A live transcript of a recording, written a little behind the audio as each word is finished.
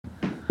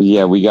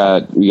Yeah, we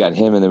got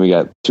him, and then we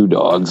got 2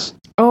 dogs.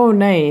 Oh,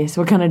 nice.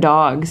 What kind of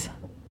dogs?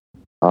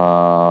 The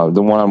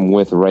one I'm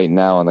with right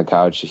now on the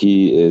couch,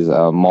 he is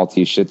a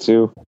Maltese Shih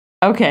Tzu.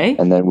 Okay.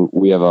 And then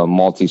we have a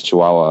Maltese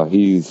Chihuahua.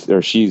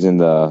 She's in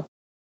the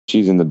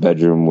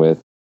bedroom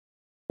with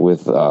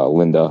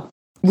Linda.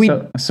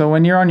 So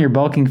when you're on your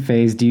bulking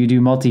phase, do you do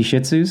multi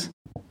Shih Tzus?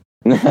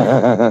 Oh,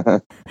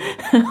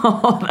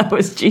 that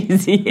was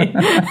cheesy.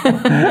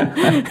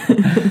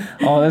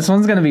 Oh, this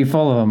one's gonna be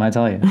full of them, I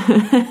tell you.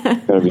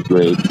 It's gonna be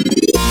great.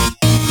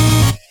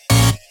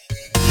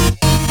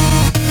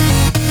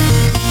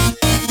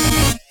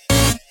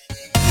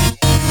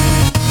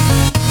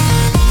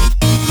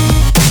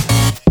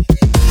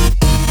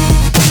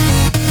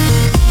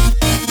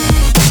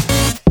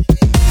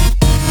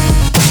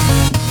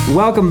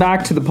 Welcome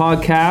back to the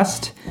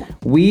podcast.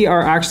 We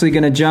are actually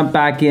going to jump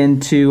back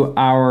into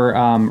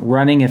our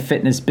running a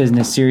fitness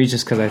business series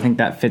just because I think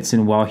that fits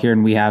in well here.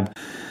 And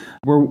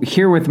we're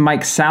here with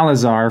Mike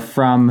Salazar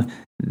from,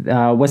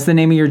 what's the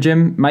name of your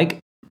gym, Mike?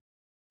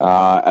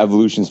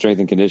 Evolution Strength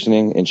and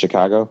Conditioning in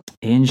Chicago.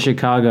 In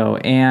Chicago.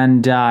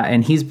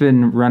 And he's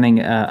been running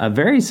a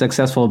very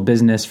successful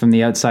business from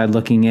the outside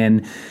looking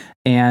in,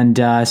 and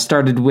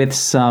started with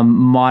some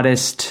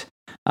modest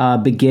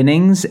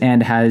beginnings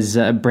and has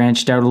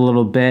branched out a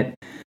little bit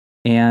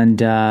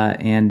and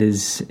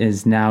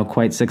is now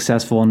quite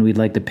successful, and we'd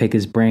like to pick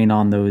his brain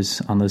on those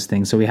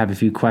things. So we have a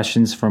few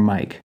questions from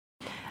Mike.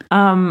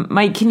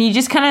 Mike, can you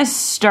just kind of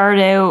start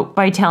out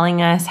by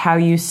telling us how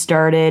you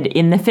started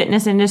in the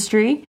fitness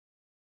industry?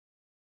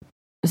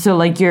 So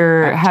like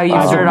how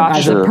you started off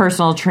as a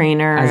personal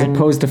trainer. As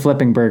opposed to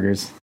flipping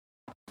burgers.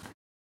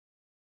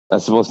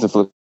 As opposed to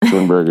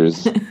flipping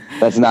burgers.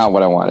 That's not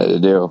what I wanted to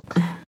do.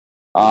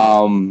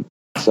 How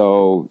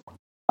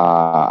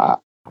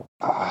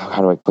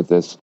do I put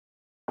this?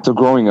 So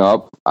growing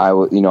up,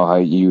 how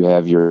you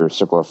have your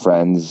circle of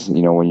friends,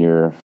 when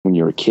you're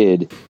a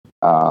kid,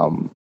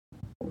 and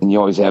you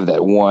always have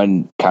that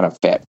one kind of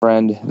fat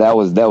friend. That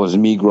was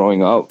me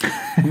growing up.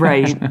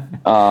 Right.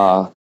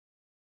 I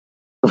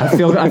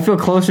feel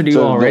closer to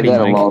you already, that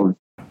Mike. Alone,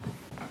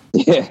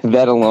 yeah,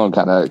 that alone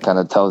kind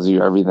of tells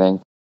you everything.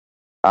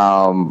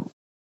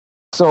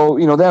 So,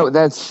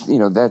 that's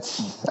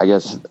I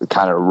guess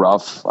kind of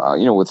rough,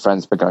 with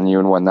friends picking on you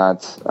and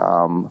whatnot.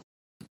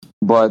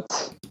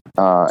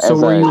 So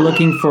were you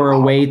looking for a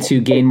way to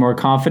gain more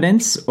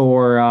confidence,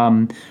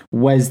 or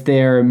was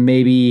there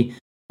maybe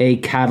a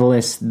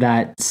catalyst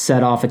that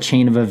set off a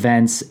chain of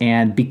events,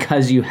 and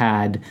because you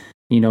had,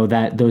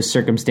 those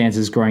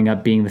circumstances growing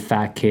up being the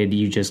fat kid,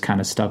 you just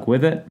kind of stuck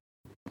with it?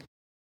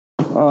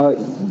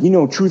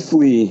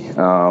 Truthfully,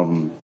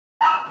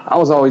 I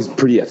was always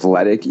pretty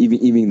athletic,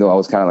 even though I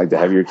was kind of like the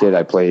heavier kid.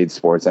 I played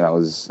sports and I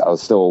was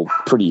still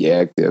pretty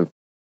active.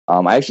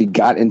 I actually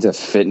got into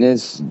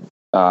fitness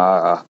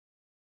more.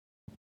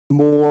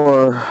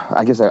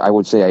 I guess I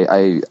would say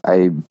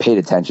I paid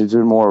attention to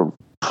it more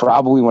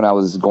probably when I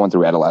was going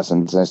through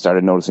adolescence, and I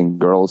started noticing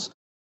girls,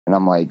 and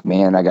I'm like,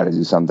 man, I got to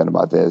do something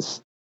about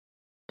this.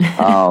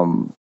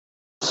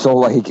 So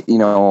like,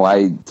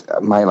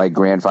 my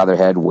grandfather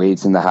had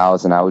weights in the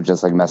house, and I would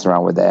just like mess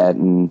around with that,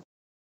 and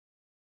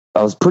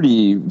I was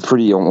pretty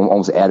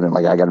almost adamant,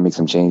 like I got to make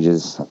some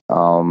changes.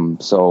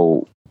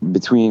 So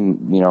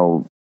between,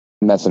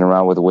 messing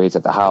around with the weights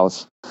at the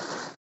house,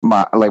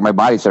 my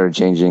body started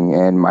changing,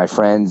 and my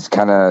friends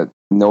kind of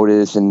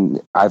noticed,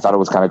 and I thought it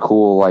was kind of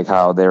cool, like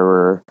how they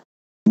were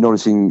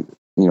noticing,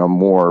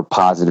 more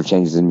positive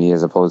changes in me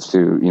as opposed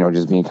to,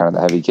 just being kind of the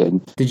heavy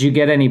kid. Did you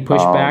get any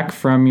pushback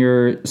from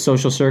your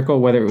social circle,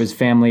 whether it was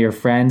family or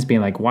friends,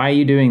 being like, why are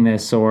you doing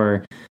this?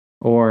 Or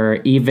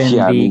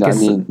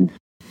even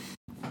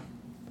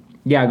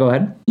yeah, go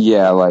ahead.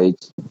 Yeah, like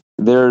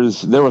there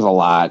was a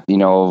lot,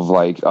 of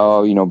like,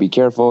 oh, be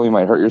careful, you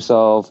might hurt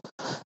yourself.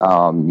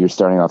 You're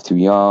starting off too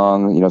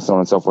young, so on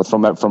and so forth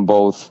from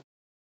both,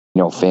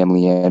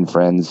 family and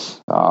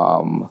friends.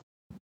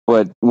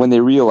 But when they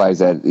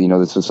realized that,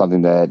 this was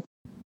something that,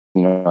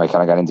 I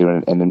kind of got into,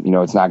 and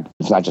it's not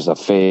just a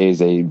phase.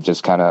 They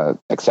just kind of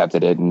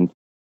accepted it, and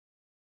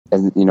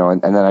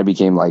then I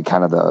became like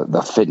kind of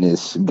the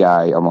fitness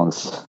guy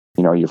amongst,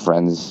 your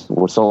friends.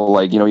 So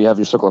like, you have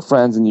your circle of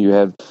friends, and you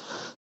have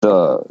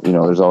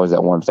there's always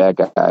that one fat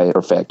guy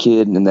or fat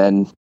kid. And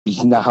then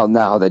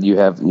now that you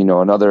have,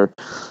 another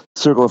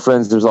circle of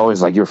friends, there's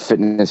always like your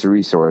fitness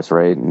resource,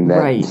 right? And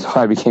right. So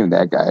I became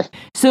that guy.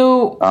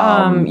 So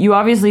you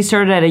obviously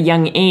started at a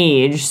young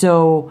age.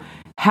 So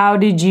how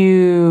did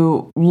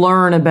you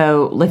learn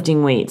about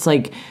lifting weights?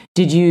 Like,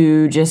 did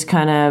you just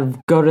kind of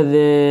go to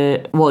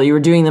you were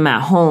doing them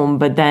at home,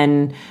 but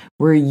then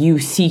were you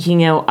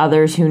seeking out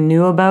others who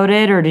knew about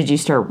it, or did you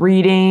start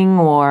reading,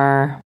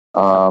 or?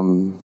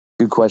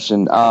 Good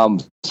question.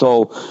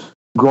 So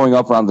growing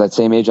up around that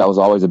same age, I was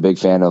always a big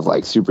fan of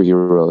like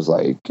superheroes,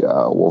 like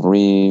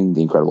Wolverine,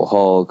 the Incredible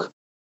Hulk.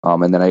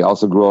 And then I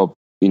also grew up,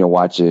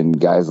 watching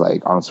guys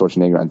like Arnold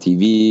Schwarzenegger on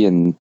TV,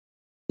 and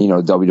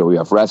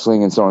WWF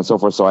wrestling, and so on and so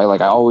forth. So I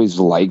always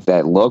liked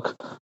that look.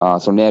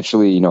 So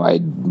naturally, I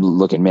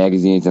look at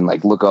magazines and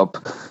like look up,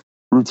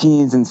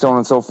 routines and so on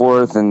and so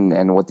forth,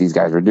 and what these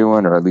guys were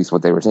doing, or at least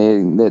what they were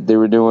saying that they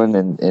were doing,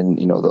 and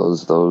you know,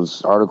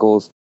 those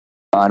articles.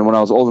 And when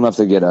I was old enough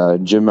to get a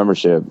gym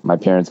membership, my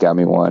parents got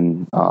me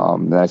one.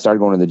 And I started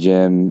going to the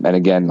gym, and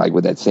again, like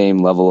with that same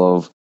level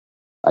of,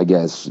 I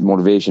guess,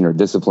 motivation or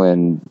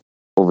discipline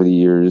over the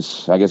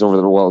years. I guess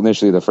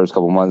initially the first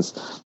couple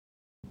months,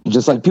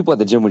 just like people at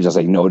the gym would just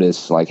like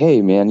notice, like,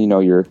 hey man, you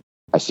know,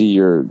 I see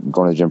you're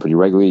going to the gym pretty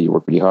regularly, you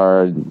work pretty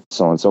hard,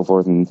 so on and so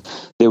forth. And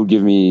they would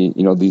give me,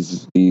 you know,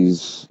 these,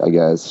 I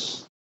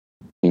guess,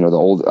 you know,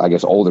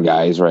 older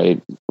guys,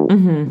 right?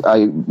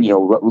 Mm-hmm. You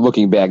know,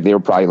 looking back, they were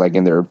probably like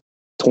in their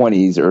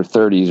 20s or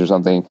 30s or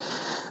something,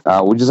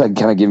 would just like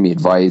kind of give me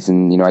advice.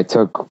 And, you know, I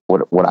took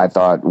what I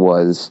thought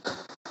was,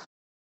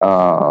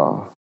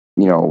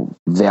 you know,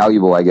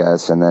 valuable, I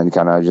guess, and then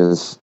kind of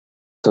just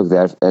took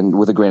that and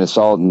with a grain of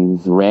salt and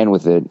ran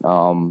with it.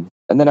 And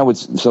then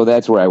so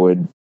that's where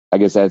I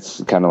guess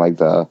that's kind of like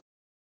the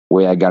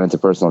way I got into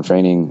personal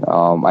training.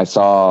 I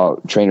saw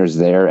trainers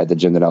there at the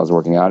gym that I was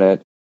working out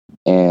at,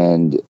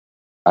 and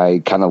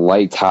I kind of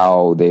liked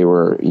how they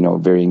were, you know,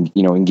 very,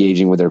 you know,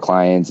 engaging with their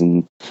clients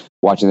and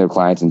watching their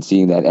clients and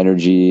seeing that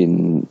energy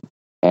and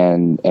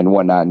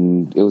whatnot.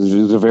 And it was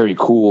a very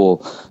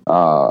cool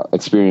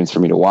experience for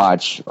me to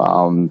watch.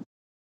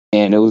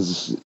 And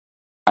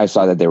I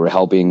saw that they were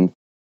helping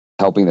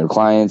their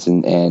clients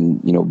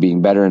and, you know,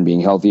 being better and being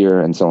healthier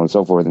and so on and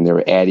so forth. And they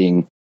were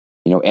adding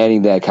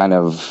that kind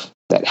of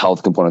that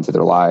health component to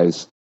their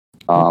lives.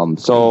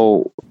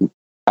 So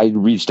I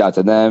reached out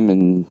to them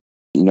and,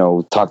 you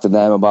know, talked to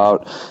them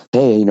about,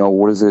 hey, you know,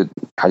 what is it?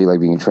 How do you like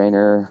being a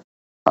trainer?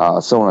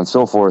 So on and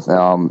so forth.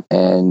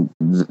 And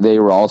they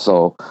were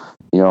also,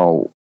 you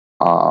know,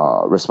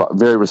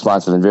 very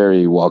responsive and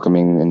very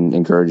welcoming and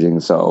encouraging.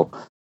 So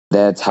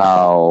that's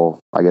how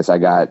I guess I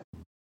got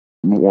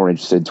more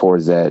interested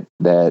towards that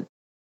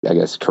I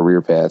guess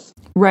career path.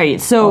 Right.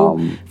 So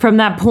from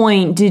that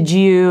point, did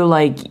you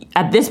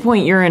at this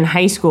point you're in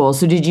high school.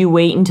 So did you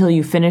wait until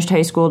you finished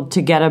high school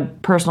to get a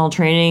personal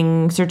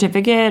training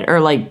certificate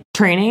or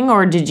training,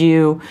 or did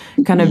you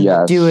kind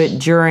of do it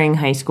during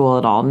high school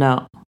at all?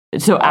 No.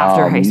 So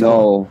after high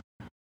school?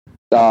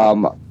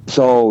 No.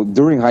 So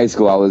during high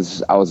school, I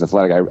was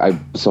athletic.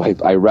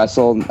 I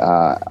wrestled,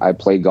 I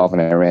played golf,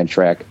 and I ran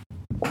track.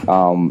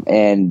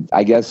 And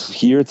I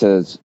guess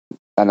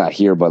not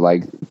here, but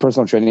like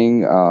personal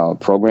training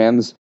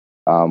programs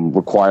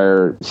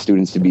require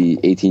students to be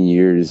 18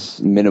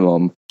 years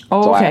minimum.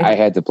 Oh, so okay. I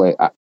had to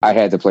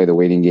play the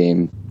waiting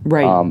game.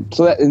 Right.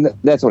 So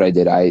that's what I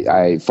did.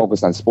 I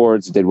focused on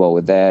sports, did well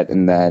with that,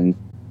 and then,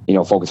 you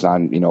know, focused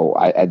on, you know,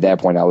 at that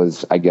point I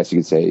was, I guess you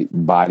could say,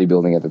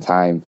 bodybuilding at the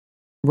time.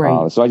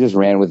 Right. So I just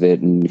ran with it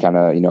and kind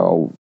of, you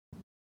know,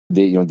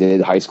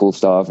 did high school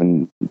stuff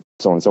and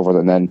so on and so forth.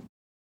 And then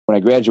when I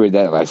graduated,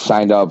 I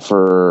signed up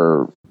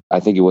for, I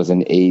think it was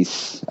an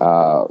ACE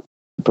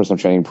personal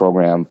training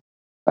program,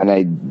 and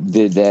I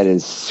did that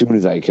as soon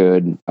as I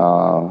could.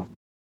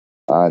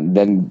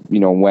 Then, you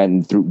know,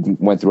 went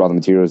through all the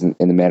materials in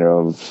the matter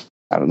of,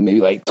 I don't know, maybe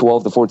like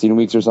 12 to 14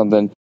 weeks or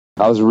something.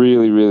 I was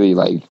really, really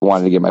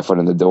wanted to get my foot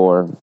in the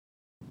door.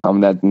 So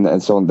that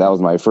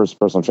was my first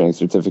personal training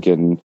certificate.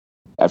 And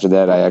after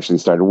that, I actually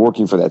started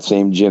working for that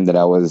same gym that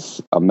I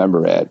was a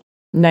member at.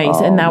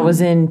 Nice. And that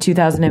was in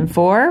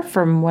 2004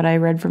 from what I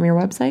read from your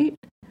website?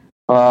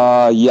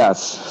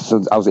 Yes.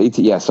 So I was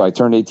 18. Yeah. So I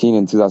turned 18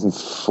 in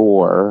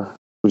 2004,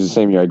 which is the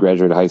same year I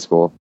graduated high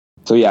school.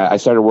 So yeah, I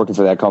started working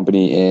for that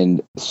company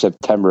in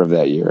September of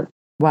that year.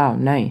 Wow.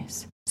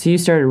 Nice. So you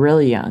started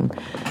really young.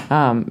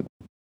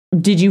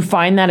 Did you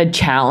find that a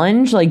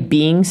challenge,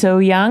 being so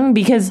young?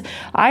 Because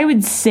I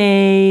would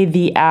say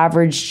the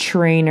average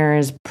trainer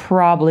is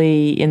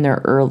probably in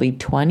their early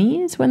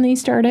 20s when they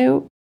start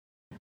out.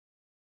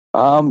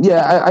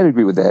 Yeah, I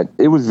agree with that.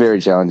 It was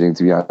very challenging,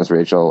 to be honest,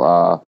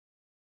 Rachel.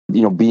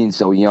 You know, being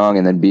so young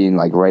and then being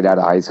right out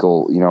of high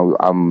school, you know,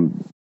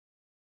 I'm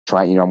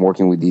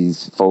working with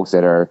these folks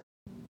that are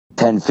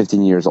 10,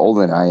 15 years older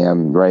than I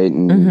am. Right.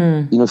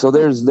 And, you know, so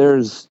there's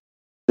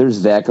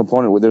that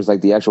component where there's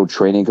the actual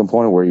training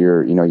component where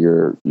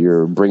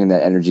you're bringing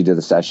that energy to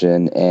the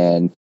session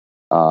and,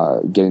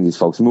 getting these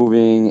folks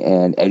moving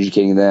and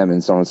educating them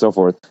and so on and so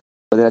forth.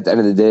 But then at the end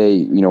of the day,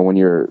 you know, when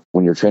you're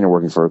a trainer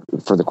working for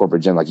the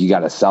corporate gym, you got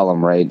to sell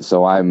them. Right.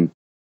 So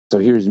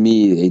here's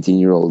me, the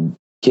 18-year-old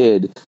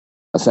kid,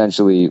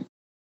 essentially,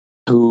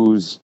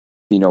 who's,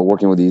 you know,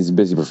 working with these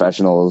busy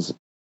professionals,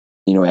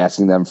 you know,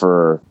 asking them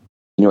for,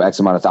 you know, X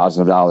amount of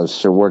thousands of dollars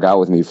to work out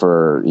with me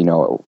for, you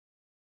know,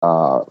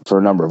 for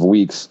a number of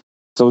weeks.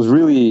 So it was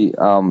really,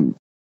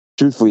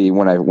 truthfully,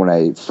 when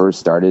I first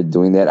started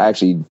doing that, I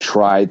actually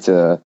tried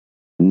to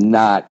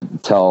not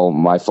tell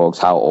my folks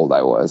how old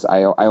I was.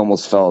 I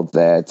almost felt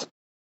that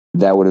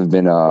would have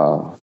been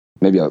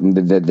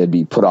that they'd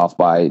be put off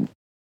by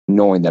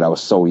knowing that I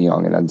was so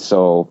young and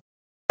so,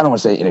 I don't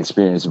want to say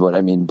inexperienced,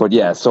 but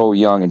yeah, so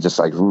young and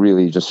just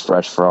really just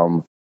fresh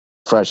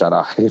out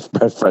of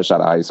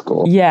high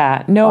school.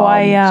 Yeah, no,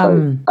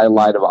 so I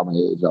lied about my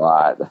age a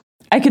lot.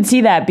 I could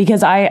see that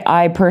because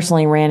I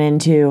personally ran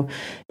into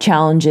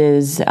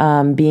challenges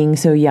being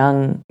so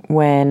young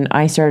when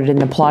I started in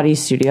the Pilates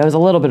studio. I was a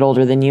little bit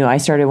older than you. I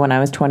started when I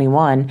was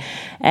 21.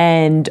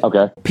 And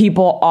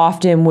people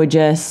often would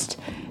just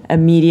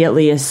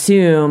immediately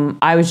assume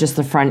I was just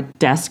the front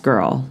desk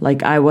girl.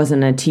 Like I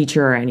wasn't a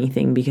teacher or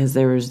anything because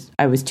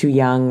I was too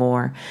young,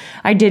 or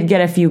I did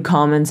get a few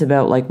comments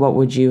about like, what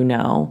would you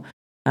know?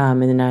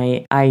 And then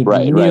I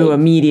knew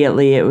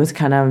immediately it was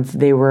kind of,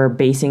 they were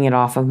basing it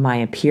off of my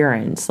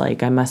appearance.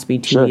 Like I must be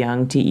too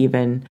young to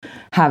even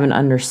have an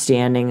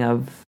understanding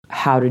of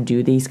how to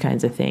do these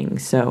kinds of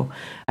things. So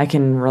I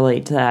can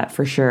relate to that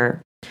for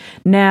sure.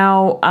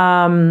 Now,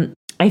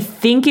 I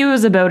think it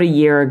was about a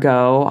year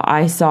ago,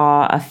 I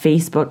saw a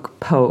Facebook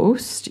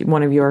post,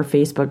 one of your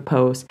Facebook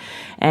posts,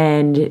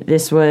 and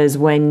this was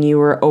when you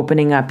were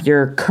opening up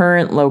your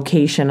current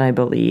location, I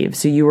believe.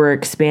 So you were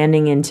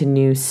expanding into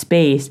new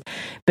space.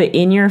 But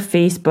in your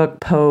Facebook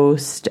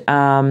post,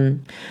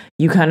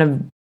 you kind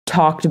of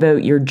talked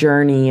about your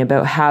journey,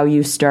 about how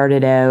you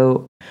started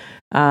out,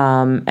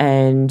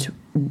 and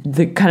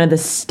the kind of the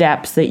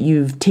steps that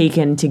you've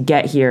taken to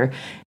get here.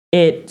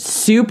 It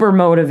super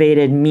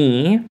motivated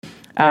me.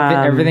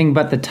 Everything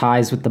but the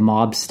ties with the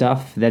mob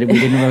stuff that we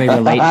didn't really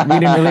relate. We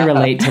didn't really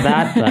relate to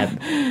that, but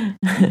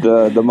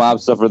the mob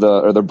stuff or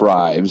the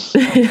bribes.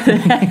 But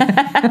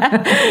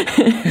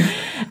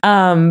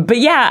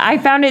yeah, I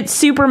found it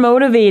super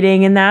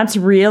motivating, and that's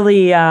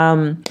really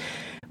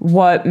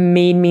what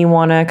made me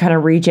want to kind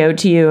of reach out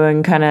to you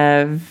and kind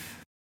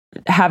of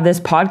have this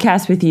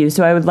podcast with you.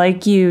 So I would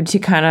like you to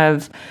kind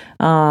of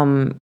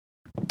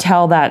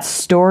tell that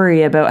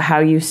story about how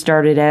you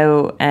started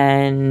out,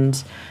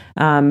 and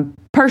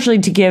partially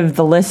to give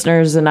the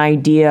listeners an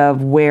idea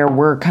of where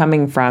we're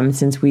coming from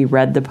since we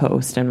read the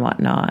post and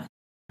whatnot.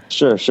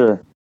 Sure. So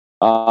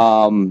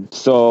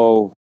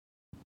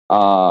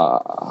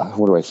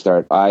where do I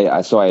start?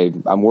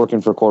 I'm working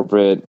for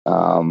corporate.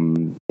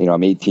 I'm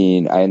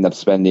 18. I end up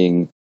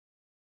spending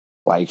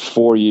like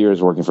 4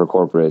 years working for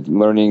corporate,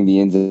 learning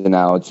the ins and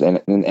outs, and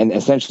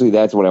essentially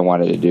that's what I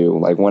wanted to do.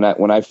 Like when I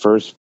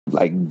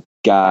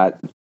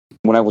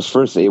was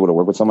first able to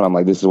work with someone, I'm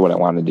like, this is what I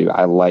want to do.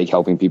 I like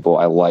helping people.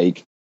 I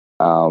like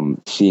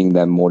seeing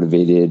them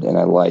motivated, and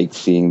I like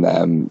seeing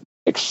them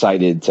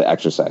excited to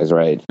exercise.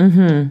 Right.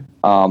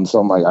 Mm-hmm. So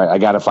I'm like, I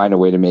got to find a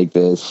way to make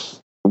this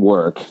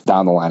work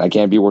down the line. I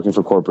can't be working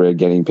for corporate,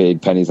 getting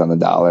paid pennies on the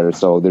dollar.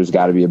 So there's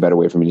got to be a better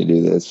way for me to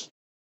do this.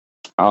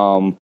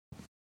 I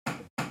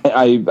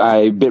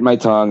bit my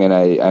tongue and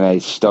I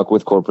stuck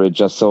with corporate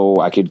just so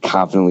I could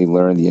confidently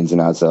learn the ins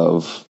and outs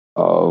of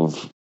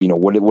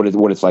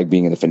what it's like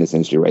being in the fitness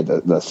industry, right?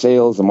 The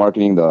sales, the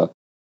marketing, the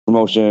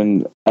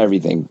promotion,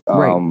 everything,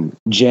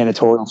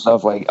 janitorial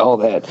stuff, like all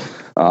that.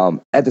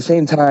 At the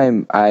same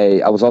time,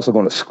 I was also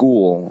going to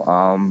school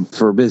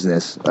for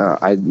business.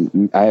 I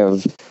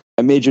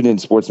majored in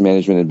sports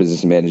management and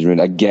business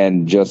management,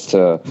 again, just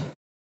to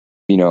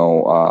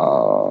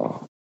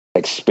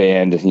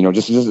expand,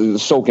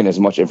 just soak in as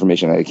much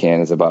information as I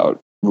can as about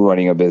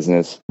running a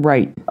business.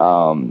 Right.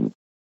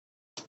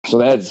 So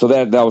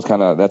that was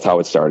that's how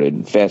it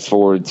started. Fast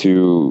forward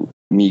to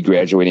me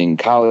graduating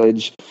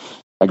college.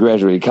 I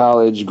graduated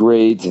college.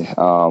 Great.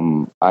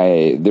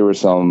 There were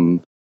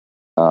some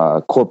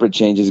corporate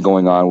changes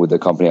going on with the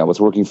company I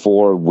was working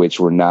for, which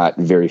were not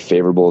very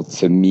favorable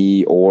to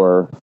me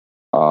or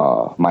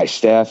my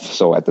staff.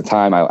 So at the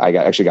time, I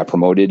actually got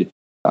promoted.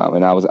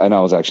 And I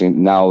was actually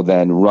now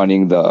then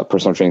running the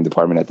personal training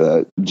department at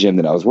the gym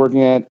that I was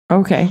working at.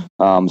 Okay.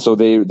 So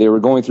they were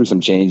going through some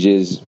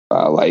changes,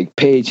 like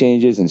pay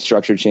changes and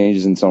structure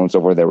changes and so on and so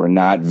forth that were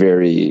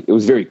it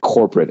was very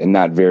corporate and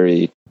not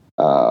very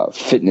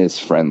fitness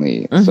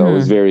friendly. Mm-hmm. So it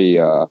was very,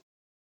 it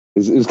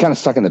was kind of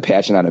sucking the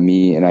passion out of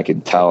me, and I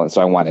could tell. And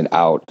so I wanted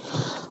out.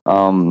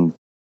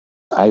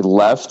 I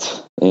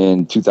left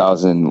in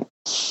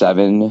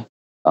 2007.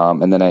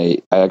 And then I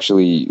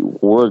actually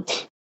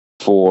worked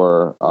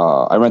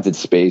I rented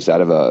space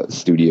out of a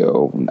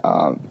studio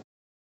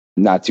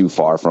not too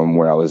far from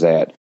where I was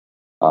at.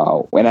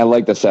 And I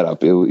liked the setup.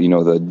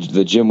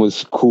 The gym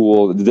was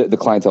cool. The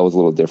clientele was a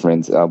little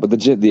different, but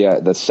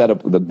the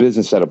setup, the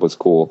business setup was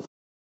cool.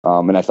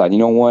 And I thought, you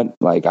know what?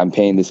 Like, I'm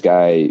paying this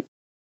guy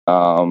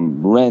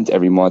rent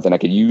every month, and I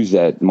could use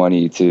that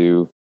money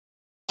to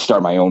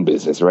start my own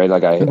business, right?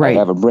 Like I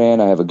have a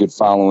brand, I have a good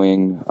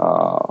following.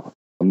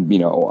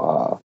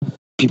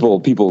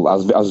 People. I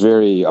was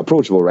very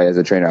approachable, right? As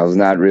a trainer, I was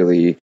not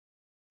really,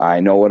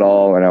 I know it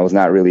all, and I was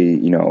not really,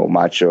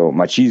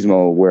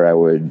 machismo, where I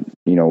would,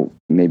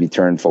 maybe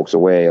turn folks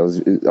away. I was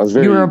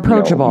very, you were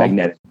approachable,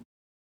 magnetic.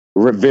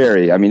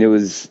 Very. I mean, it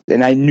was,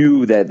 and I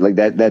knew that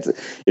that's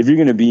if you're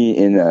going to be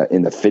in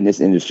the fitness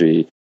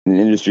industry, in an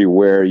industry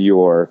where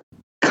you're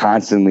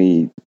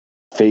constantly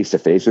face to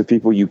face with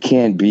people, you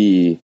can't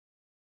be,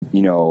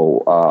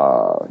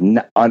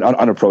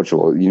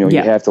 unapproachable. You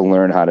have to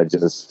learn how to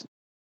just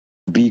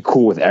be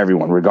cool with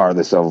everyone,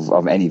 regardless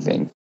of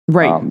anything.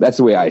 Right. That's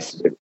the way I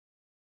see it.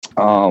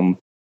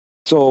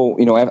 So,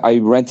 I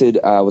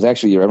rented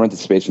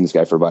space from this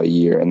guy for about a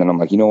year. And then I'm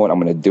like, you know what? I'm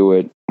going to do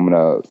it. I'm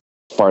going to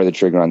fire the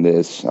trigger on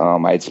this.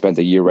 I had spent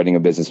a year writing a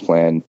business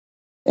plan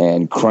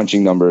and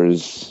crunching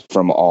numbers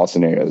from all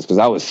scenarios because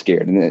I was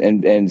scared.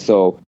 And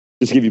so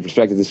just to give you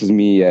perspective, this is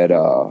me at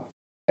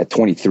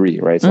 23,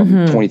 right? So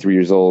I'm 23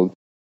 years old,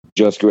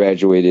 just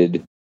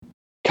graduated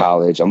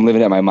college. I'm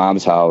living at my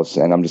mom's house,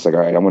 and I'm just like,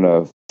 all right, I'm going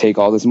to take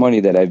all this money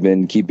that I've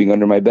been keeping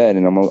under my bed,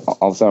 and all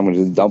of a sudden I'm going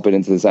to just dump it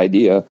into this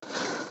idea.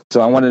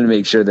 So I wanted to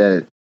make sure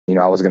that,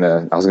 I was going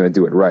to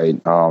do it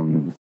right.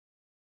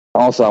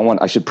 Also,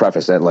 I should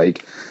preface that,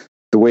 like,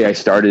 the way I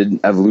started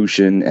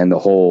Evolution and the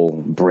whole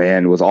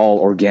brand was all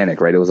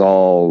organic, right? It was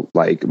all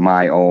like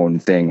my own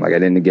thing. Like I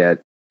didn't get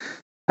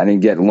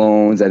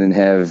loans. I didn't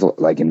have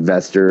like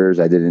investors.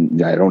 I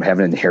don't have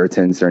an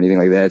inheritance or anything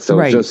like that. So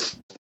right. just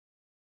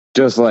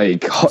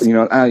like,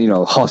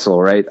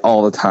 hustle, right?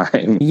 All the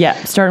time.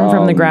 Yeah. Starting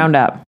from the ground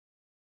up.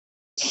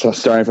 So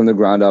starting from the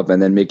ground up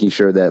and then making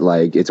sure that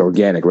like it's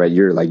organic, right?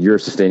 You're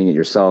sustaining it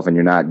yourself and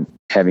you're not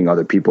having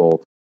other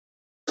people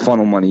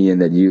funnel money in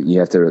that you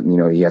have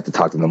to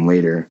talk to them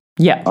later.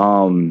 Yeah.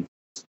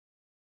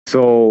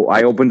 So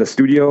I opened a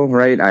studio,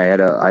 right? I had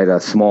a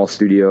small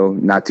studio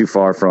not too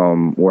far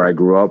from where I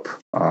grew up,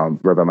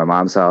 right by my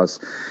mom's house.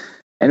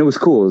 And it was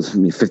cool. It was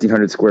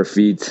 1,500 square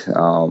feet.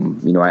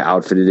 I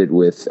outfitted it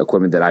with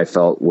equipment that I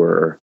felt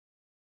were,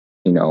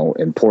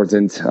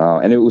 important.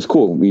 And it was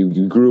cool.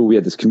 We grew, we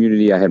had this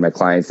community. I had my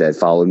clients that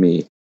followed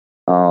me.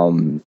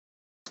 And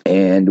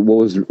what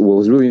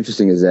was really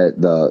interesting is that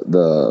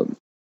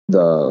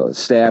the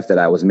staff that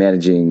I was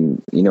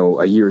managing,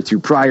 a year or two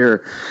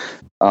prior,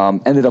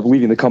 ended up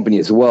leaving the company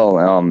as well.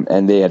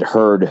 And they had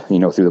heard,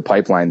 through the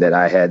pipeline that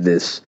I had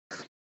this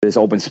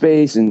open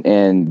space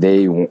and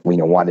they,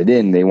 wanted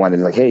in. They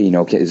wanted like, hey,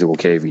 is it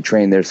okay if we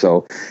train there?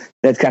 So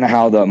that's kind of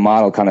how the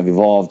model kind of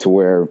evolved to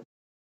where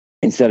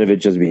instead of it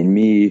just being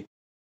me,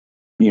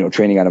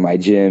 training out of my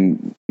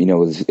gym, it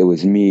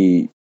was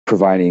me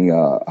providing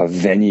a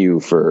venue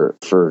for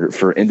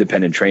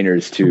independent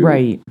trainers to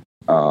right.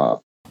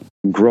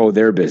 Grow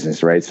their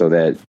business, right? So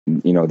that,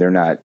 they're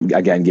not,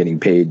 again, getting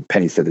paid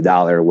pennies to the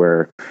dollar,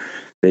 where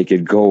they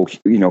could go,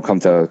 come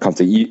to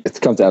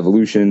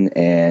Evolution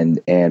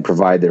and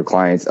provide their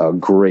clients a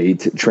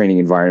great training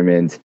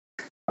environment,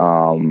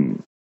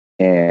 and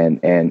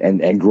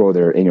grow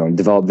their,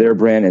 develop their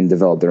brand and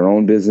develop their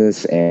own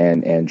business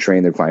and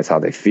train their clients how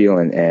they feel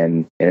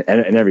and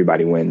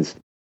everybody wins.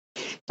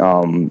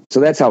 So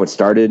that's how it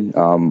started.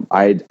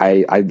 I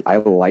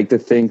like to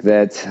think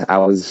that I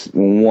was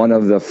one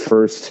of the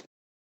first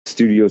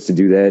studios to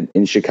do that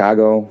in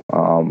Chicago,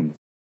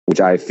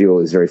 which I feel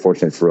is very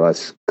fortunate for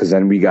us because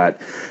then we got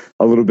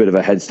a little bit of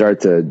a head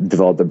start to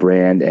develop the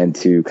brand and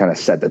to kind of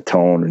set the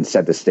tone and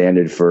set the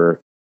standard for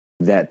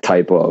that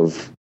type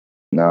of,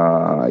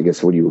 I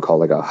guess what you would call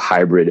like a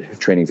hybrid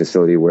training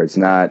facility where it's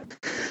not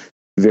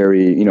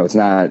very, it's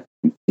not,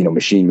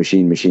 machine.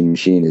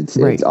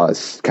 It's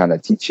us kind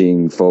of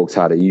teaching folks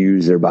how to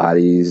use their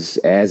bodies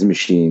as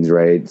machines,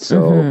 right?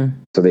 So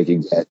they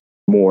can get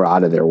more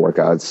out of their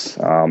workouts.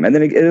 And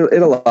then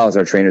it allows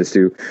our trainers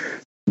to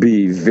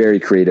be very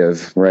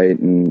creative, right?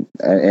 And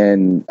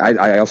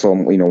I also,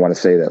 want to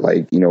say that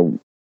like,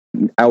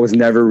 I was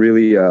never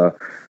really a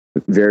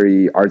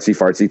very artsy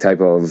fartsy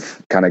type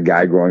of kind of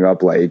guy growing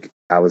up. Like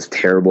I was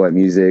terrible at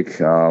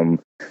music.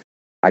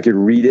 I could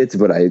read it,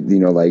 but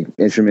like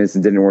instruments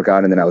didn't work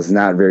out. And then I was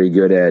not very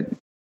good at,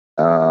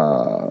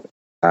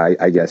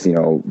 I guess,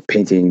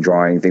 painting,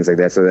 drawing, things like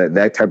that. So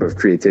that type of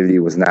creativity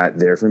was not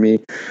there for me.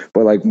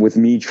 But like with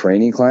me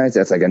training clients,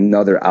 that's like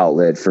another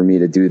outlet for me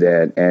to do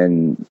that.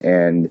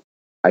 And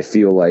I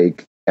feel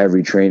like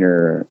every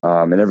trainer,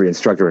 and every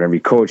instructor and every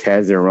coach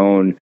has their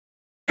own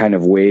kind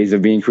of ways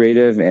of being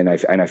creative. And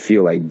I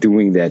feel like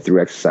doing that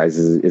through exercise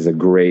is a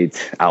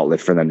great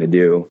outlet for them to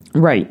do.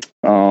 Right.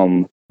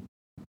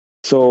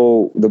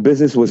 So the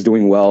business was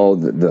doing well.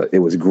 It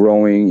was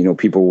growing.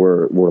 People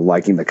were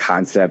liking the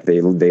concept.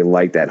 They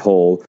liked that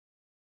whole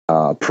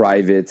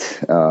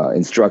private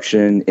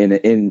instruction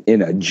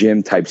in a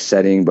gym type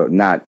setting, but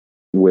not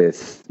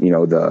with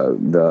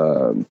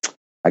the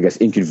I guess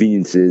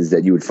inconveniences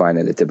that you would find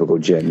at a typical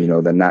gym.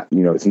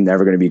 It's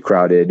never going to be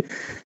crowded.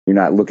 You're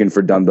not looking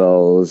for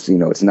dumbbells.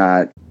 It's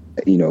not,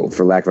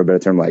 for lack of a better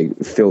term, like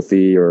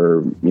filthy,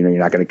 or you're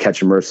not going to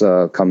catch a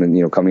MRSA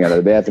coming out of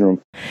the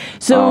bathroom.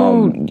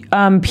 So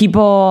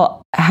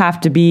people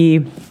have to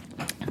be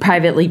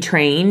privately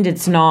trained.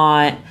 It's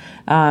not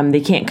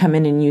they can't come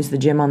in and use the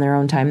gym on their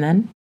own time.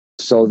 Then.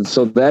 So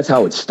that's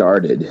how it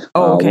started.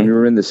 Oh, okay. When we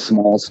were in this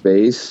small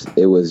space,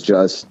 it was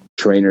just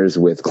trainers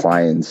with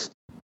clients.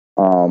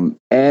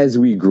 As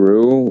we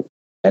grew,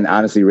 and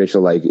honestly,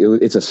 Rachel, like it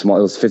was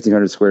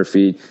 1,500 square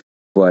feet.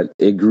 But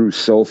it grew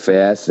so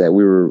fast that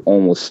we were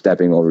almost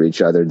stepping over each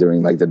other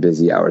during like the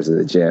busy hours of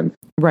the gym.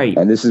 Right.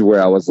 And this is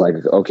where I was like,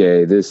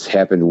 okay, this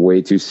happened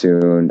way too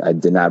soon. I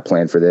did not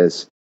plan for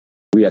this.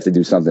 We have to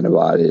do something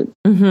about it.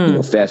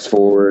 Fast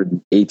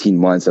forward 18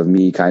 months of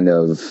me kind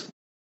of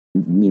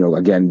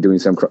again, doing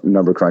some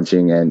number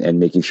crunching and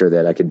making sure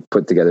that I could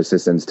put together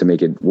systems to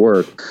make it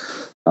work.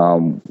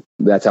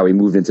 That's how we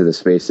moved into the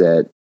space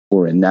that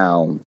we're in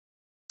now,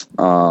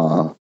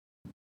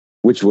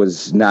 which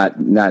was not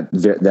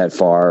that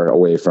far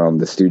away from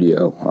the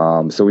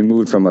studio. So we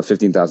moved from a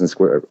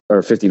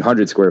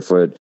 1,500 square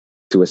foot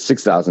to a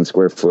 6,000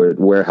 square foot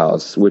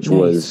warehouse, which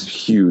was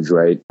huge,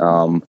 right?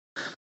 And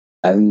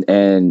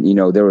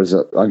there was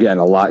again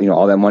a lot,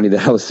 all that money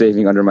that I was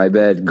saving under my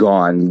bed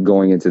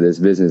going into this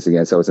business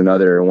again. So it's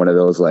another one of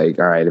those like,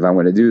 all right, if I'm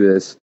going to do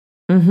this,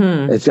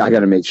 I got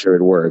to make sure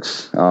it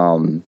works.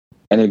 And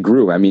it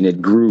grew. I mean,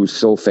 it grew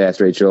so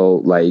fast,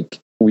 Rachel. Like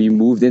we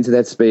moved into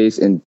that space,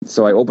 and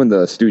so I opened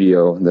the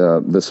studio,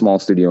 the small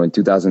studio, in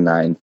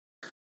 2009.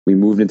 We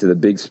moved into the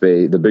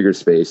bigger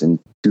space in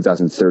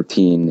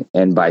 2013,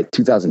 and by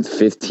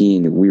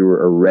 2015, we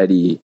were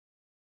already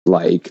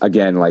like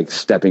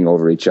stepping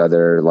over each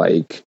other.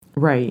 Like,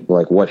 right.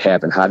 Like what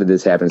happened? How did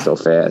this happen so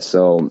fast?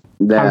 So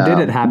how did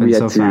it happen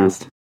so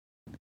fast?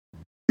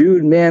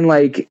 Dude, man,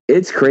 like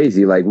it's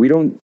crazy. Like we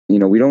haven't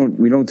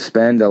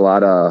spent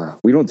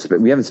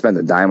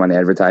a dime on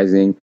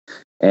advertising.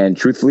 And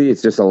truthfully,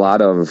 it's just a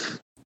lot of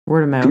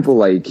word of mouth. People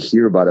like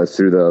hear about us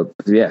through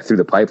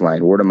the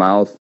pipeline, word of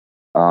mouth.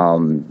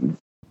 The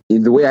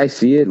way I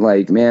see it,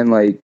 like, man,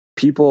 like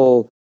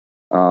people,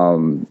 they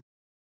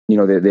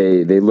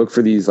look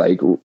for these like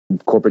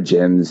corporate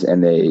gyms,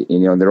 and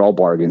they're all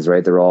bargains,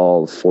 right? They're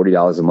all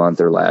 $40 a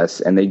month or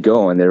less, and they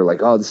go and they're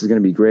like, oh, this is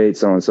going to be great,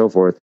 so on and so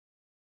forth.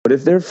 But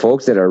if they're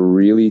folks that are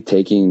really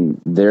taking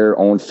their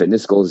own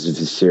fitness goals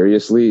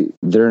seriously,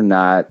 they're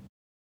not.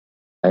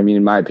 I mean,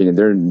 in my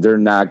opinion, they're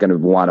not going to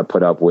want to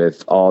put up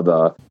with all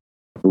the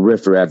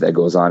riffraff that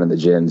goes on in the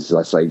gyms.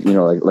 That's like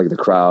like the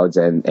crowds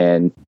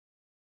and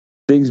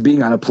things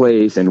being on a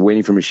place and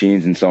waiting for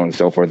machines and so on and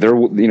so forth. They're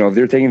if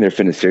they're taking their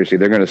fitness seriously,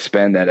 they're going to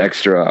spend that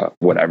extra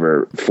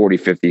 $40,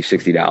 $50,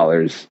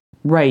 $60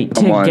 right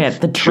to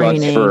get the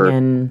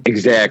training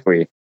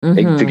exactly.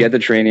 To get the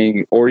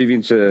training, or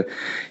even to,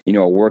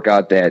 a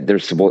workout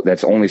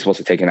that's only supposed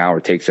to take an hour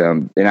takes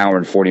them an hour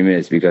and 40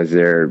 minutes because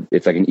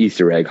it's like an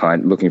Easter egg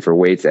hunt looking for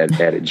weights at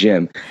a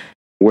gym.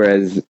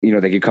 Whereas,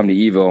 they could come to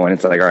Evo and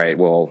it's like, all right,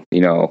 well,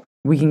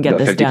 we can get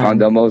the this 50-pound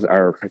dumbbells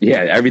are,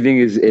 everything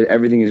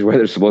is where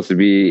they're supposed to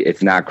be.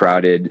 It's not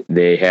crowded.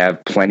 They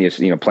have plenty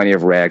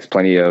of racks,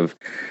 plenty of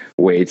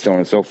weights, so on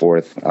and so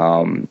forth.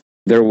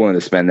 They're willing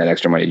to spend that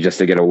extra money just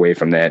to get away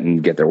from that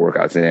and get their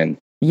workouts in.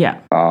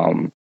 Yeah.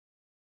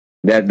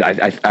 That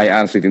I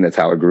honestly think that's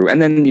how it grew.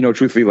 And then,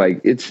 truthfully,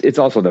 like it's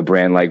also the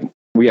brand. Like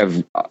we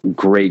have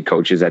great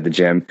coaches at the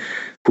gym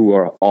who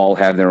all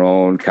have their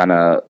own kind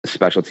of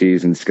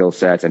specialties and skill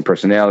sets and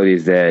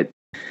personalities that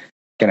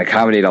can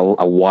accommodate a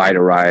wide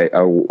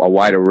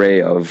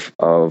array of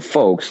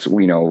folks,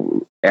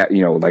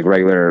 like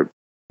regular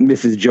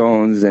Mrs.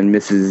 Jones and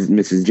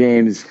Mrs.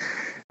 James,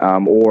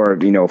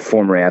 or,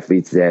 former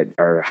athletes that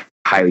are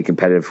highly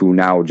competitive who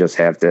now just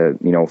have to,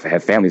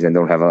 have families and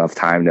don't have enough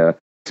time to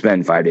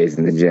spend 5 days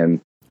in the gym.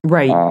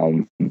 Right.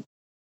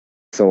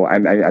 So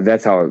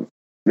that's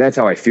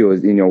how I feel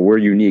is, we're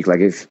unique. Like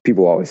if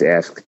people always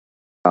ask,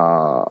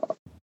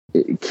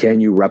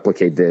 can you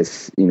replicate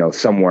this,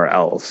 somewhere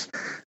else?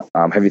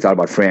 Have you thought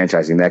about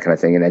franchising, that kind of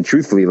thing? And then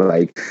truthfully,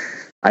 like,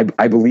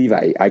 I believe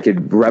I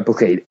could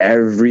replicate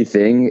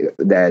everything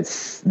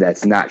that's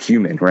not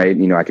human, right?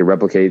 I could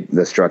replicate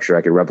the structure,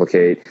 I could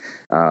replicate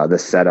the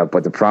setup,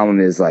 but the problem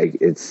is like,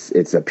 it's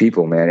a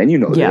people, man. And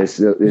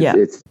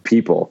it's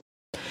people.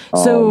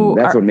 So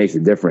that's what makes a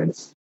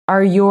difference.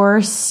 Are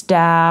your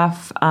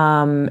staff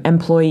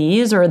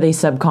employees or are they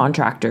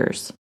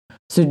subcontractors?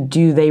 So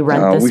do they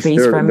rent the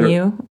space from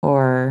you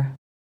or?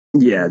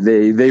 Yeah,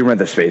 they rent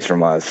the space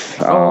from us.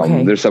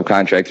 Okay. They're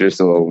subcontractors,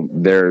 so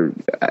they're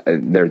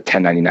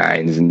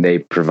 1099s and they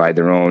provide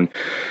their own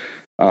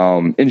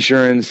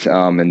insurance,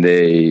 and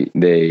they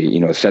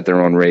set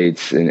their own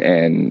rates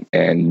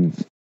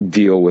and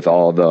deal with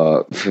all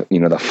the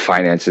the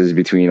finances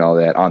between all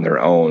that on their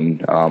own.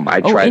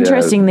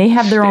 Interesting. They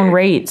have their own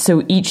rate,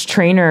 so each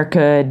trainer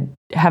could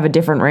have a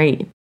different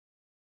rate.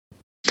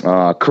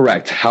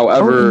 Correct.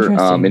 However,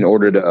 in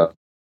order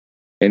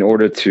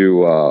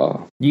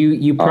to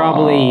you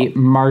probably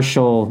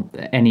marshal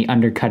any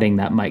undercutting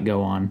that might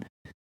go on.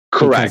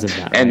 Correct.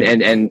 That,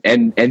 right?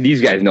 and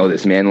these guys know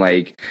this, man.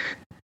 Like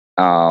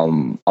a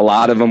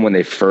lot of them when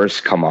they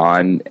first come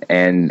on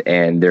and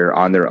they're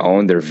on their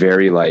own, they're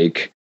very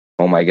like,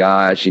 oh my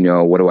gosh,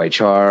 what do I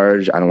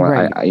charge? I don't want,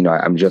 right.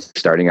 I'm just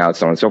starting out,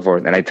 so on and so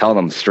forth. And I tell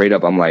them straight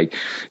up, I'm like,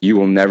 you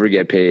will never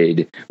get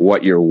paid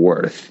what you're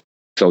worth.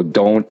 So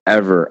don't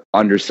ever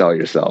undersell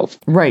yourself.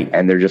 Right.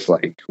 And they're just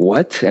like,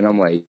 what? And I'm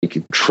like,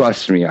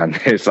 trust me on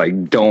this.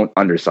 Like, don't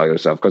undersell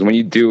yourself. Because when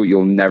you do,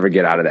 you'll never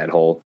get out of that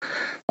hole.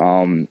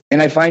 And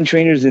I find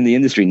trainers in the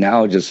industry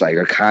now just like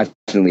are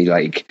constantly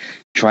like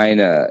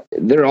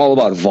they're all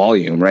about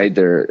volume, right?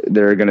 They're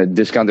going to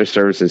discount their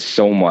services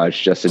so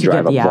much just to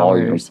drive up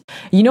volume.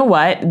 You know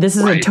what? This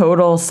is a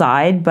total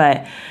side,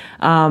 but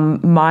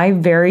My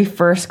very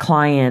first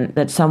client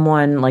that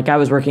someone, like I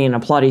was working in a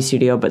Pilates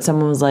studio, but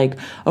someone was like,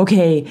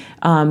 okay,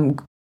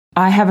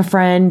 I have a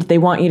friend. They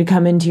want you to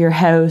come into your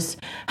house.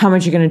 How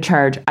much are you going to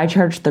charge? I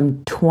charged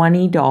them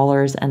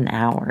 $20 an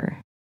hour.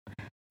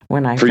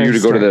 When I for you to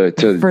go to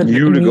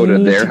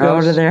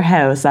their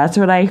house. That's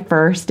what I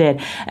first did.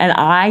 And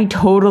I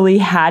totally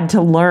had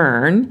to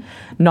learn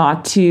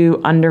not to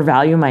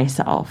undervalue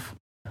myself.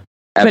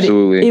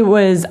 Absolutely.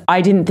 But I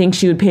didn't think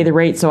she would pay the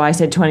rate, so I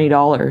said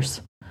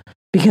 $20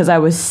 because I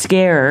was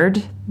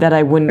scared that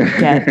I wouldn't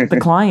get the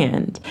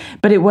client.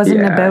 But it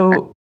wasn't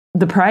about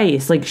the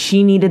price. Like,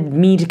 she needed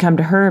me to come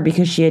to her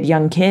because she had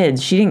young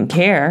kids. She didn't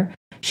care.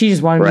 She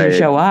just wanted me to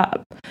show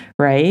up,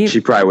 right?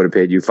 She probably would have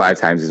paid you 5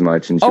 times as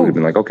much, and she would have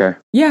been like, okay.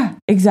 Yeah,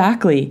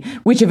 exactly.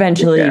 Which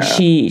eventually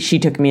she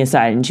took me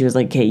aside and she was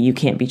like, hey, you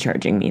can't be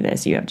charging me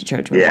this. You have to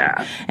charge me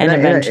more. And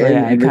eventually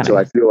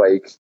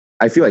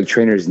I feel like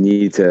trainers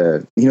need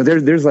to,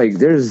 there's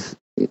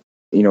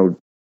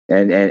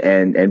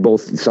and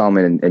both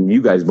Solomon and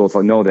you guys both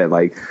know that,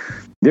 like,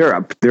 there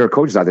are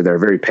coaches out there that are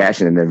very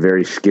passionate and they're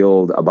very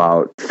skilled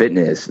about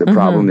fitness. The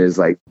problem is,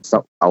 like,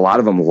 a lot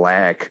of them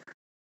lack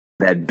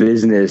that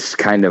business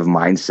kind of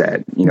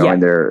mindset,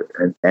 and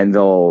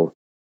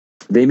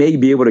they may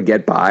be able to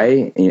get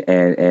by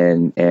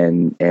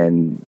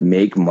and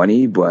make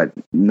money, but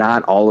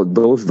not all of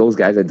those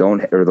guys that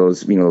don't, or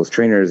those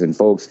trainers and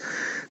folks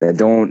that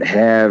don't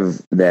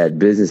have that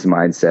business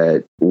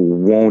mindset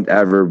won't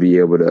ever be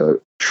able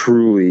to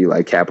truly,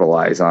 like,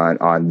 capitalize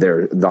on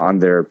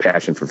their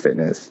passion for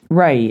fitness.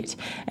 Right.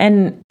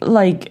 And,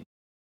 like,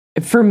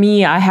 for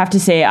me, I have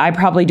to say, I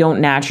probably don't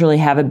naturally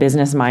have a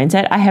business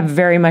mindset. I have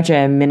very much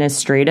an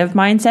administrative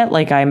mindset.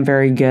 Like, I'm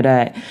very good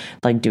at,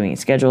 like, doing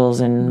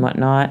schedules and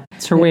whatnot.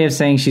 It's her way of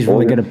saying she's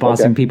really good at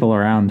bossing people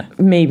around.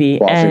 Maybe.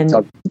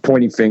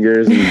 Pointing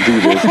fingers and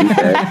do this and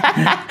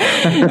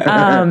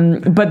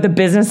that. But the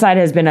business side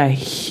has been a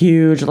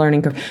huge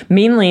learning curve.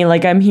 Mainly,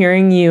 like, I'm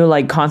hearing you,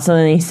 like,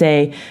 constantly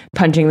say,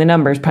 punching the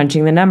numbers.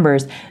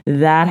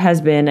 That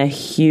has been a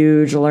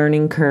huge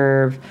learning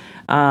curve.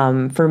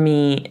 For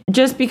me,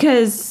 just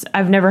because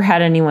I've never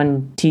had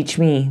anyone teach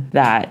me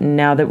that.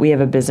 Now that we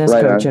have a business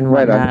coach and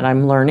whatnot,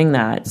 I'm learning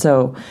that.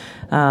 So,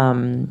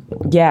 there's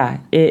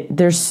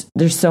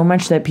so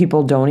much that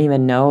people don't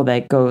even know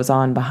that goes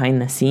on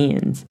behind the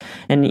scenes.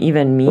 And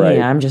even me,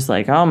 I'm just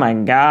like, oh my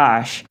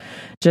gosh,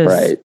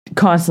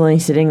 constantly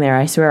sitting there.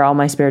 I swear all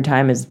my spare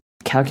time is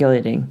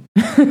calculating.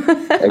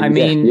 I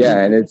mean,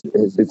 and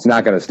it's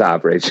not going to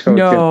stop, Rachel.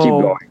 No. Keep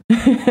going.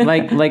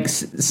 like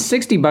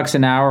 $60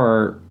 an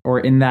hour or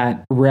in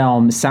that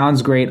realm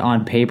sounds great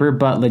on paper,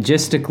 but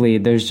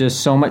logistically, there's just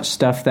so much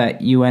stuff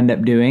that you end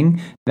up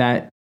doing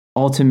that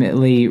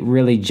ultimately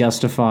really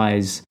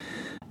justifies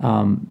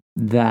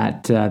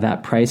that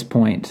price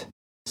point.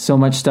 So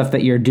much stuff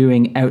that you're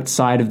doing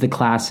outside of the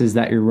classes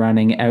that you're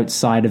running,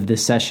 outside of the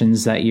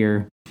sessions that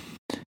you're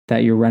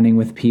running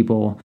with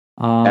people.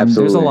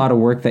 There's a lot of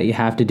work that you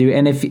have to do.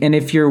 And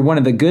if you're one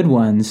of the good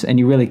ones and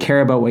you really care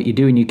about what you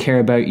do and you care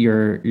about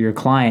your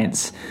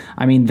clients,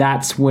 I mean,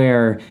 that's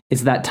where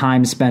it's that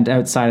time spent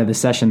outside of the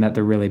session that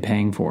they're really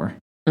paying for.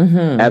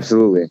 Mm-hmm.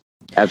 Absolutely.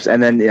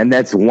 And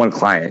that's one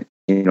client,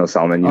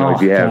 Solomon,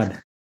 if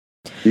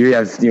you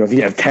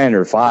have 10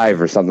 or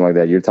 5 or something like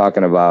that, you're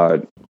talking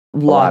about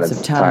lots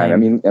of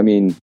time. I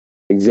mean,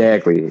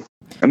 exactly.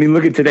 I mean,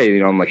 look at today,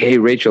 I'm like, hey,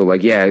 Rachel,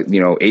 like,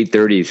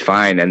 8:30 is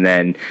fine. And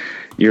then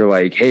you're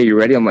like, hey, you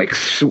ready? I'm like,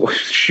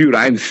 shoot,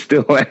 I'm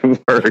still at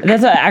work.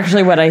 That's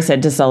actually what I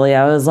said to Sully.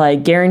 I was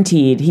like,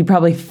 guaranteed. He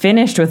probably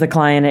finished with a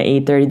client at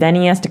 8:30. Then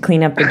he has to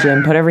clean up the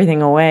gym, put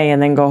everything away,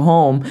 and then go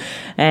home.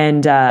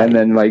 And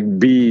then, like,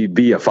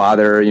 be a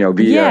father,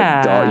 be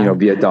a dog,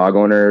 be a dog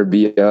owner,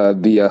 be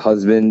a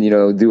husband,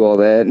 do all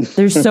that.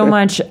 There's so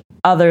much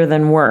other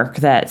than work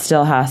that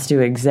still has to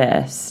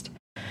exist.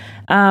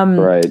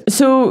 Right.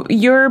 So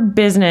your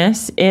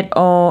business, it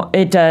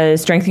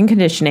does strength and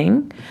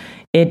conditioning.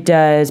 It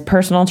does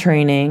personal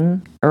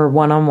training or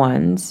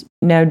one-on-ones.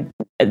 Now,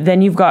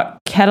 then you've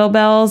got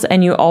kettlebells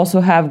and you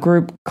also have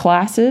group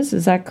classes.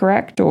 Is that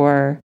correct?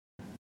 Or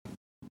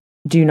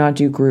do you not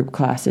do group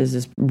classes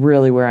is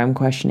really where I'm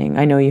questioning.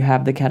 I know you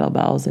have the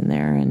kettlebells in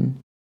there. And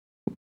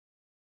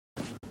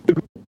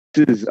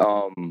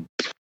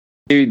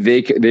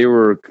they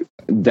were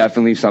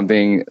definitely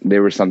something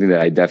that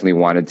I definitely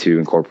wanted to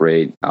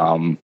incorporate.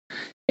 And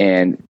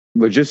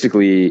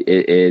logistically,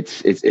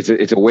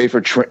 it's a way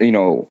for,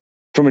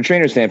 from a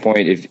trainer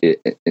standpoint, if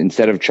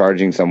instead of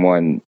charging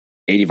someone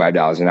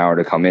 $85 an hour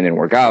to come in and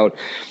work out,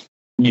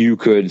 you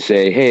could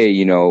say, hey,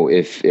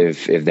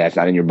 if that's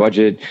not in your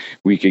budget,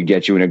 we could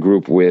get you in a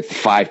group with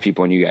 5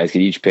 people and you guys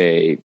could each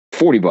pay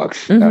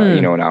 $40,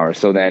 an hour.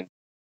 So then,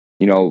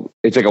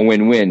 it's like a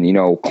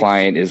win-win.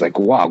 Client is like,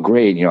 wow,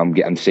 great.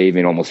 I'm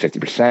saving almost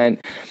 50%.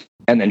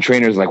 And then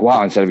trainers like,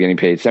 wow, instead of getting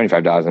paid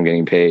 $75, I'm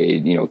getting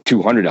paid,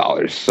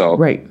 $200.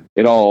 So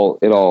it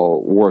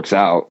all works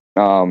out.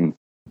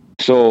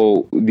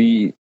 So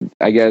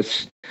I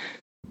guess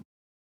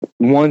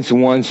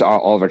once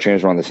all of our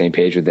trainers were on the same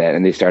page with that,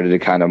 and they started to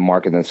kind of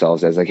market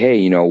themselves as like, hey,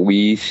 you know,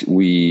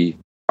 we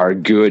are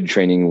good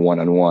training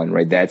one-on-one,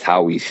 right? That's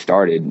how we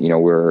started. You know,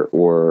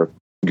 we're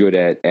good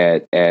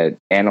at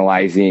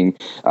analyzing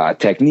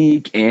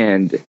technique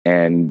and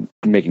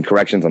making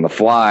corrections on the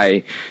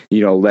fly.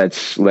 You know,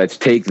 let's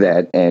take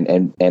that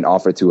and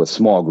offer it to a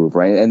small group,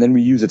 right? And then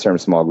we use the term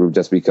small group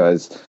just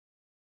because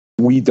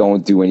we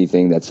don't do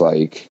anything that's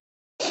like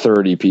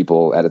 30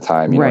 people at a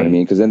time, you know what I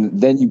mean? Because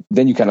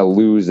then you kind of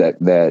lose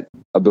that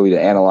ability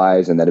to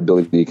analyze and that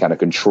ability to kind of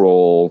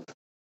control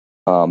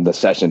the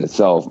session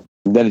itself.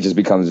 Then it just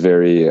becomes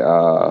very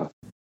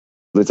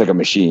it's like a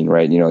machine,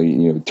 right? You know,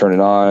 you turn it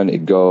on,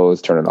 it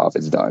goes, turn it off,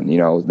 it's done. You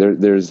know,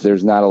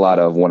 there's not a lot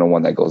of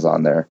one-on-one that goes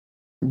on there.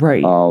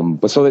 Right.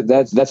 But so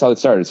that's how it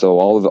started. So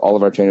all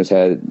of our trainers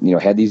had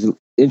these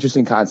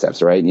interesting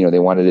concepts, right? You know, they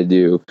wanted to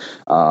do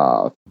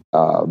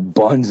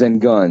buns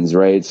and guns,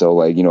 right? So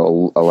like, you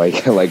know,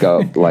 like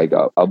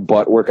a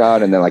butt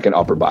workout and then like an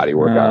upper body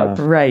workout.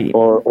 Right.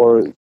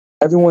 Or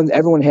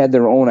everyone had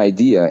their own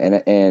idea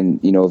and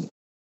you know,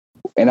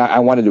 and I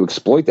wanted to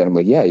exploit that. I'm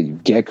like, yeah,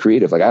 get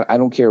creative. Like, I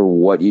don't care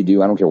what you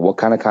do. I don't care what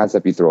kind of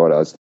concept you throw at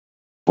us,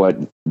 but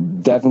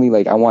definitely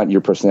like, I want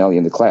your personality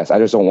in the class. I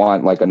just don't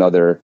want like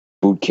another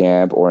boot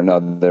camp or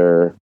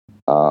another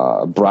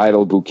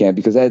bridal boot camp,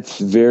 because that's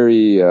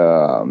very,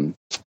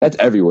 that's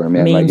everywhere,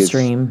 man.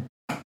 Mainstream.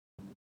 Like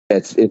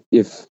it's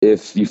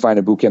if you find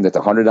a boot camp that's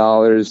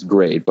 $100,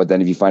 great. But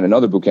then if you find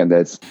another boot camp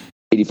that's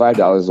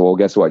 $85, well,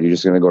 guess what? You're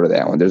just going to go to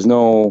that one. There's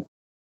nothing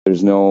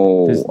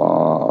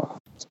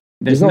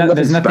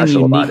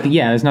unique.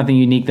 Yeah, there's nothing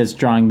unique that's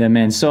drawing them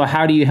in. So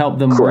how do you help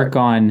them work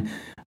on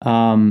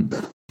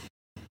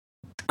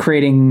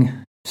creating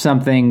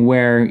something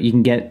where you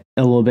can get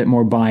a little bit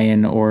more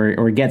buy-in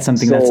or get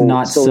something that's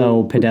not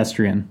so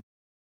pedestrian?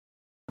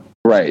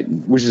 Right,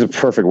 which is a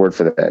perfect word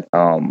for that.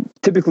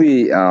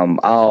 Typically,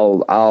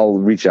 I'll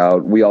reach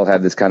out. We all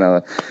have this kind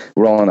of,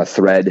 we're all on a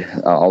thread.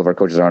 All of our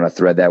coaches are on a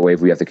thread. That way,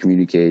 if we have to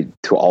communicate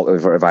to all,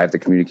 if I have to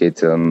communicate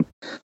to them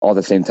all at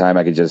the same time,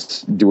 I could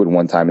just do it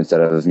one time instead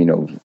of, you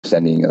know,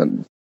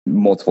 sending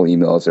multiple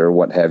emails or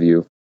what have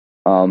you.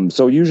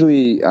 So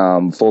usually,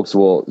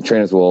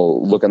 trainers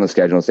will look on the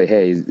schedule and say,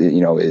 hey,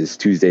 you know, is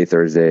Tuesday,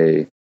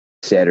 Thursday,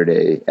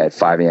 Saturday at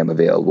 5 a.m.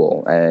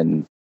 available?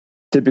 And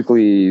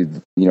typically,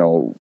 you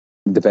know,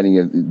 depending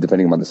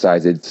on the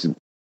size, it's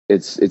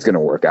going to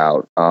work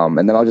out.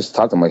 And then I'll just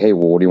talk to them like, hey,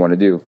 well, what do you want to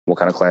do? What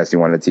kind of class do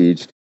you want to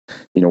teach?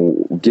 You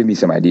know, give me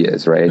some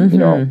ideas, right? Mm-hmm. You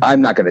know,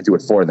 I'm not going to do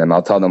it for them.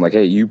 I'll tell them like,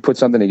 hey, you put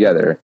something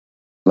together,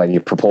 like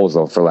your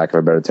proposal, for lack of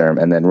a better term,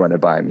 and then run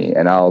it by me.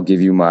 And I'll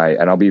give you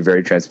and I'll be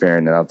very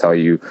transparent, and I'll tell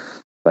you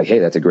like, hey,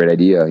 that's a great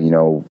idea. You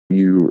know,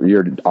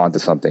 you're onto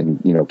something,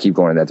 you know, keep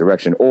going in that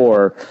direction.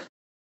 Or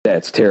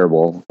that's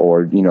terrible,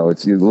 or, you know,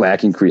 it's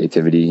lacking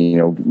creativity, you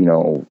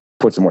know,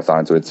 put some more thought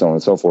into it, so on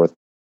and so forth.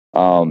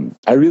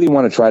 I really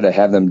want to try to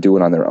have them do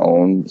it on their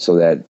own so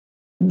that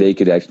they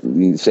could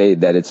actually say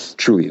that it's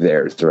truly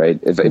theirs, right?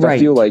 If I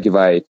feel like if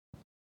I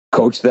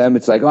coach them,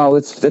 it's like, oh,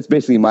 that's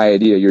basically my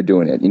idea, you're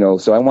doing it, you know?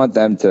 So I want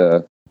them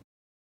to,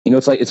 you know,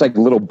 it's like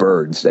little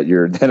birds that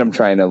I'm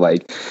trying to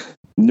like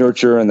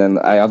nurture. And then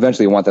I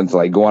eventually want them to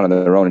like go on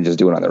their own and just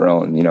do it on their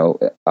own, you know?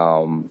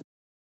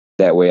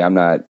 That way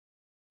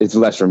it's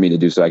less for me to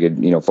do, so I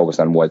could, you know, focus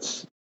on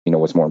what's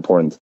more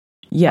important.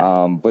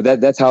 Yeah. But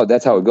that's how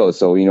it goes.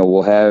 So, you know,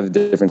 we'll have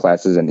different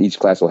classes, and each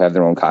class will have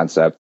their own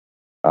concept.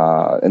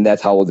 And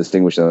that's how we'll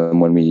distinguish them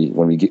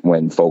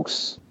when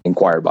folks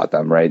inquire about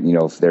them, right? You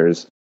know, if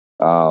there's,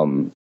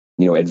 you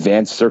know,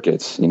 advanced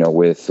circuits, you know,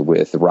 with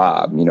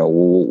Rob, you know,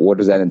 what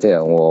does that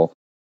entail? Well,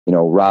 you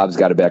know, Rob's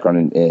got a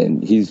background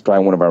in he's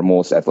probably one of our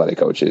most athletic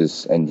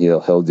coaches, and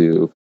he'll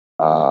do,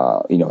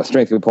 you know, a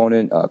strength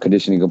component, a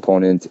conditioning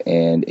component,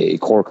 and a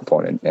core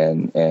component.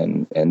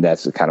 And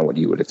that's kind of what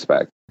you would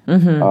expect.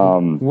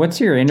 Mm-hmm. What's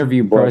your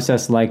interview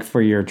process like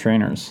for your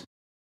trainers?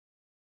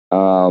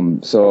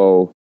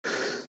 So,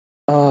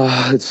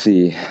 let's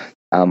see.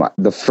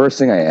 The first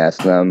thing I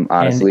ask them,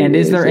 honestly, and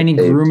is there any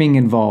grooming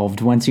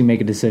involved once you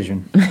make a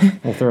decision?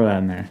 We'll throw that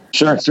in there.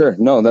 Sure.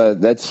 No,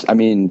 that's, I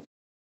mean,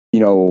 you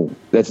know,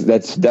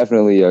 that's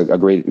definitely a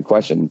great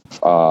question.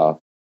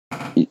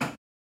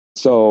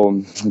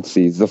 So let's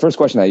see. The first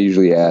question I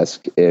usually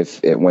ask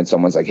when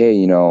someone's like, hey,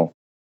 you know,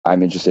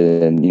 I'm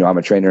interested in, you know, I'm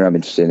a trainer, I'm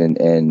interested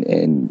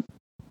in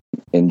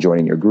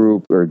joining your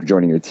group or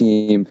joining your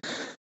team.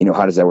 You know,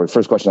 how does that work?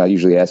 First question I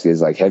usually ask is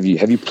like, have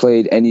you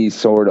played any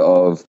sort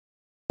of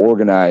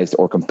organized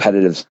or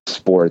competitive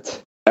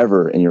sport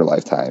ever in your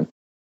lifetime?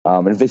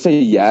 And if they say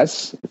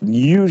yes,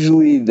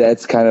 usually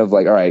that's kind of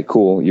like, all right,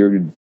 cool.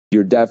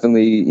 You're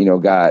definitely, you know,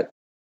 got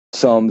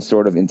some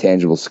sort of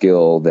intangible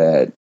skill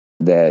that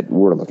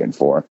we're looking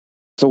for.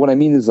 So what I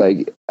mean is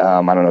like,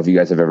 I don't know if you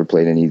guys have ever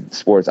played any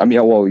sports. I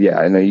mean, well, yeah,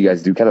 I know you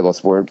guys do kettlebell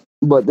sport,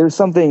 but there's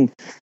something,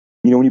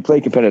 you know, when you play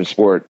competitive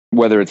sport,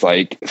 whether it's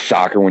like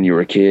soccer when you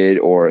were a kid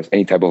or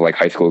any type of like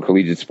high school or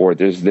collegiate sport,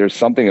 there's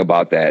something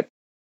about that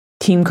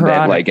team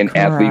camaraderie. That like an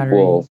athlete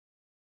will,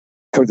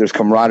 there's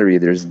camaraderie,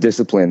 there's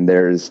discipline,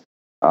 there's,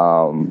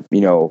 you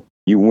know,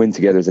 you win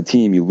together as a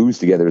team, you lose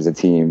together as a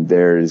team.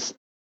 There's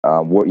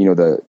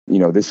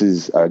this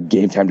is a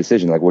game time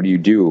decision. Like, what do you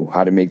do?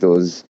 How to make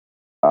those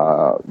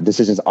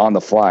decisions on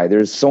the fly.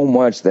 There's so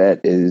much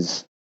that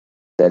is,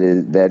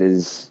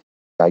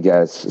 I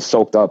guess,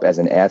 soaked up as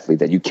an athlete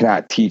that you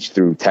cannot teach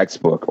through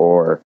textbook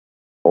or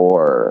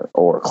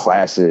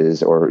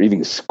classes or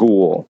even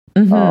school.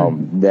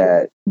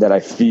 That I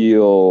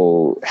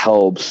feel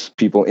helps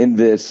people in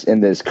this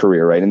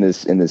career, right? In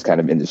this kind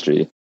of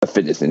industry, a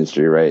fitness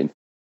industry, right?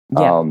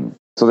 Yeah.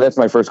 So that's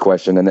my first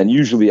question, and then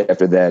usually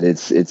after that,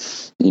 it's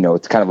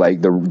kind of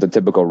like the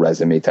typical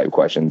resume type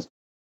questions.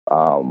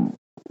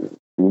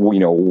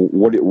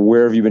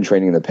 Where have you been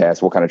training in the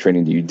past? What kind of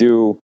training do you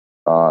do?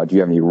 Do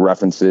you have any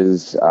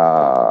references? Things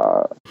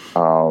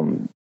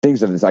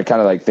of this. I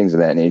kind of like things of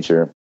that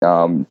nature.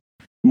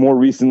 More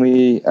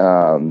recently,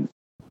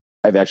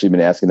 I've actually been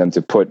asking them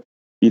to put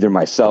either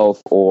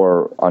myself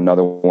or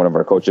another one of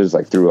our coaches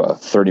like through a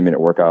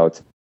 30-minute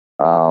workout,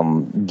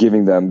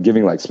 giving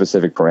like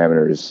specific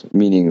parameters,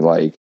 meaning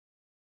like,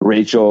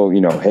 Rachel,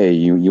 hey,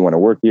 you want to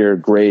work here?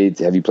 Great.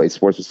 Have you played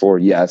sports before?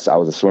 Yes, I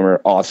was a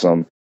swimmer.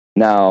 Awesome.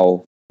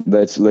 Now I'm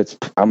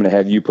going to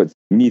have you put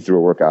me through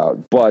a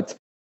workout, but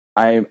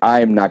I'm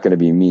not going to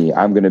be me.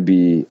 I'm going to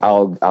be,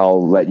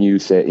 I'll let you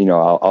say,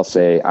 I'll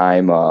say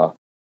I'm a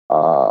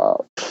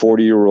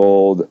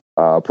 40-year-old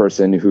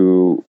person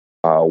who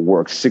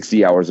works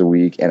 60 hours a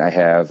week, and I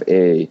have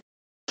a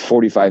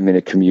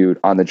 45-minute commute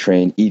on the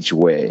train each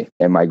way.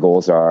 And my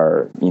goals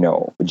are,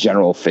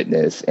 general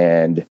fitness,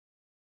 and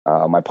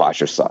my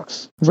posture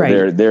sucks. So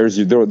right. There's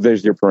your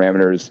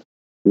parameters.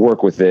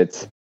 Work with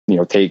it.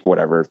 Take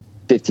whatever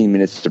 15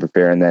 minutes to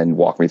prepare, and then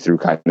walk me through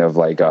kind of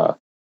like a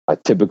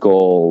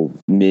typical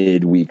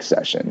midweek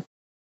session.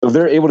 So if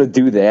they're able to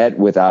do that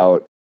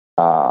without,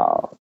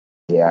 I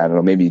don't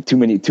know, maybe too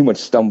much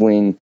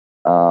stumbling,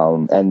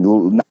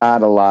 and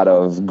not a lot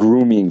of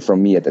grooming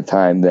from me at the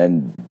time,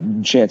 then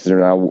chances are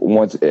now,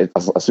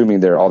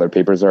 assuming all their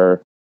papers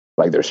are,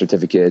 like their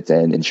certificates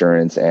and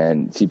insurance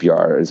and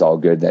CPR is all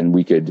good, then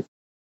we could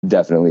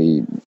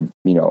definitely,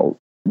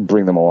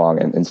 bring them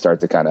along and start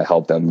to kind of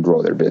help them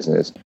grow their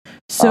business.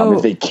 So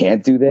if they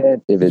can't do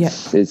that, if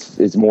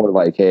it's more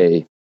like,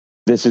 hey,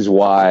 this is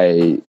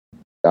why,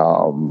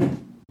 if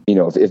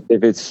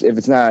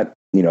it's not,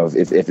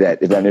 if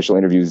that initial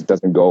interview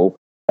doesn't go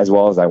as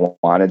well as I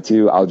wanted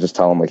to, I'll just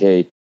tell them like,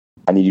 hey,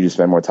 I need you to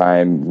spend more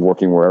time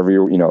working wherever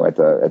you're,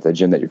 at the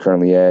gym that you're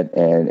currently at,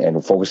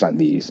 and focus on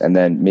these. And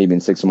then maybe in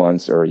 6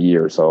 months or a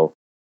year or so,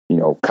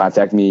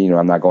 contact me.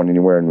 I'm not going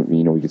anywhere, and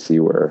we could see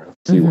what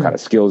kind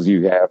of skills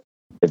you have,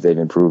 if they've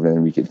improved,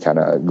 and we could kind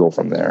of go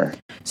from there.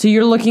 So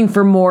you're looking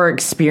for more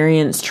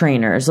experienced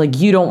trainers. Like,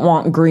 you don't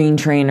want green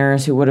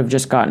trainers who would have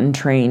just gotten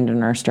trained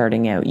and are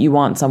starting out. You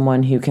want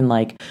someone who can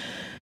like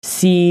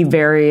see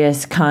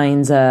various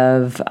kinds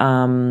of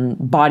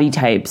body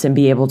types and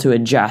be able to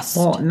adjust.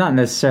 Well, not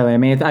necessarily. I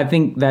mean, I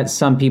think that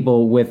some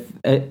people with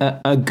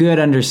a good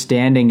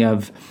understanding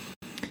of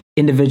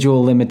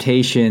individual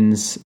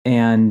limitations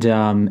and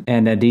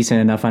a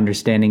decent enough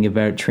understanding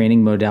about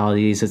training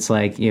modalities, it's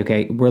like,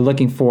 okay, we're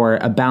looking for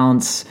a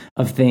balance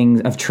of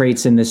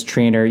traits in this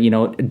trainer.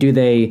 Do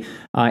they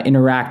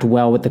interact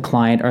well with the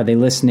client? Are they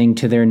listening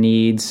to their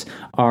needs?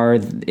 Are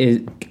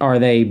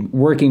they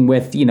working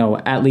with,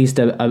 at least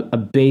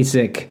a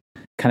basic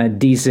kind of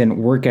decent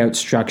workout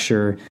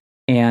structure?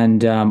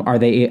 And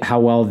how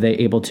well are they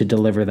able to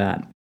deliver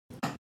that?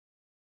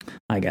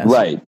 I guess.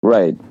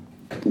 Right.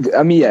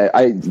 I mean, yeah.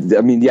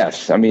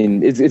 Yes. I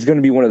mean, it's going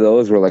to be one of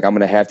those where like I'm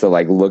going to have to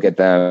like look at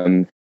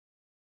them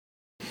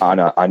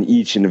on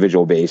each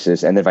individual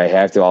basis, and if I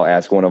have to, I'll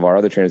ask one of our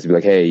other trainers to be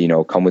like, hey,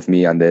 come with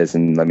me on this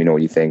and let me know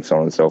what you think, so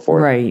on and so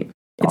forth. Right.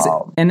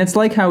 It's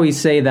like how we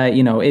say that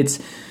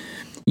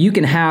you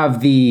can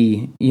have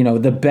the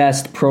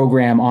best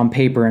program on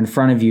paper in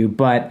front of you,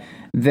 but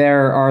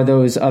there are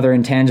those other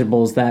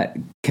intangibles that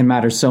can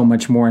matter so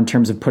much more in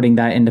terms of putting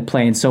that into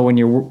play. And so when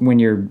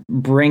you're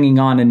bringing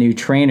on a new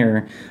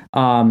trainer,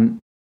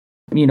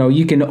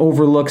 you can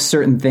overlook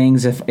certain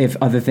things if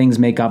other things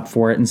make up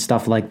for it and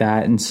stuff like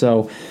that. And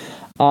so,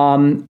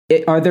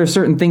 are there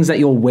certain things that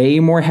you'll weigh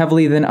more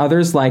heavily than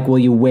others? Like, will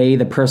you weigh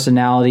the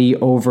personality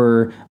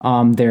over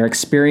their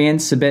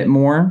experience a bit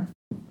more?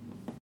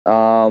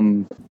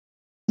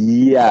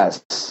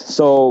 Yes.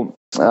 So,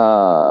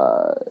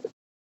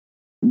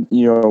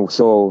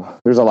 so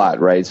there's a lot,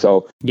 right?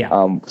 So,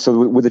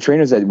 so with the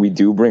trainers that we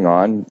do bring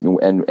on,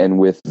 and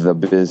with the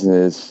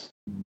business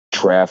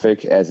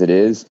traffic as it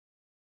is,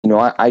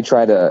 I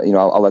try to,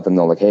 I'll let them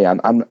know like, hey,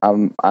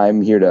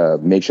 I'm here to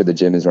make sure the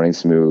gym is running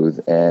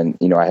smooth, and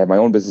I have my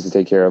own business to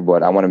take care of,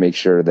 but I want to make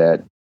sure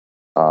that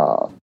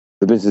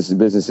the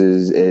business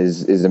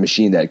is a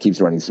machine that keeps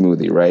running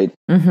smoothly, right?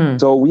 Mm-hmm.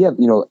 So we have,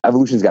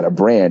 Evolution's got a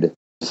brand.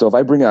 So if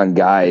I bring on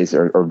guys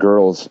or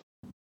girls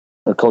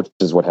or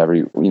coaches, what have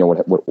you,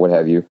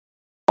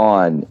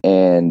 on,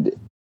 and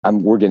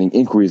we're getting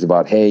inquiries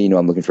about, hey,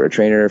 I'm looking for a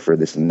trainer for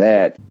this and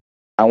that.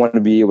 I want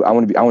to be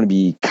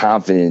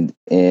confident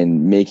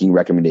in making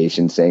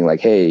recommendations, saying like,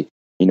 hey,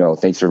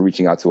 thanks for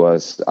reaching out to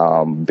us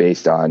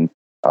based on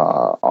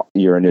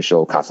your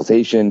initial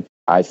consultation.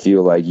 I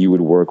feel like you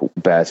would work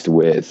best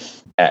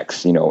with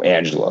X,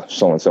 Angela,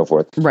 so on and so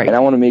forth. Right. And I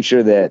want to make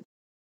sure that,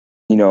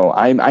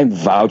 I'm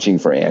vouching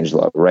for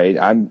Angela, right?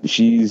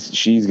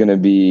 She's going to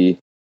be,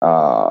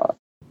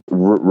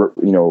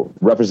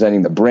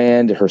 representing the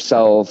brand,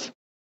 herself,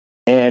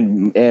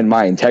 and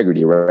my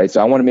integrity, right?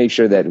 So I want to make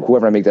sure that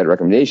whoever I make that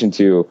recommendation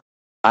to,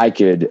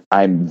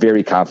 I'm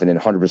very confident,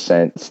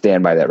 100%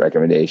 stand by that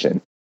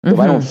recommendation. So if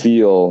I don't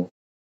feel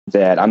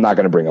that, I'm not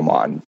going to bring them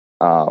on,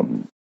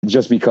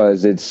 just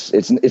because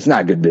it's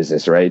not good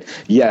business, right?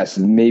 Yes,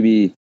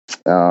 maybe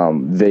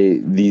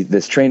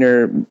this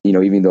trainer,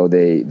 even though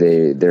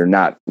they're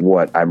not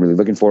what I'm really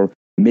looking for,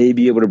 may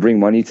be able to bring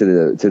money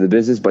to the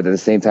business, but at the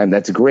same time,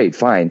 that's great,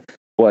 fine.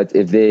 But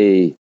if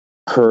they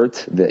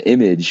hurt the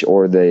image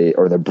or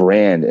the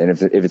brand, and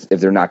if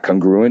they're not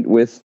congruent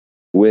with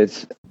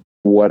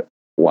what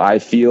I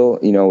feel,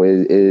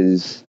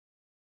 is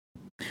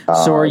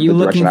so are you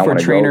looking for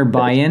trainer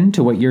buy-in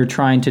to what you're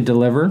trying to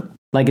deliver?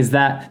 Like, is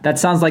that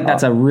sounds like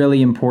that's a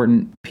really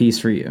important piece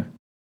for you?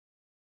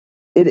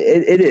 It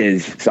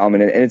is,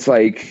 Salman, and it's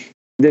like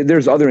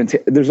there's other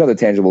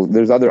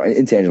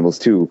intangibles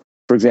too.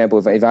 For example,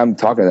 if I'm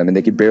talking to them and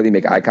they can barely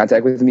make eye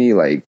contact with me,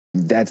 like,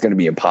 that's going to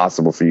be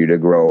impossible for you to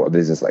grow a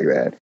business like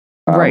that.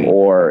 Right.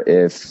 Or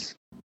if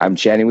I'm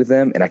chatting with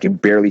them and I can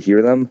barely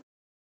hear them,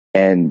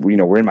 and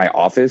we're in my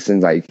office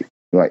and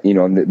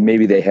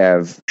maybe they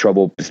have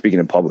trouble speaking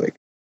in public,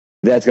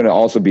 that's going to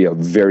also be a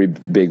very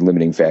big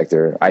limiting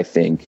factor, I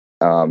think,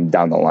 down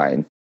the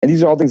line. And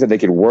these are all things that they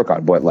could work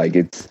on, but they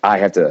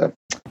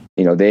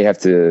have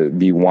to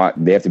be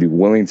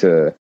willing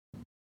to,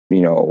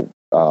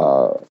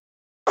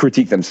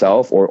 critique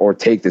themselves or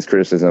take this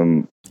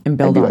criticism and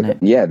build on it.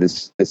 Yeah,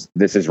 this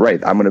is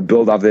right. I'm going to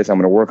build off this. I'm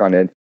going to work on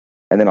it,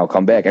 and then I'll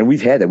come back. And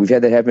we've had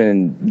that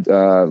happen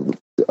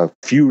a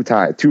few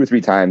times, 2 or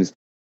 3 times,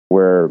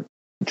 where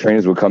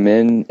trainers would come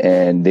in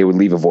and they would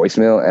leave a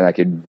voicemail, and I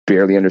could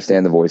barely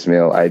understand the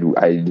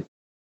voicemail.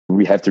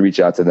 We have to reach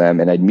out to them,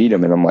 and I'd meet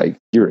them, and I'm like,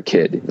 "You're a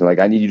kid. Like,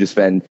 I need you to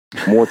spend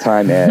more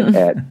time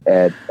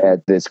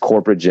at this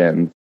corporate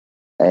gym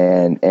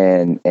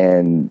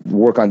and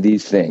work on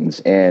these things."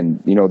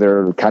 And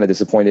they're kind of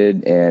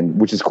disappointed, and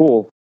which is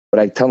cool. But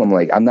I tell them,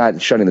 like, I'm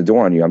not shutting the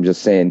door on you. I'm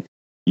just saying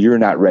you're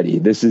not ready.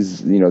 This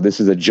is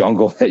a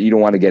jungle that you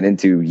don't want to get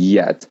into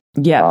yet.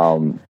 Yeah.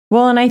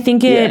 Well, and I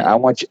think I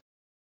want you.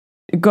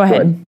 Go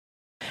ahead.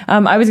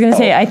 I was going to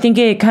say, I think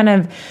it kind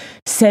of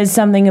says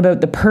something about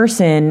the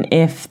person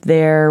if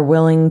they're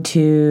willing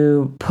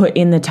to put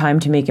in the time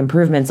to make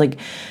improvements. Like,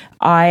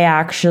 I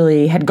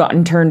actually had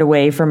gotten turned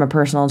away from a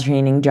personal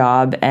training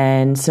job.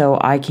 And so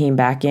I came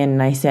back in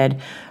and I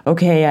said,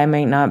 okay, I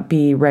might not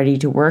be ready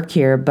to work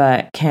here,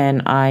 but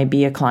can I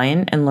be a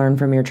client and learn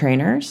from your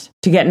trainers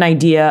to get an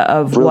idea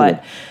of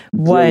what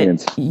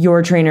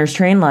your trainers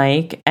train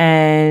like?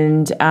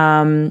 And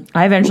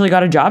I eventually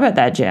got a job at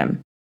that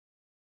gym.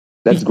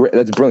 That's great.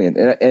 That's brilliant.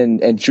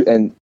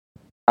 And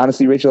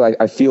honestly, Rachel,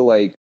 I feel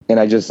like, and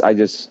I just did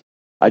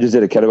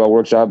a kettlebell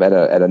workshop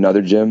at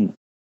another gym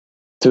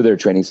to their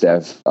training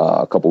staff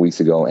a couple weeks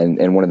ago,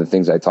 and one of the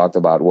things I talked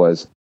about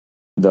was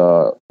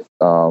the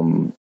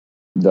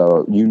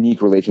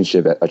unique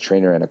relationship a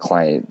trainer and a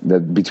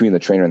client, between the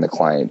trainer and the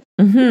client.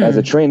 Mm-hmm. As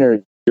a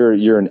trainer,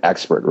 you're an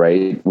expert,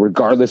 right?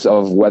 Regardless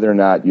of whether or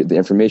not the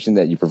information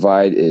that you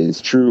provide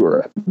is true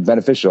or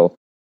beneficial,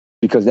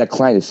 because that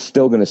client is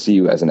still going to see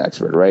you as an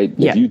expert, right?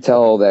 Yeah. If you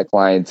tell that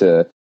client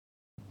to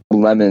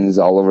lemons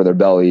all over their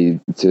belly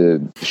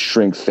to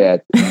shrink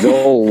fat,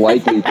 they'll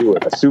likely do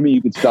it. Assuming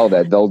you can sell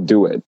that, they'll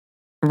do it.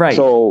 Right.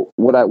 So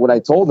what I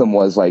told them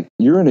was, like,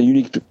 you're in a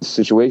unique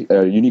situation,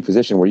 a unique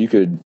position where you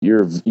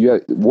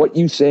have what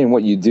you say and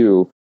what you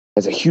do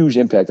has a huge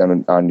impact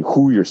on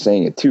who you're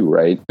saying it to,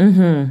 right?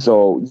 Mm-hmm.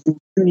 So you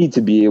need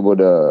to be able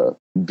to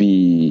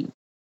be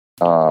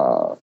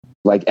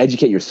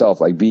educate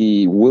yourself, like,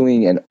 be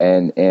willing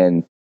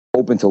and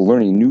open to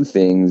learning new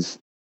things,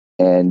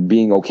 and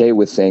being okay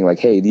with saying, like,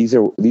 hey, these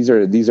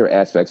are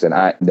aspects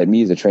that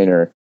me as a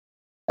trainer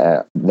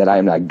that I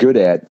am not good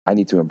at. I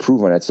need to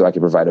improve on it so I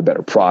can provide a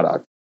better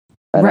product.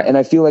 And, right.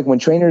 I feel like when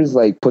trainers,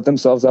 like, put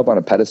themselves up on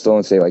a pedestal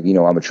and say, like,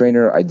 I'm a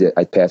trainer, I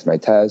passed my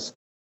test,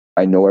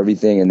 I know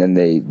everything, and then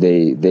they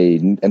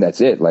and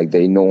that's it. Like,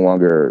 they no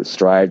longer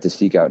strive to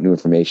seek out new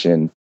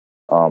information.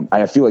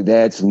 I feel like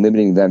that's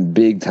limiting them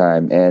big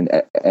time.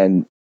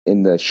 And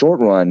in the short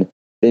run,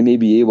 they may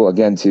be able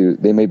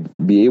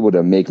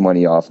to make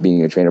money off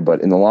being a trainer,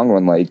 but in the long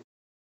run, like,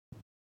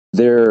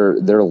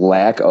 their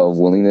lack of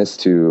willingness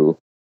to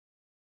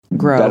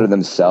grow, better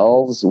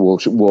themselves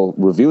will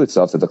reveal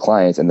itself to the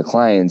clients, and the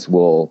clients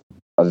will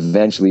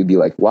eventually be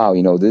like, wow,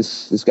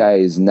 this guy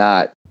is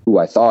not who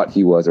I thought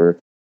he was, or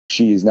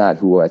she is not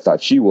who I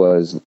thought she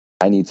was.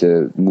 I need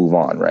to move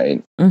on,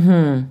 right?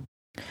 Mm-hmm.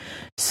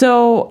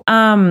 So,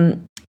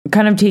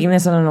 kind of taking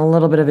this on a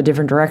little bit of a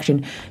different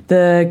direction.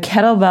 The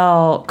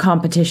kettlebell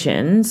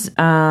competitions,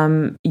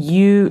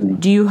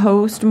 do you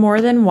host more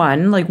than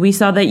one? Like we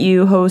saw that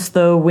you host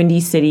the Windy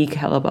City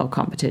kettlebell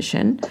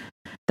competition.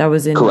 That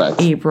was in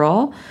Correct.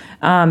 April.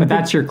 But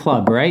that's your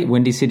club, right?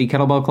 Windy City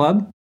Kettlebell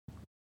Club?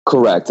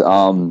 Correct.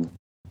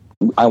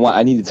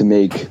 I needed to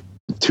make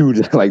two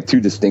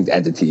distinct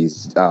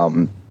entities.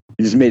 It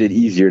just made it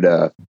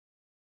easier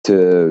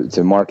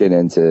to market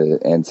and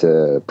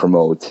to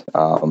promote.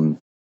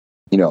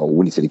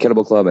 Windy City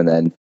Kettlebell Club, and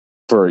then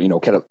for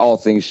all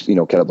things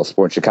kettlebell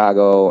sport in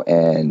Chicago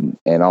and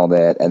all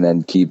that, and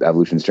then keep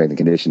Evolution Strength and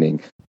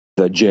Conditioning,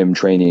 the gym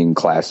training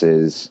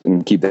classes,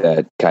 and keep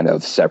that kind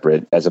of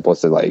separate as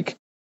opposed to like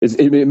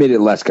it made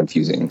it less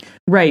confusing.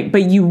 Right,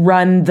 but you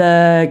run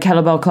the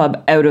kettlebell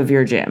club out of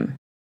your gym.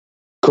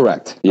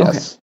 Correct.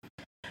 Yes. Okay.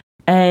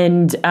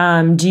 And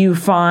do you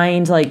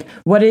find, like,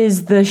 what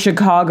is the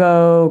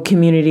Chicago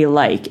community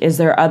like? Is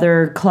there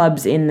other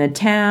clubs in the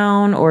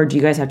town, or do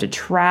you guys have to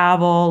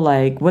travel?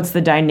 Like, what's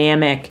the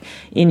dynamic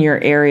in your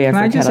area? Can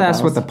for I just kettlebells?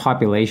 ask what the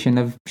population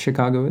of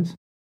Chicago is?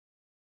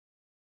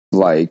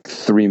 Like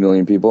 3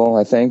 million people,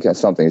 I think. That's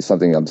something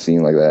I'm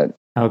seeing like that.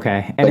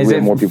 Okay. And like, is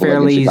it more people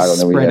fairly in Chicago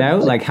than we spread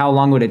have. out? Like, how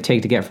long would it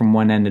take to get from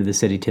one end of the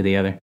city to the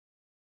other?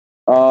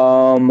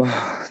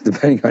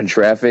 Depending on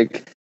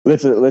traffic.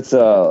 Let's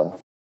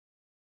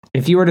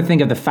if you were to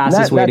think of the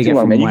fastest way to get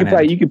from one end to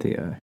the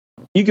other.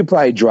 You could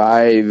probably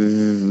drive,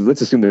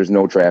 let's assume there's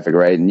no traffic,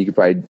 right? And you could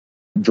probably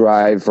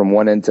drive from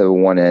one end to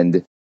one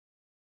end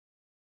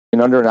in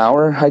under an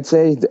hour, I'd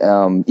say.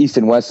 East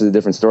and west is a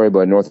different story,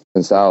 but north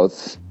and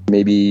south,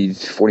 maybe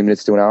 40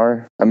 minutes to an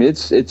hour. I mean,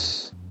 it's a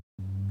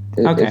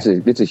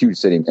huge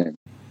city, man.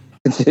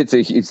 It's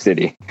a huge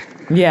city.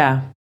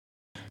 Yeah.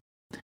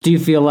 Do you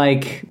feel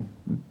like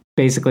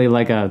basically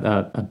like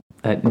a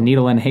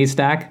needle in a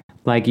haystack?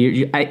 Like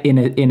you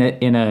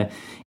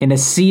in a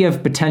sea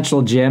of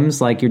potential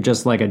gyms, like you're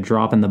just like a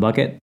drop in the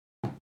bucket?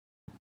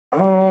 Or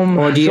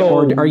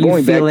are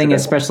you feeling,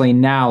 especially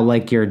now,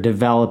 like you're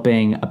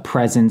developing a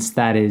presence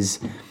that is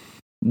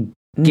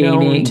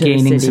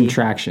gaining some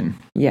traction?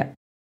 Yeah.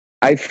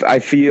 I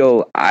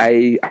feel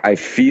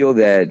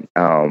that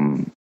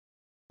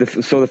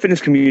the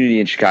fitness community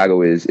in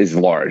Chicago is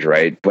large,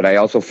 right? But I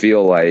also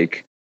feel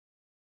like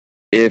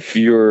if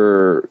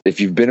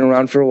you've been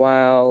around for a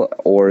while,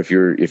 or if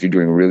you're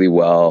doing really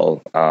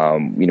well,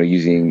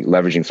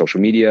 leveraging social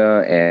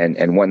media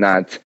and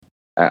whatnot,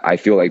 I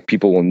feel like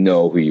people will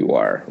know who you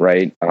are,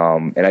 right?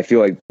 And I feel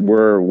like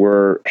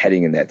we're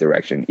heading in that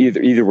direction.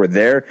 Either we're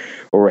there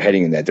or we're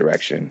heading in that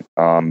direction.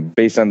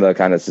 Based on the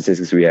kind of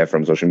statistics we have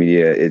from social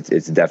media,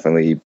 it's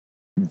definitely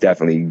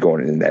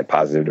going in that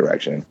positive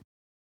direction.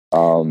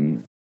 How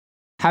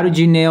did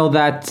you nail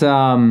that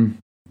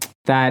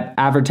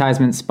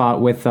advertisement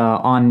spot with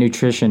On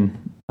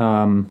Nutrition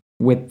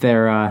with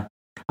their?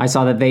 I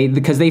saw that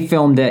because they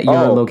filmed at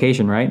your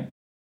location, right?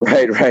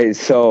 Right.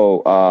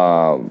 So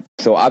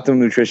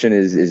Optimum Nutrition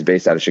is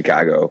based out of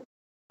Chicago.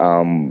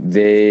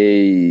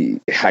 Truthfully,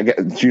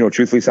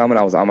 Salman,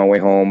 I was on my way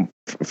home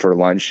for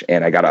lunch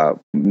and I got a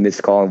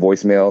missed call and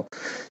voicemail.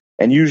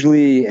 And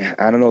usually,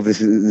 I don't know if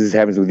this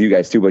happens with you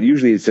guys too, but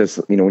usually it's just,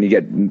 when you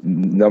get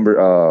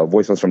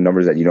voicemails from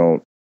numbers that you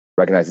don't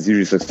recognize, it's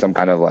usually just some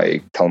kind of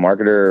like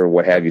telemarketer or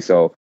what have you.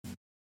 So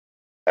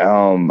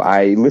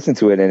I listened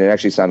to it and it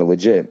actually sounded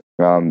legit.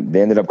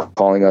 They ended up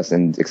calling us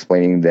and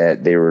explaining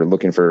that they were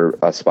looking for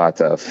a spot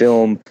to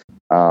film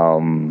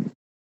a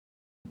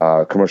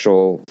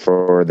commercial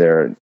for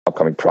their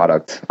upcoming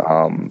product,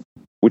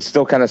 which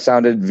still kind of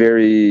sounded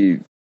very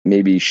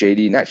maybe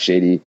shady, not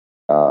shady,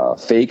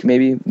 fake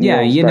maybe.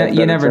 Yeah, you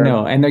never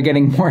know. And they're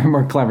getting more and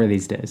more clever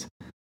these days.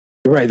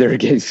 Right, they're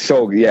getting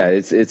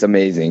it's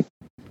amazing.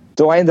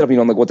 So I ended up,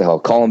 I'm like, what the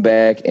hell? Call him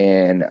back,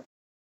 and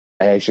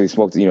I actually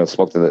spoke to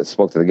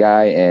the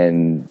guy,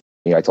 and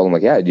I told him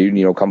like, yeah,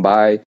 dude, come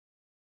by,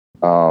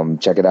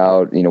 check it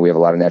out. We have a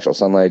lot of natural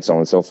sunlight, so on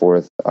and so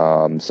forth.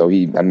 So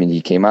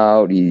he came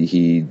out,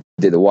 he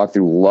did the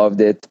walkthrough,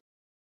 loved it.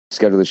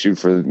 Scheduled the shoot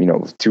for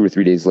 2 or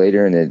 3 days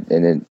later, and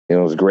it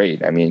was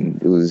great. I mean,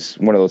 it was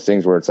one of those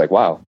things where it's like,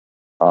 wow.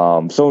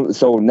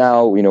 So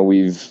now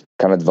we've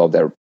kind of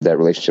developed that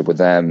relationship with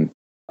them,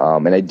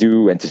 and I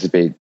do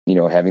anticipate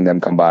having them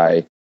come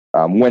by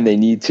when they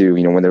need to,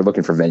 when they're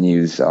looking for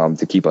venues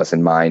to keep us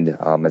in mind,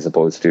 as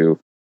opposed to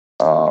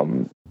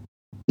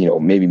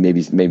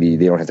maybe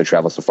they don't have to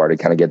travel so far to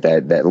kind of get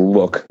that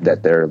look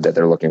that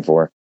they're looking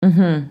for.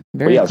 Mm-hmm.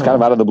 But yeah, it's kind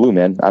of out of the blue,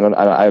 man.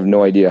 I have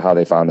no idea how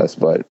they found us,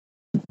 but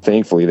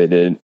thankfully they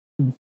did.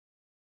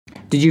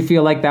 Did you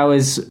feel like that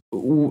was,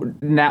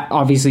 now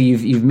obviously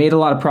you've made a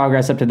lot of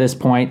progress up to this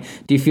point.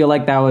 Do you feel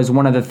like that was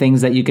one of the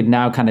things that you could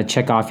now kind of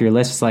check off your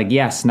list? It's like,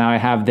 yes, now I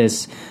have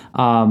this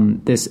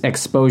this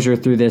exposure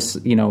through this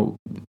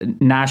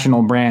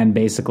national brand,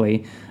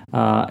 basically,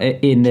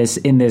 in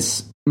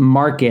this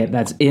market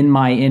that's in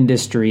my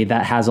industry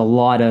that has a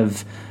lot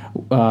of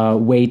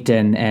weight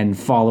and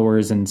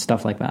followers and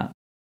stuff like that.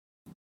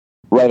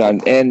 Right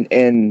on.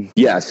 And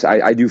yes,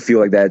 I do feel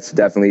like that's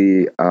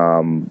definitely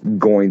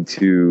going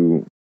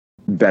to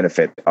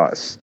benefit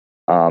us.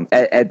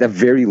 At the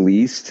very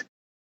least,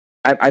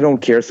 I don't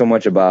care so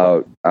much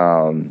about,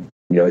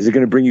 is it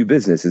going to bring you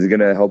business? Is it going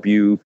to help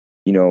you,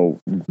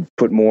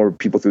 put more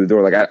people through the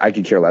door? Like I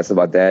could care less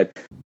about that.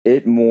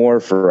 It more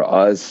for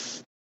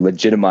us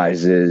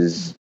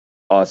legitimizes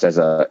us as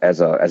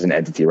an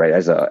entity, right?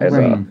 As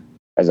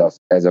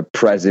a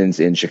presence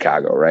in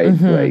Chicago, right?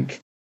 Mm-hmm. Like,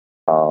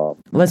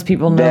 less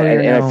people know that,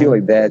 and I feel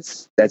like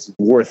that's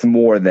worth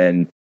more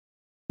than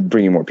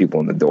bringing more people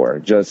in the door.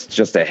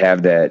 Just to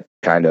have that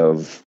kind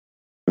of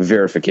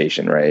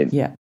verification, right?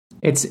 Yeah.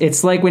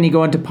 It's like when you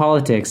go into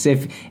politics.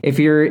 If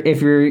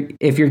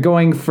you're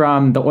going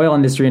from the oil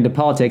industry into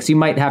politics, you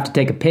might have to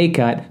take a pay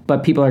cut,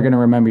 but people are going to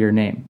remember your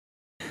name.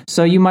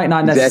 So you might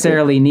not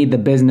necessarily need the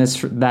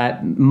business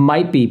that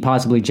might be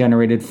possibly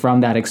generated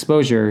from that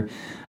exposure.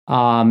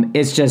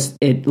 It's just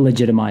it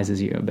legitimizes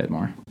you a bit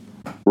more.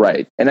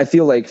 Right. And I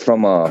feel like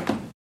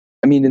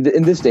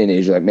in this day and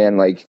age, like, man,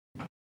 like,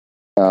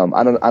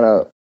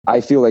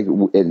 I feel like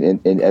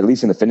in at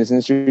least in the fitness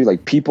industry,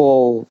 like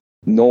people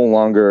no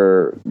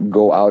longer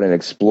go out and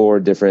explore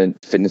different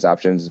fitness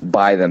options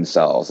by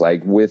themselves,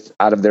 like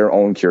out of their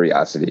own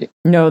curiosity.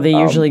 No, they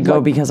usually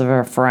go because of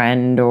a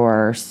friend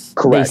or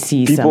correct. They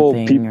see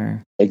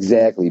something.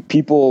 Exactly.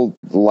 People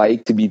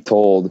like to be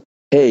told,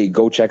 hey,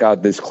 go check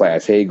out this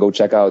class. Hey, go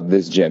check out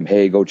this gym.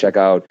 Hey, go check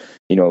out,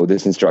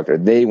 this instructor.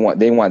 They want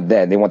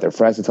that. They want their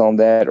friends to tell them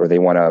that, or they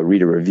want to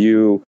read a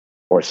review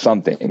or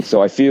something.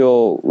 So I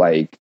feel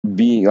like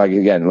being like,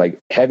 again, like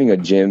having a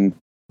gym,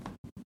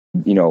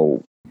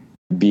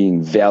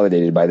 being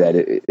validated by that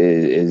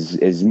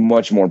is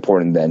much more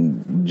important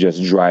than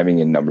just driving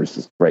in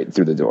numbers right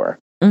through the door.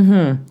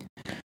 Mm-hmm.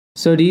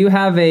 So do you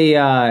have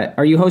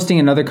are you hosting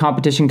another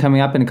competition coming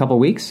up in a couple of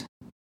weeks?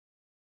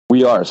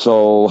 We are.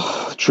 So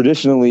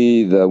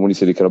traditionally, the Windy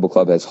City Kettlebell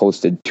Club has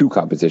hosted two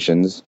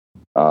competitions,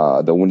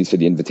 the Windy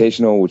City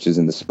Invitational, which is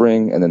in the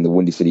spring, and then the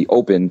Windy City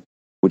Open,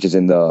 which is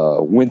in the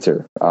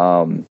winter.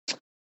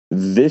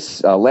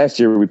 This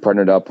last year, we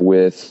partnered up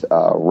with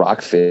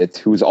RockFit,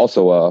 who's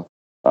also a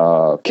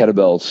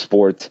kettlebell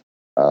sport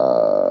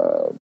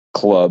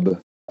club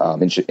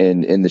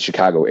in the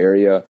Chicago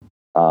area.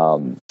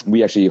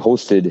 We actually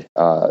hosted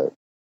the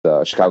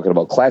Chicago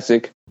Kettlebell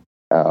Classic,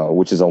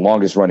 which is the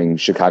longest running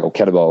Chicago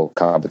kettlebell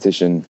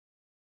competition.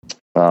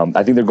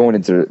 I think they're going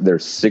into their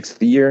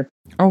 6th year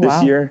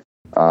this year.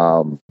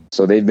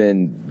 So they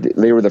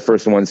were the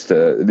first ones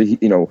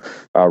to,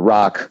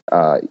 Rock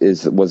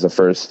was the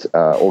first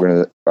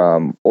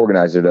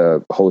organizer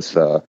to host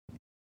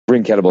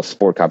bring kettlebell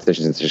sport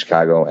competitions into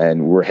Chicago,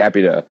 and we're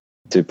happy to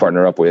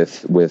partner up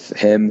with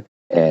him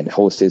and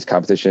host his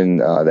competition.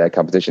 That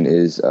competition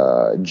is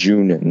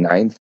June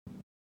 9th.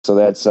 So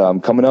that's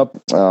coming up.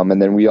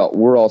 And then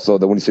we're also,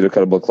 the Windy City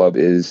Kettlebell Club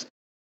is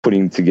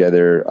putting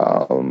together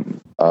a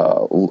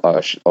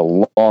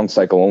long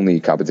cycle only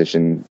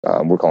competition.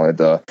 We're calling it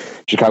the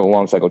Chicago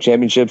Long Cycle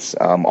Championships,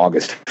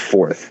 August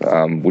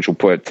 4th, which will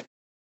put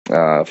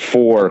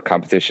 4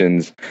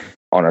 competitions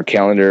on our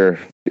calendar.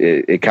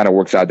 It kind of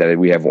works out that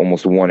we have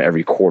almost one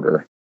every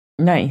quarter.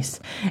 Nice.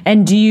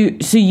 And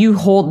so you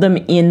hold them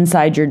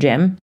inside your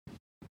gym?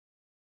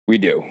 We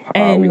do.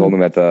 We hold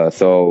them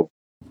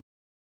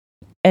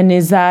and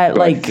is that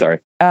sorry.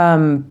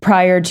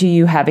 Prior to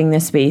you having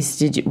this space,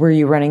 were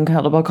you running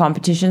kettlebell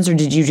competitions, or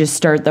did you just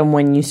start them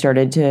when you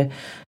started to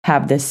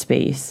have this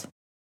space?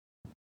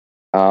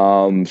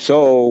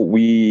 So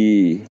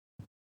we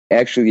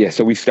actually,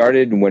 so we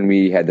started when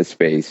we had the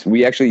space.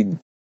 We actually,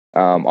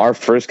 our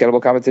first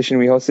kettlebell competition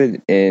we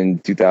hosted in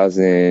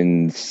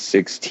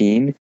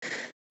 2016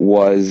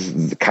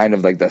 was kind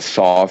of like the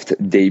soft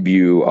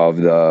debut of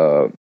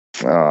the,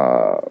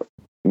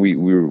 we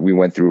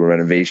went through a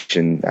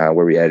renovation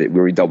where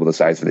we doubled the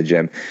size of the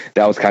gym.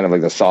 That was kind of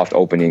like the soft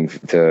opening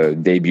to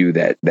debut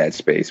that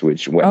space,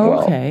 which went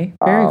well. Okay,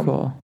 very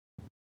cool.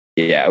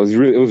 Yeah, it was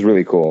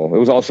really cool. It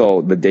was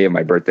also the day of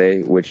my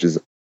birthday, which is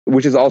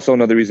also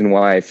another reason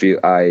why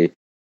I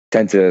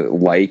tend to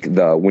like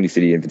the Windy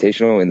City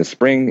Invitational in the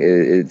spring.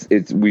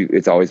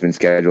 It's always been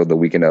scheduled the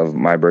weekend of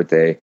my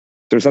birthday.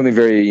 There's something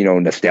very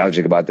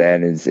nostalgic about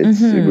that, and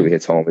it really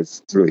hits home.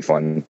 It's really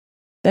fun.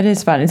 That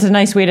is fun. It's a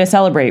nice way to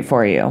celebrate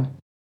for you.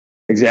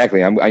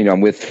 Exactly.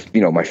 I'm with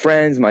my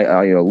friends, my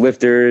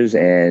lifters,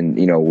 and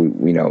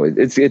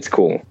it's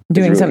cool.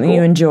 Doing really something cool.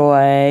 you enjoy,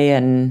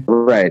 and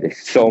right.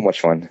 It's so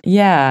much fun.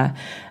 Yeah.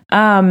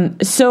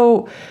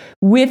 So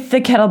with the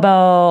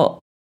kettlebell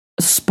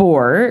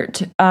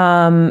sport,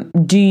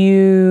 do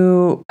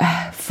you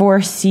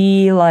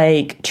foresee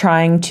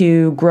trying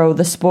to grow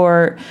the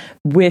sport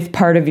with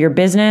part of your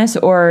business,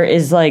 or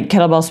is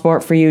kettlebell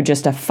sport for you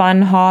just a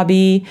fun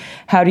hobby?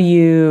 How do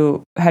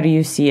you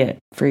see it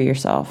for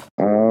yourself?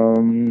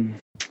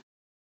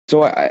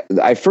 So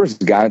I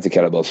first got into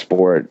kettlebell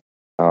sport,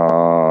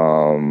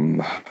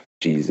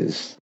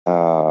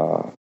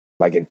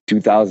 in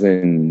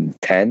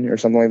 2010 or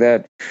something like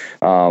that.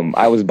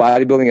 I was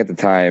bodybuilding at the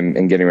time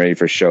and getting ready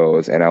for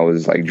shows, and I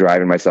was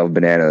driving myself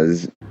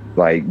bananas,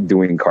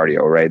 doing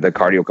cardio, right? The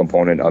cardio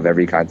component of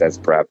every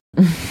contest prep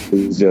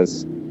is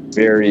just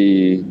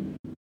very,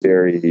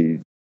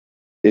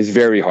 is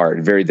very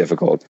hard, very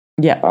difficult.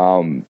 Yeah.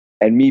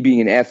 And me being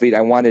an athlete,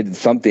 I wanted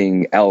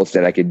something else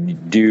that I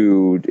could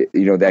do,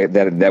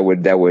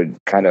 that would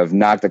kind of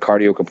knock the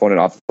cardio component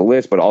off the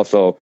list, but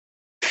also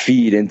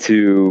feed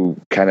into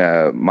kind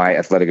of my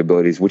athletic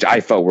abilities, which I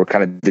felt were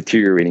kind of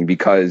deteriorating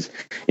because,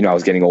 I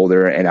was getting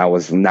older and I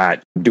was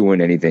not doing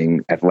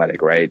anything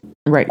athletic. Right.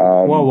 Right.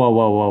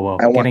 Whoa.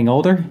 Getting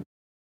older?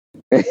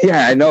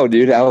 Yeah, I know,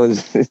 dude.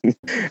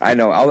 I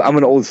know. I'm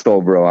an old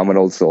soul, bro. I'm an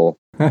old soul.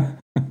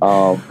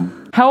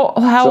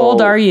 How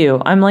old are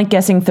you? I'm like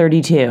guessing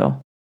 32.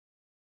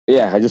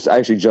 Yeah, I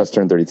actually just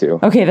turned 32.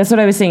 Okay, that's what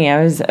I was thinking.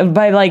 I was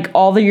by like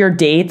all of your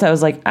dates. I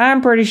was like,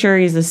 I'm pretty sure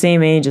he's the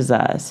same age as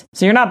us.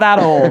 So you're not that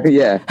old.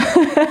 Yeah.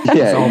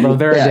 Although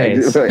there are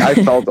days. I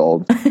felt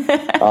old.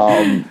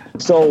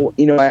 So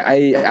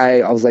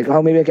I was like,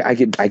 oh, maybe I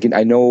could.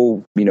 I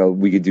know,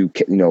 we could do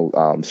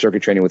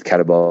circuit training with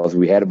kettlebells.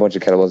 We had a bunch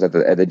of kettlebells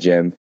at the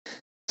gym.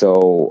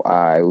 So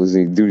I was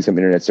doing some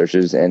internet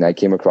searches and I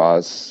came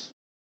across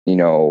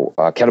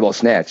kettlebell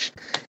snatch,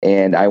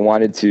 and I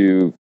wanted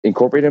to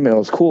incorporate him, and it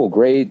was cool,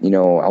 great. I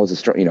was a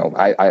strong,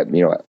 I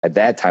at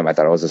that time I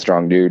thought I was a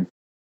strong dude.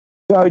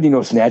 So I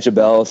would, snatch a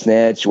bell,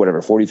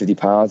 whatever, 40, 50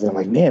 pounds. And I'm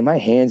like, man, my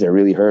hands are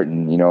really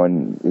hurting,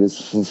 and this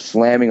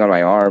slamming on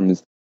my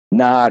arms,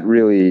 not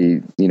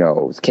really,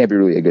 can't be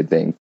really a good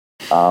thing.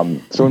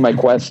 So in my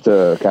quest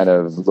to kind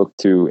of look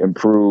to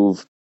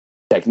improve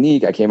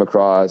technique, I came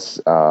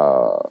across,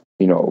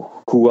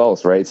 who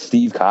else, right?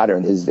 Steve Cotter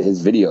and his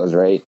videos,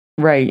 right?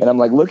 Right. And I'm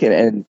like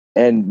looking,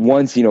 and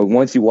once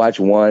you watch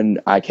one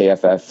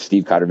IKFF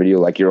Steve Cotter video,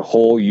 like your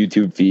whole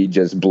YouTube feed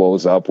just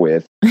blows up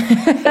with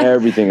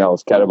everything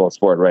else kettlebell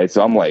sport, right?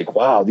 So I'm like,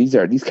 wow, these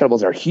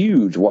kettlebells are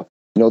huge. What,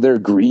 they're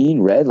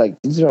green, red, like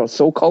these are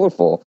so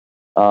colorful.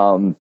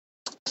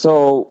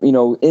 So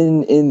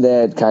in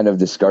that kind of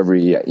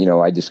discovery,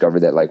 I discovered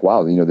that like,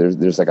 wow,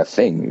 there's like a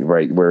thing,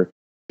 right, where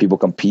people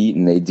compete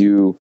and they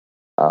do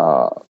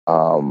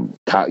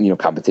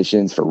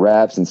competitions for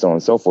reps and so on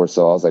and so forth.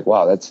 So I was like,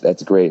 wow,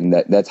 that's great. And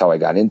that's how I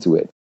got into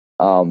it.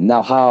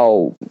 Now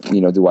how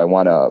do I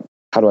want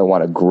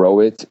to grow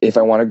it, if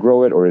I want to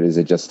grow it, or is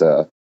it just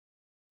a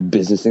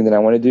business thing that I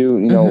want to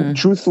do?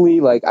 Truthfully,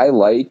 like I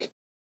like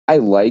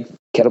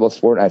kettlebell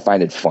sport. And I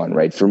find it fun,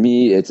 right? For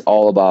me, it's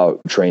all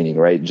about training,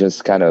 right?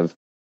 Just kind of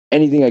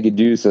anything I could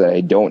do so that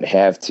I don't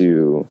have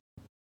to,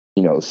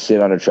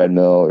 sit on a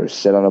treadmill or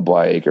sit on a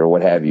bike or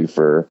what have you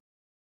for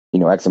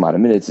X amount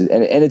of minutes, and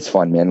it's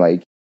fun, man.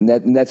 Like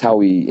and that's how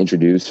we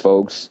introduce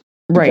folks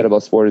to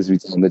kettlebell sport. Is we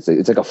tell them it's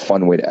like a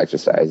fun way to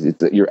exercise.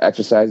 You're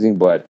exercising,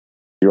 but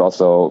you're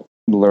also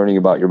learning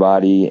about your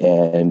body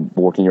and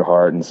working your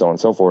heart and so on and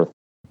so forth.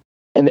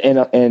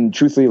 And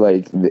truthfully,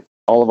 like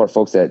all of our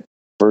folks that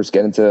first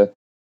get into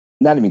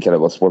not even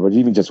kettlebell sport, but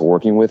even just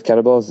working with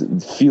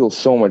kettlebells, feel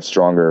so much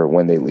stronger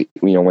when they leave,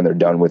 when they're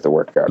done with the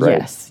workout, right?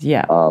 Yes,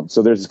 yeah.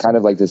 So there's kind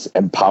of like this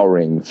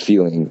empowering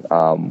feeling,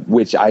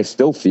 which I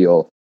still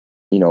feel,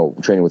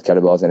 training with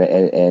kettlebells,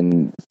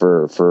 and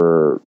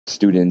for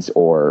students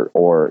or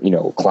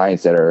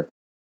clients that are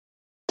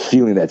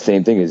feeling that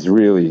same thing is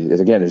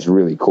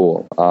really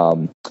cool.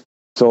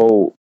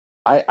 So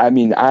I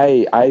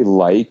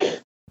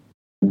like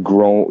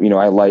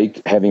I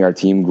like having our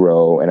team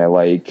grow, and I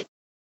like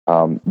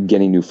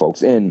getting new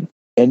folks in,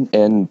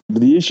 and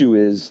the issue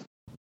is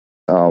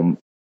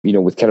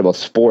with kettlebell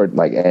sport,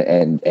 like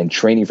and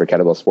training for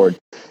kettlebell sport,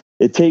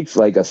 it takes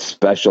like a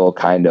special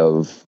kind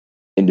of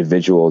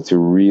individual to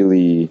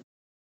really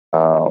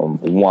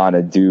want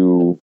to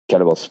do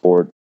kettlebell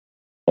sport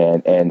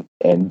and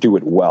do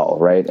it well,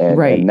 right?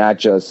 And not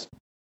just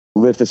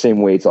lift the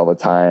same weights all the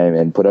time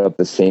and put up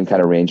the same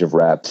kind of range of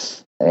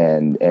reps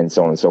and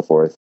so on and so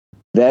forth.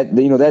 That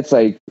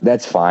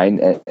that's fine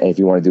if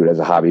you want to do it as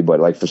a hobby, but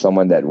like for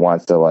someone that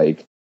wants to,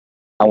 like,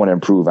 I want to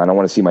improve, I don't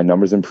want to see my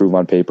numbers improve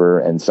on paper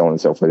and so on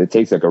and so forth, it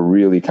takes like a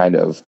really kind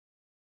of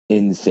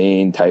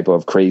insane type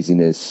of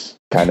craziness,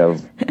 kind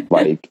of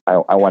like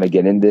I want to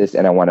get in this,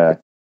 and I want to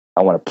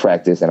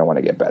practice, and I want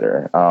to get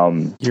better.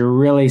 You're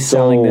really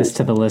selling this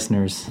to the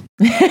listeners.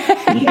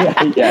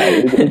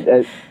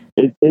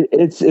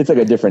 It's like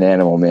a different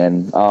animal,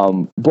 man.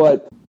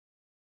 But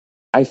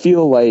I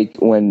feel like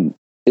when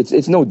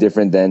it's no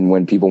different than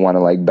when people want to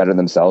like better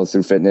themselves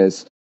through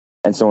fitness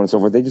and so on and so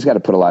forth. They just got to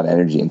put a lot of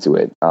energy into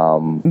it.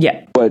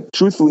 But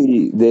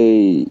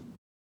truthfully,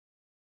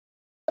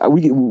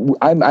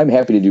 I'm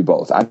happy to do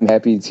both. I'm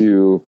happy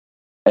to,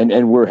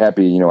 and we're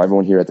happy,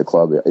 everyone here at the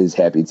club is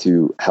happy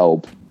to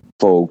help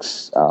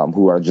folks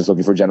who are just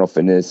looking for general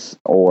fitness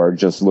or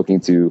just looking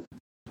to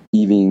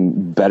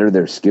even better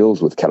their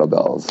skills with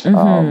kettlebells.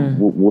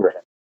 We're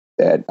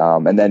that,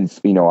 and then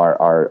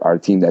our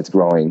team that's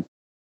growing,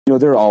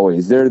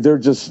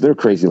 they're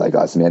crazy like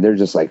us, man. They're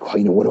just like,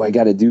 what do I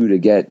got to do to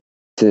get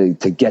to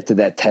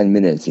that 10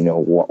 minutes?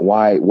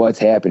 What's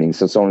happening?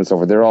 So on and so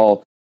forth. They're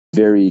all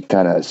very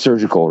kind of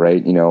surgical,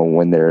 right?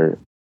 When they're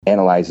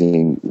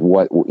analyzing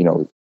what,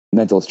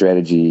 mental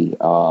strategy,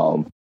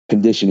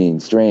 conditioning,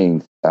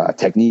 strength,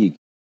 technique,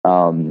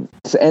 So,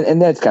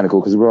 and that's kind of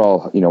cool because we're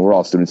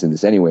all students in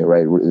this anyway,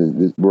 right?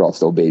 We're all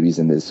still babies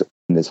in this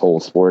whole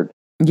sport.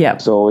 Yeah.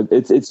 So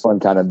it's fun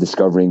kind of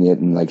discovering it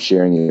and like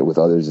sharing it with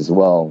others as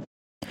well.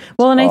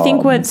 Well, and I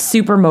think what's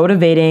super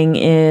motivating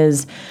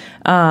is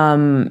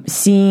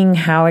seeing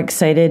how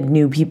excited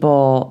new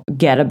people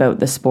get about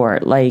the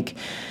sport. Like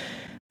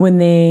when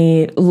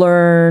they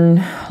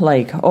learn,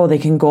 like, oh, they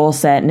can goal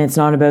set and it's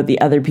not about the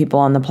other people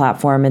on the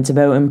platform. It's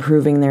about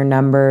improving their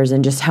numbers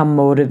and just how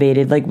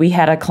motivated. Like we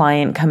had a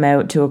client come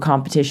out to a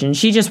competition.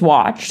 She just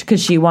watched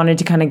because she wanted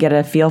to kind of get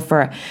a feel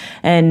for it.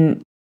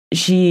 And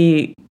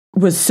she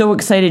was so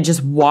excited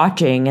just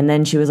watching. And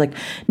then she was like,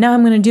 now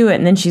I'm going to do it.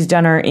 And then she's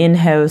done our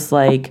in-house,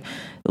 like,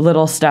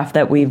 little stuff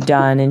that we've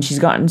done, and she's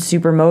gotten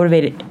super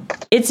motivated.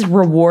 It's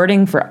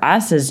rewarding for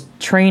us as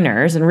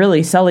trainers, and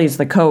really Sully's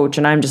the coach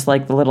and I'm just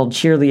like the little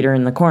cheerleader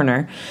in the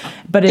corner,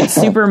 but it's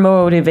super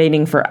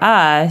motivating for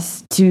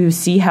us to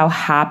see how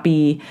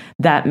happy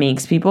that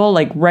makes people.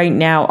 Like right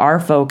now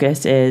our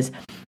focus is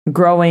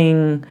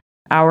growing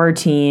our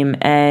team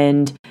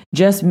and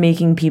just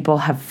making people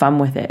have fun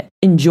with it,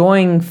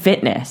 enjoying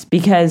fitness,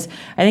 because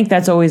I think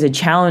that's always a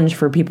challenge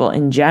for people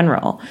in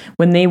general.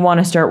 When they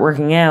want to start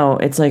working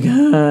out, it's like,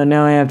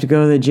 now I have to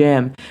go to the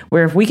gym.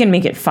 Where if we can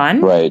make it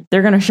fun, right,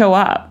 they're going to show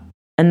up.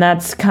 And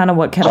that's kind of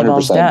what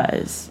kettlebells 100%.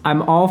 Does.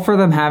 I'm all for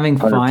them having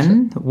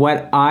fun. 100%.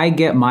 What I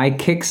get my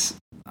kicks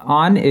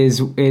on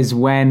is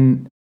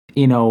when,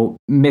 you know,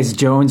 Miss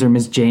Jones or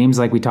Miss James,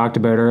 like we talked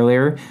about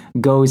earlier,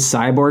 goes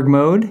cyborg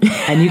mode,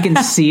 and you can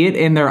see it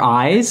in their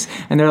eyes,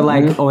 and they're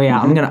like, "Oh yeah,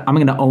 I'm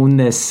gonna own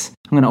this.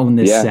 I'm gonna own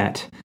this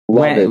set."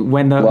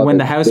 When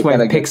the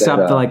housewife picks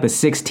up the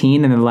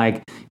 16, and they're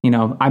like, you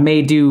know, I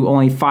may do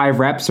only 5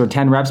 reps or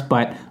 10 reps,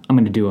 but I'm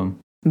gonna do them.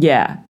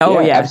 Yeah. Oh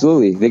yeah.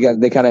 Absolutely.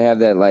 They kind of have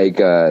that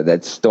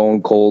that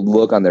stone cold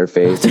look on their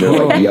face. And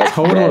they're like, yep,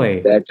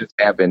 totally. That just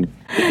happened.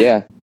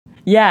 Yeah.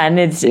 Yeah, and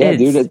it's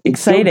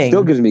exciting.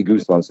 Still gives me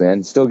goosebumps,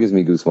 man. Still gives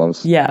me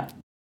goosebumps. Yeah.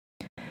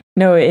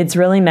 No, it's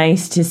really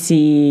nice to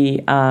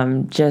see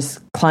just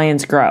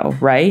clients grow,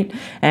 right?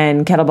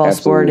 And kettlebell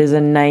sport is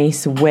a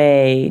nice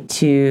way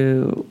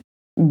to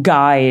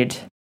guide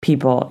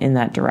people in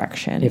that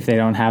direction. If they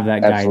don't have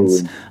that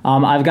guidance.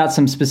 I've got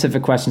some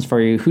specific questions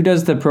for you. Who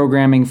does the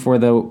programming for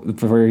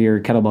your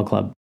kettlebell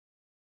club?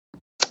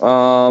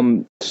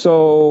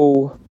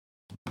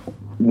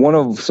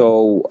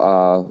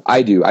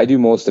 I do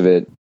most of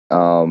it.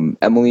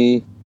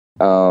 Emily,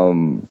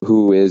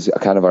 who is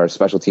kind of our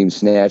special team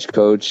snatch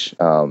coach,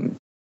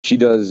 she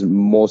does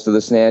most of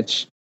the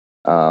snatch.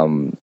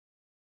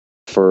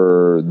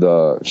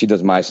 She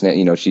does my snatch.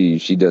 You know,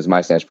 she does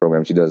my snatch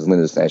program. She does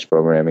Linda's snatch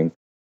programming,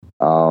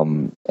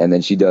 and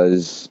then she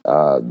does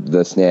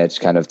the snatch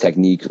kind of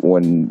technique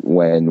when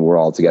we're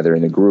all together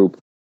in a group.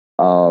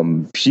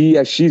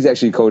 She's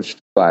actually coached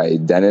by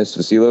Dennis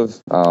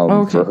Vasilov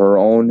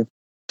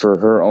for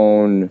her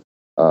own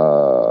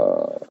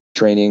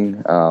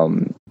training,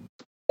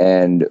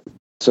 and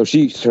so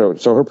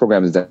her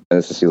program is Dennis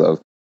Vasilov,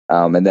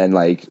 and then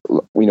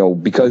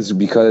because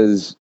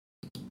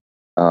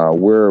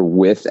we're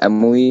with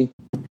Emily,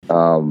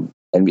 and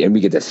we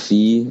get to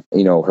see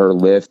her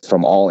lift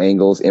from all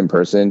angles in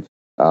person.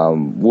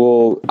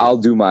 I'll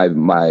do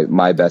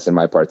my best and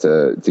my part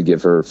to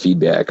give her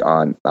feedback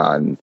on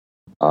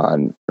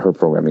her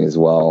programming as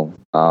well.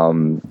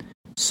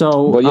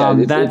 So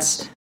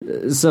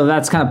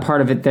that's kind of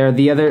part of it there.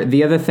 The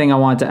other thing I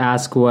wanted to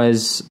ask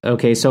was,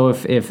 okay, so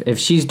if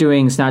she's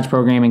doing snatch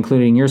programming,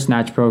 including your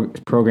snatch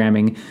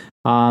programming,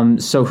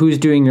 so who's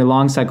doing your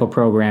long cycle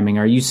programming?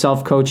 Are you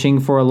self-coaching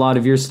for a lot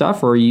of your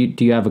stuff, or do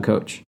you have a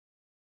coach?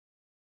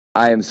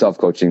 I am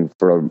self-coaching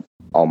for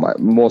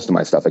most of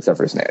my stuff except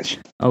for snatch.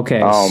 Okay,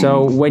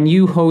 so when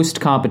you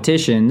host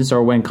competitions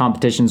or when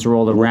competitions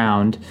roll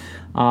around,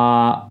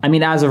 I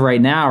mean, as of right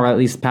now, or at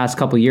least the past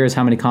couple of years,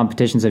 how many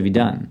competitions have you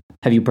done?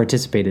 Have you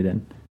participated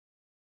in?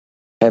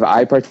 Have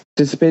I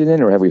participated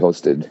in, or have we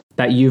hosted?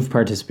 That you've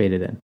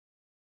participated in.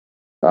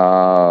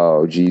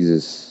 Oh,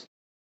 Jesus.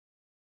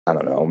 I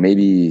don't know.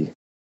 Maybe.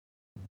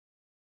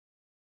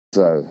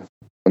 Let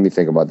me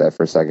think about that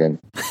for a second.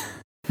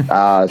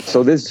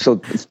 So it's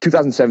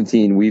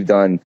 2017. We've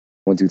done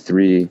 1, 2,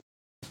 3.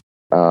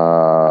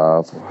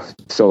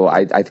 So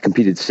I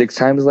competed 6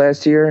 times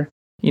last year.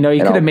 You know,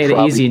 you could have made it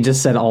easy and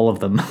just said all of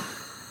them.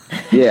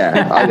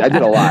 Yeah, I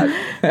did a lot.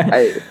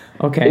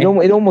 Okay.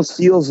 It almost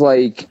feels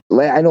like,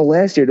 I know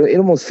last year, it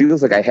almost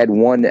feels like I had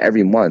one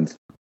every month.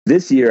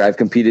 This year, I've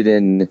competed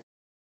in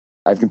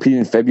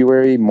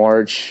February,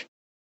 March,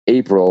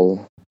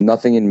 April,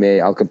 nothing in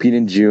May. I'll compete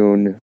in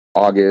June,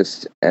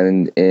 August,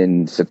 and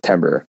in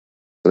September.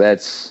 So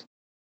that's,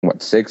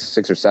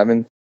 6 or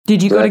 7?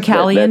 Did you go to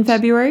Cali in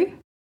February?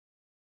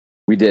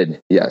 We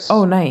did, yes.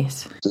 Oh,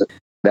 nice. So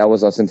that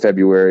was us in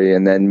February.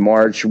 And then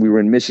March, we were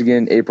in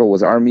Michigan. April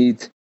was our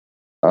meet.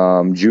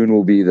 June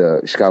will be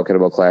the Chicago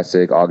Kettlebell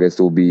Classic. August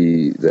will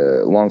be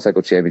the Long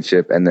Cycle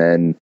Championship, and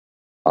then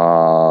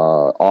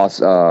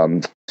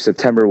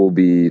September will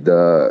be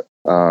the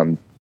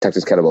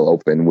Texas Kettlebell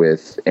Open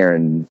with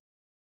Aaron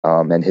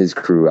and his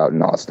crew out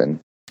in Austin.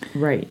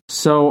 Right.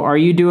 So are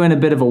you doing a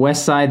bit of a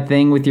West Side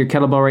thing with your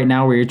kettlebell right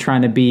now where you're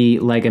trying to be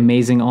like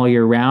amazing all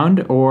year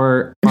round?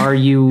 Or are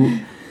you,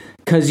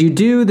 because you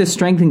do the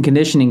strength and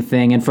conditioning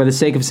thing, and for the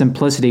sake of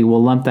simplicity,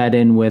 we'll lump that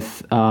in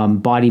with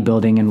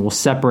bodybuilding and we'll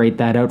separate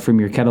that out from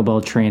your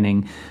kettlebell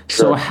training.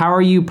 Sure. So how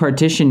are you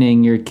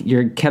partitioning your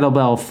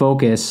kettlebell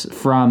focus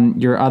from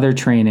your other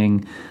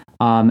training?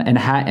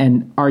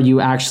 And are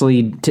you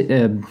actually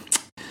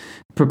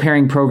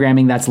preparing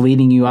programming that's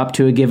leading you up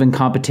to a given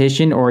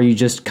competition, or are you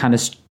just kind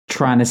of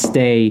trying to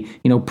stay,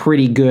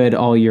 pretty good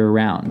all year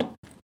round?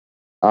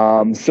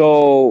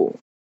 So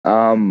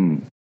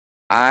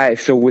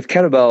with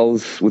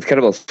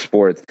kettlebell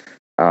sports,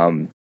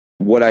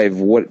 what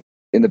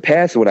in the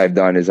past, what I've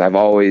done is I've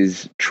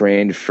always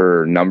trained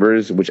for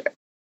numbers,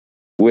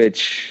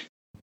 which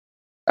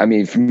I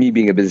mean, for me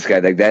being a business guy,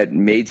 like that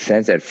made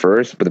sense at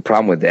first, but the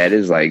problem with that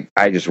is like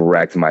I just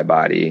wrecked my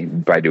body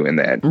by doing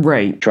that.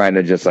 Right. Trying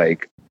to just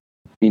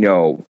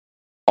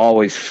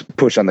always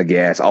push on the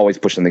gas, always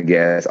pushing the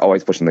gas,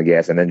 always pushing the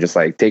gas, and then just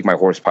like take my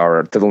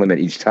horsepower to the limit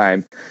each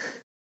time.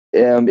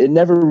 It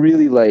never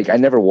really I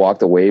never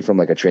walked away from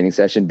like a training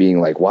session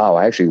being like, wow,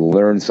 I actually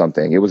learned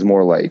something. It was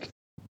more like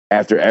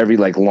after every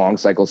like long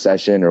cycle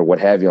session or what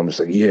have you, I'm just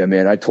like, yeah,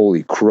 man, I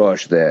totally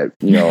crushed that,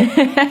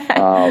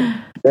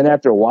 Then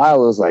after a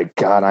while, it was like,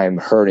 God, I'm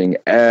hurting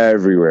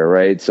everywhere,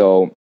 right?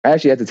 So I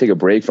actually had to take a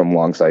break from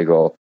long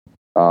cycle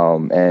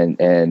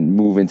and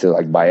move into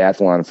like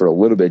biathlon for a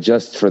little bit,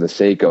 just for the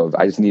sake of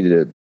I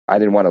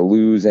didn't want to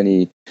lose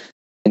any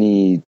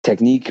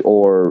technique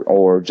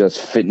or just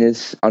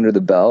fitness under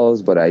the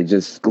bells, but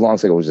long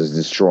cycle was just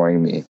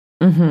destroying me.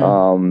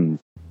 Mm-hmm.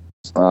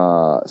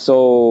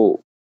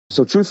 So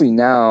truthfully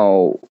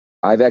now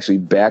I've actually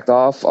backed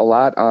off a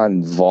lot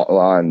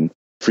on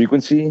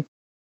frequency.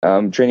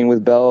 Training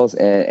with bells,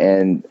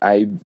 and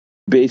I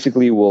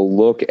basically will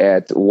look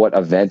at what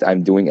event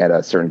I'm doing at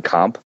a certain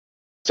comp.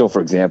 So,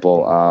 for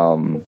example,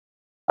 I'm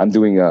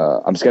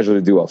scheduled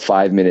to do a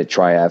 5-minute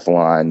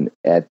triathlon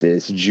at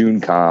this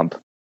June comp,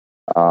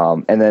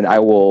 and then I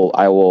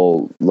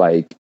will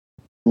like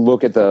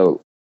look at the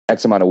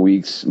X amount of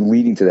weeks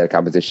leading to that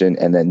competition,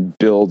 and then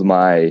build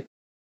my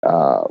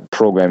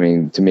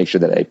programming to make sure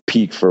that I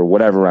peak for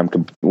whatever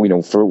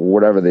for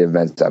whatever the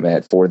events I'm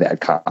at for that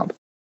comp.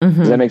 Mm-hmm.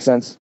 Does that make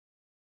sense?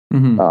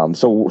 Mm-hmm.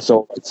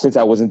 So since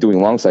I wasn't doing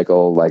long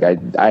cycle, like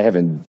I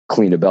haven't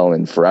cleaned a bell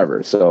in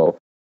forever. So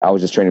I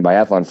was just training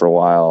biathlon for a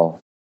while.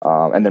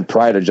 And then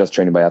prior to just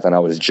training biathlon, I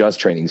was just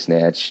training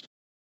snatch.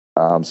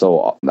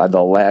 So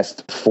the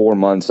last 4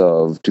 months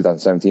of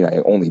 2017, I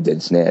only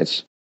did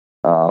snatch.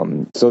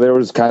 So there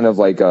was kind of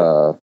like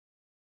I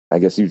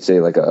guess you'd say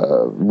like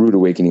a rude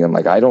awakening. I'm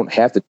like, I don't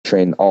have to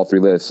train all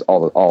 3 lifts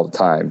all the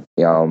time.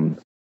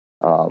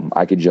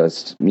 I could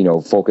just,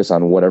 focus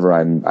on whatever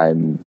I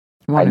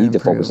need to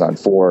focus on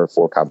for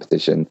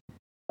competition,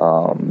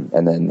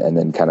 and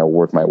then kind of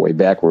work my way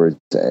backwards,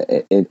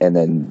 and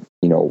then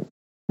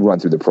run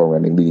through the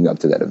programming leading up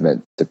to that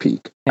event to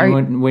peak.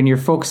 And when you're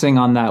focusing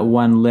on that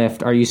one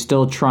lift, are you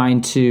still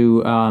trying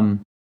to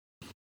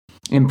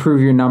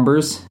improve your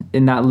numbers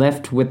in that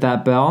lift with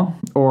that bell,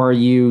 or are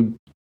you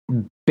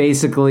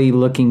basically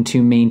looking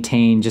to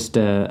maintain just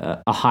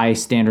a high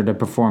standard of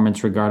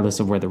performance regardless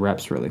of where the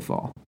reps really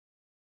fall?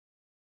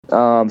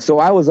 So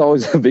I was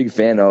always a big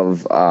fan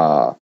of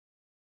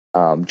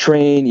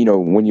train.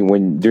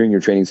 When during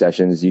your training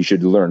sessions, you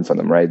should learn from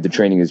them, right? The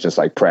training is just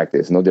like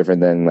practice, no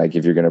different than like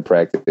if you're going to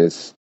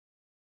practice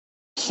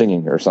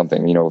singing or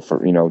something.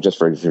 Just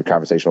for your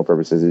conversational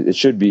purposes, it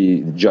should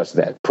be just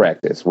that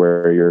practice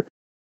where you're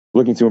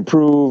looking to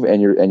improve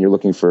and you're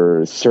looking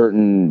for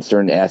certain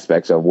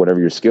aspects of whatever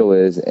your skill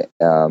is,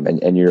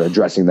 and you're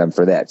addressing them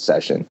for that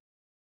session.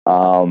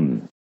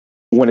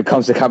 When it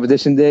comes to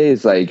competition day,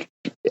 it's like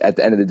at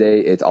the end of the day,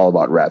 it's all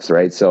about reps,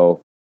 right?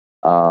 So,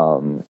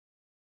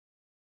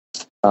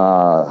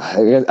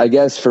 I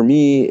guess for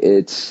me,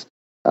 it's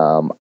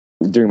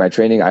during my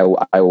training,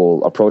 I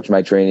will approach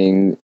my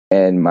training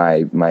and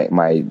my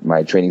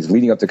trainings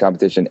leading up to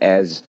competition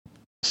as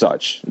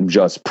such,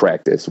 just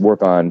practice,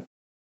 work on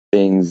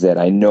things that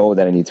I know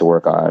that I need to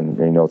work on,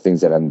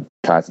 things that I'm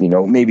constantly,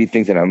 maybe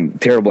things that I'm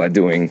terrible at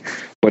doing,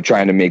 but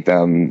trying to make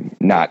them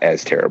not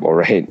as terrible,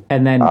 right?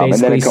 And then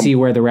basically see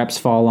where the reps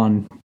fall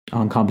on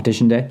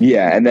competition day.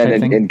 Yeah, and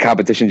then in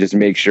competition, just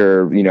make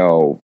sure,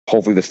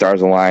 hopefully the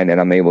stars align and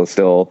I'm able to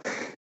still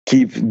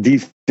keep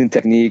decent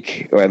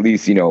technique, or at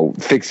least,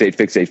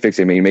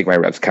 fixate, make my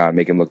reps count,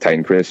 make them look tight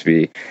and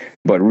crispy,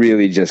 but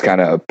really just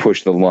kind of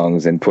push the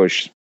lungs and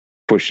push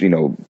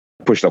the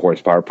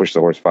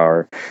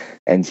horsepower,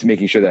 and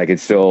making sure that I could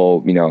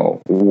still,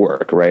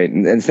 work, right?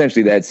 And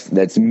essentially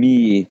that's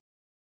me.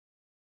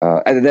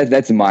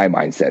 That's my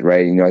mindset,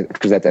 right?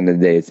 Because at the end of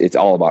the day, it's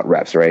all about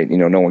reps, right?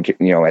 No one can,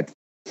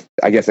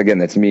 I guess again,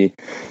 that's me.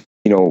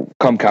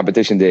 Come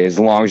competition day, as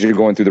long as you're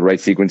going through the right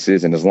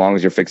sequences, and as long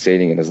as you're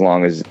fixating, and as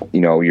long as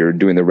you're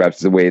doing the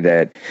reps the way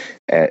that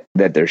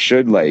there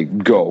should,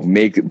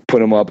 put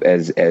them up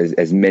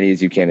as many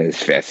as you can,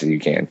 as fast as you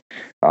can.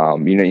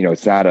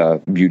 It's not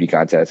a beauty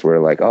contest where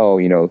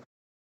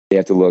they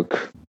have to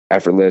look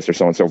effortless or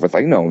so on and so forth.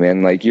 Like, no,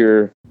 man, like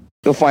you're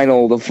the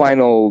final,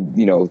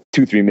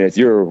 2-3 minutes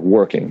you're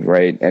working,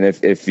 right? And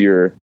if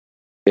you're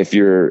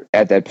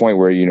at that point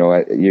where,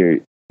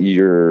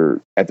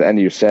 you're at the end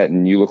of your set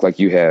and you look like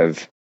you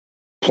have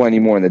plenty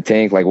more in the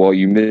tank, like, well,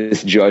 you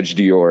misjudged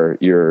your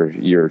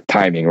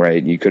timing,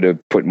 right? You could have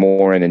put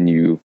more in, and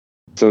you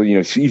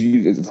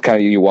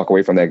walk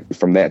away from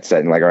that set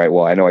and like, all right,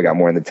 well, I know I got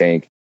more in the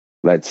tank.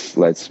 Let's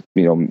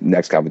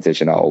next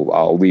competition,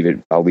 I'll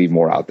leave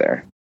more out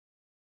there.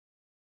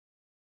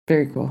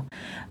 Very cool.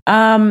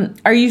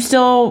 Are you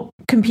still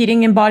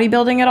competing in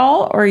bodybuilding at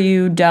all, or are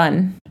you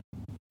done?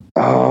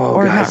 Oh,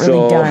 or God, not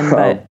really done,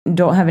 but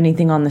don't have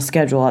anything on the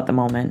schedule at the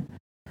moment?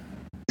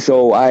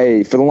 So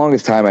for the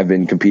longest time, I've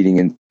been competing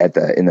in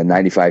the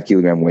 95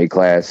 kilogram weight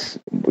class.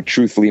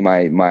 Truthfully,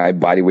 my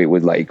body weight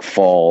would like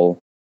fall.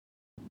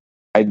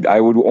 I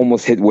would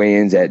almost hit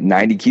weigh-ins at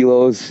 90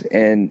 kilos,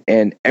 and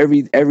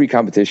every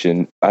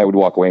competition I would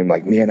walk away and I'm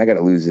like, man, I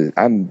gotta lose it.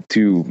 I'm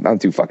too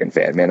fucking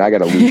fat, man. I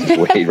gotta lose this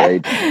weight,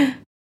 right?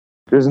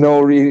 There's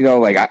no reason,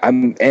 like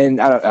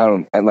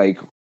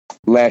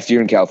last year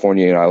in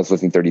California, I was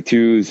lifting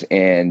 32s,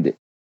 and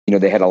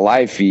they had a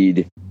live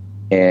feed.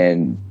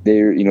 And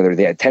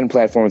they had 10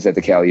 platforms at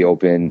the Cali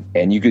Open,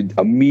 and you could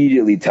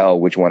immediately tell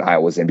which one I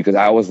was in, because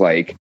I was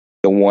like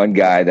the one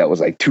guy that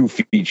was like 2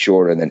 feet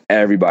shorter than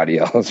everybody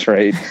else,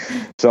 right?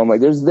 So I'm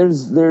like,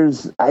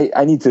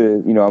 I need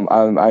to,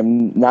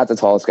 I'm not the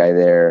tallest guy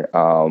there.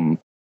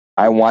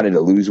 I wanted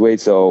to lose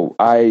weight, so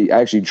I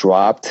actually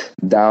dropped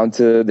down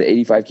to the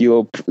 85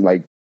 kilo,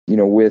 like,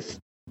 with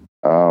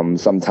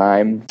some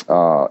time,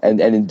 and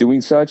in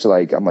doing such,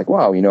 like, I'm like,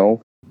 wow,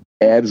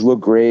 abs look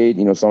great,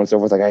 so on and so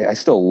forth. Like, I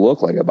still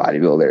look like a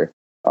bodybuilder.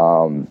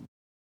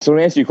 So to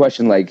answer your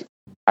question, like,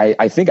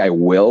 I think I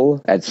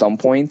will at some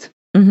point.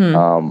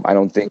 Mm-hmm. I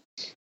don't think,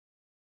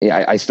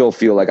 I still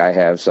feel like I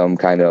have some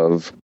kind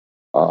of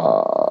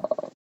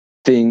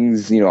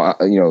things,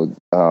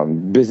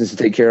 business to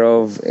take care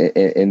of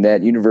in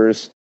that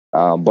universe.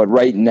 But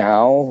right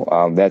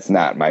now, that's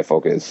not my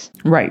focus.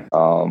 Right.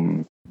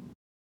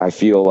 I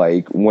feel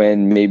like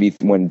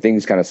when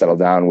things kind of settle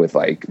down with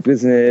like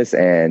business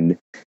and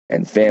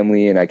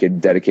family, and I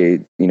could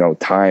dedicate,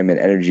 time and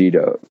energy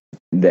to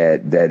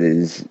that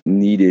is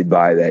needed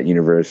by that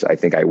universe, I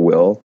think I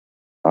will.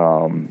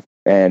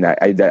 And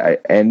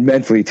and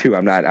mentally too,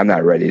 I'm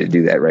not ready to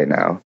do that right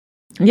now.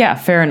 Yeah,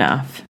 fair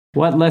enough.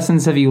 What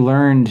lessons have you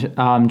learned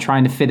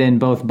trying to fit in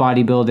both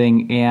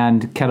bodybuilding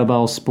and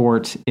kettlebell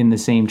sport in the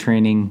same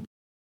training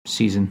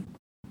season?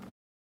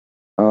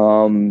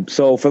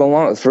 So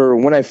for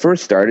when I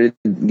first started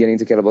getting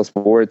into kettlebell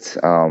sports,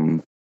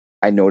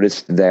 I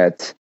noticed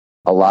that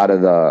a lot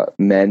of the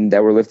men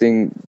that were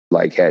lifting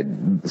like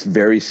had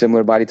very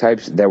similar body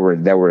types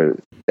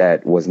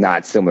that was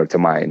not similar to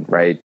mine,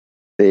 right?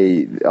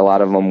 A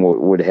lot of them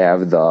would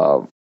have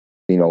the,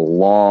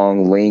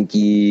 long,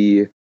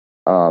 lanky,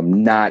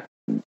 not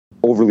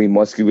overly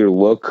muscular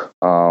look.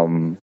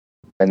 And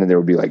then there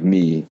would be like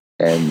me,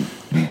 and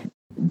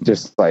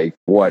just like,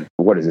 what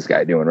is this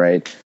guy doing?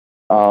 Right.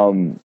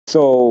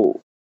 So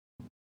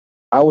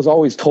I was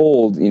always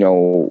told,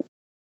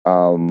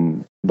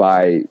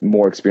 by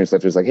more experienced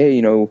lifters, like, hey,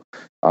 what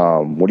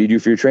do you do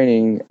for your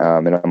training?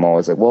 And I'm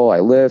always like, well, I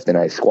lift and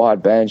I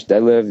squat, bench,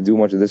 deadlift, do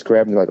much of this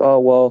crap. And they're like, oh,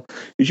 well,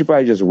 you should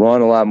probably just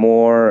run a lot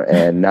more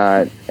and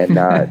not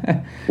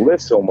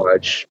lift so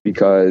much,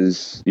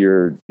 because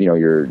you're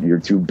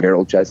too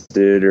barrel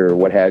chested or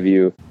what have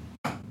you.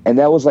 And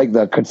that was like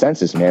the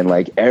consensus, man.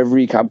 Like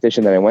every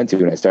competition that I went to,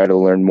 and I started to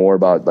learn more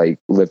about like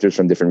lifters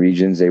from different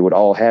regions, they would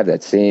all have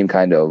that same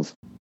kind of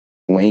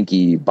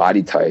lanky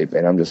body type.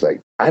 And I'm just like,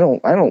 I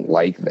don't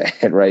like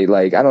that, right?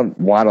 Like, I don't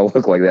want to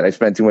look like that. I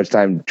spent too much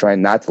time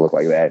trying not to look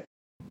like that.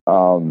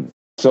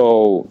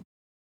 So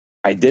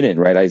I didn't,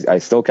 right? I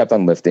still kept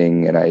on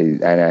lifting,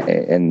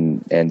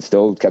 and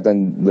still kept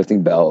on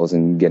lifting bells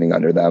and getting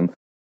under them.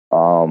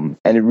 And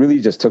it really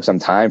just took some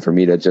time for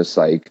me to just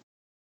like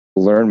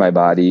learn my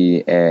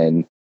body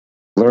and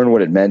learn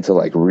what it meant to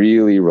like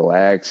really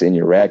relax in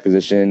your rack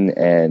position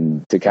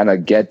and to kind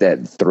of get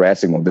that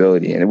thoracic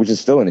mobility, and which is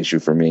still an issue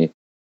for me.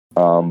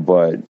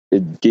 But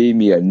it gave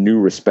me a new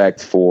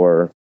respect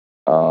for,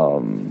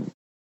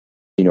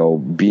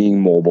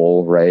 being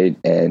mobile, right?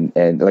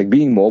 And like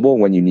being mobile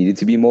when you needed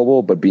to be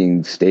mobile, but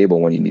being stable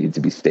when you needed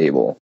to be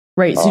stable.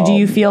 Right. So do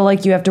you feel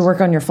like you have to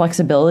work on your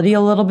flexibility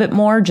a little bit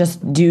more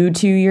just due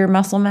to your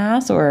muscle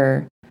mass,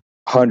 or?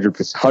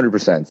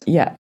 100%.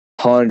 Yeah.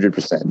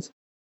 100%.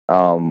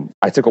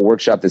 I took a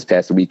workshop this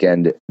past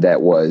weekend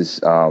that was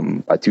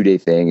a 2-day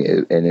thing,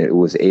 and it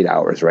was 8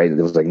 hours, right?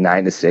 It was like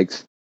 9 to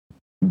 6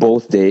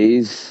 both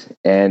days.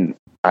 And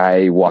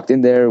I walked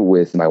in there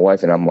with my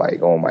wife, and I'm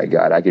like, oh my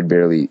God, I could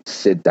barely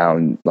sit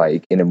down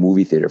like in a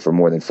movie theater for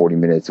more than 40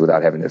 minutes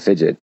without having to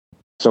fidget.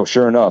 So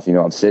sure enough,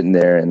 I'm sitting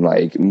there and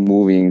like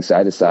moving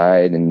side to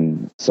side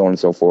and so on and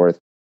so forth.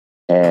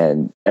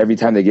 And every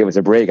time they gave us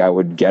a break, I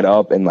would get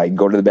up and like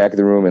go to the back of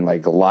the room and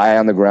like lie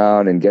on the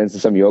ground and get into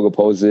some yoga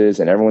poses.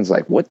 And everyone's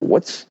like,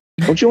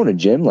 don't you own a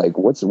gym? Like,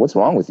 what's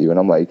wrong with you? And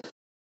I'm like,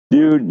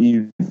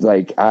 dude,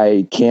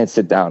 I can't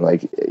sit down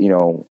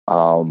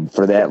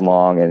for that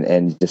long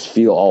and just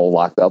feel all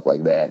locked up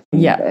like that.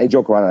 Yeah. I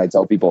joke around and I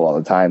tell people all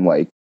the time,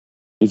 like,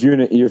 if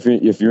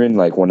you're in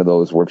like one of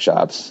those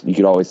workshops, you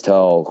could always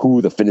tell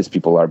who the fitness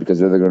people are, because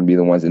they're going to be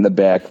the ones in the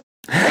back,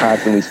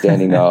 constantly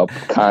standing up,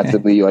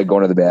 constantly like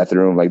going to the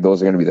bathroom. Like,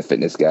 those are going to be the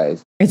fitness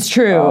guys. It's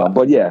true.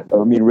 But yeah,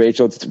 I mean,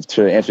 Rachel,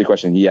 to answer your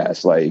question,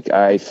 yes. Like,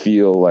 I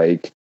feel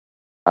like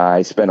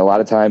I spend a lot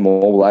of time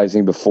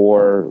mobilizing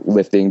before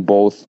lifting,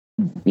 both,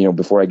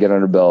 before I get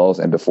under bells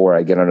and before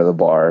I get under the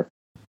bar.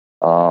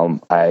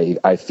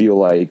 I feel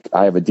like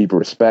I have a deeper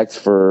respect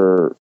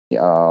for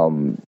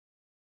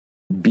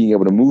being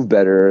able to move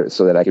better,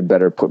 so that I could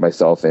better put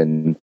myself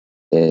in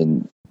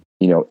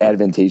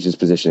advantageous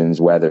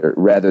positions,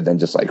 rather than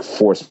just like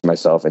force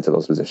myself into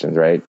those positions,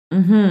 right?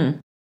 Mm-hmm.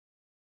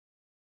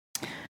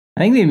 I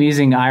think the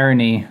amusing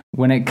irony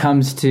when it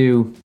comes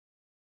to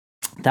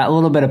that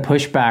little bit of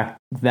pushback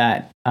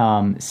that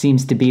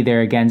seems to be there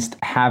against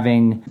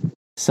having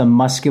some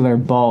muscular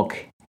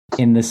bulk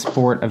in the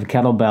sport of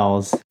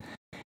kettlebells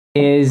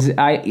is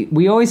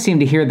we always seem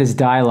to hear this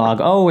dialogue,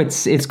 oh,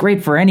 it's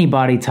great for any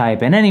body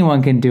type and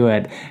anyone can do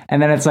it.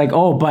 And then it's like,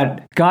 oh,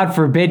 but God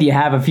forbid you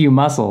have a few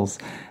muscles.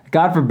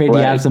 God forbid you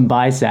have some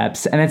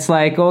biceps. And it's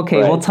like, okay,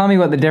 well, tell me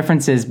what the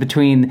difference is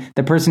between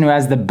the person who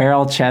has the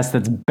barrel chest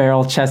that's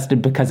barrel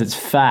chested because it's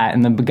fat,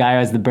 and the guy who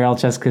has the barrel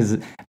chest because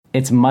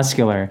it's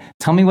muscular.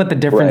 Tell me what the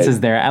difference is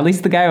there. At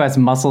least the guy who has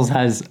muscles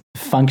has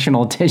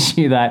functional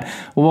tissue that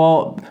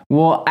will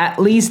at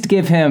least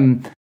give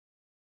him,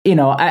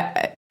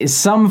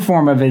 some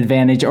form of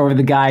advantage over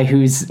the guy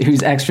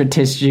whose extra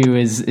tissue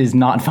is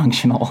not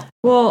functional.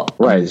 Well,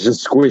 it's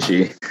just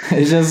squishy.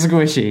 It's just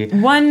squishy.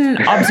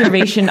 One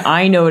observation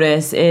I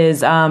notice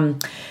is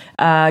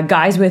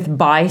guys with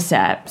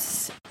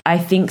biceps. I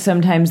think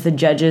sometimes the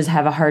judges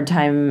have a hard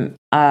time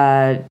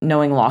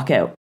knowing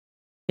lockout.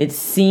 It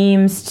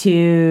seems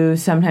to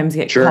sometimes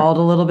get called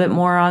a little bit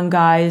more on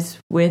guys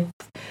with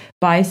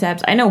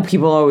biceps. I know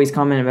people always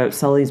comment about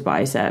Sully's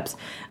biceps,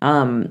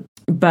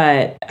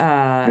 but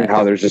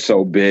how they're just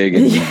so big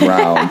and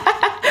round.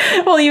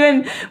 Well,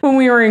 even when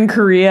we were in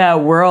Korea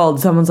World,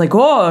 someone's like,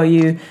 "Oh,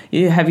 you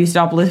have you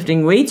stopped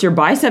lifting weights? Your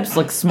biceps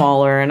look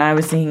smaller." And I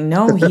was thinking,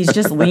 no, he's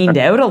just leaned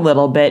out a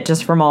little bit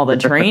just from all the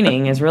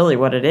training is really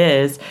what it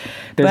is.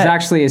 There's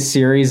actually a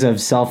series of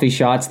selfie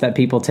shots that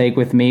people take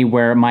with me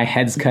where my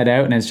head's cut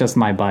out and it's just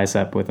my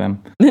bicep with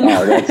them.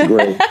 Oh, that's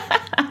great.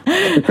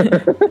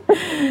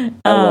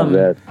 I love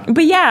that.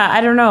 But yeah,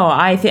 I don't know.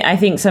 I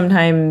think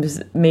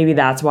sometimes maybe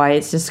that's why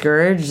it's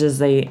discouraged.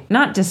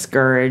 Not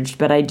discouraged,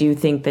 but I do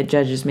think that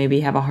judges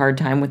maybe have a hard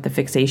time with the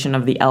fixation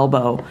of the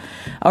elbow,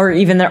 or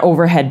even their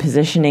overhead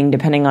positioning,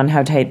 depending on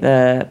how tight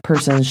the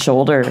person's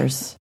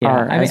shoulders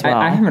are.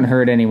 I haven't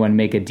heard anyone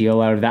make a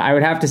deal out of that. I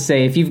would have to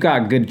say, if you've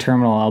got good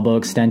terminal elbow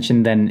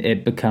extension, then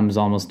it becomes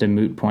almost a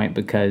moot point,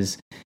 because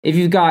if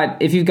you've got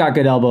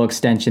good elbow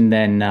extension,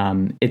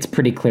 then it's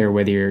pretty clear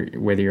whether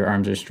your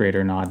arms are straight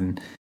or not, and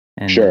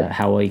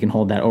how well you can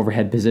hold that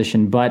overhead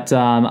position. But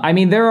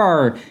there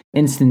are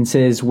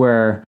instances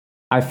where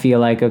I feel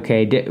like,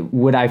 okay,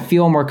 would I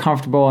feel more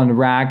comfortable in the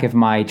rack if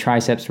my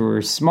triceps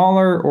were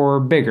smaller or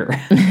bigger?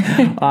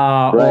 And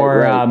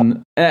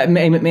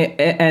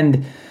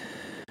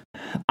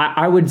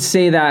I would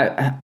say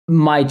that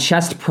my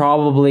chest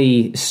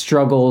probably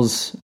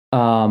struggles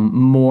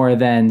more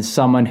than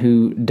someone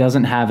who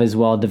doesn't have as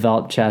well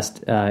developed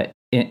chest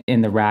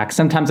in the rack.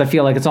 Sometimes I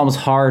feel like it's almost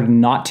hard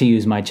not to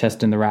use my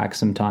chest in the rack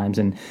sometimes.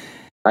 And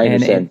I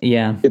understand.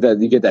 Yeah.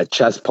 You get that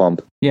chest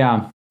pump.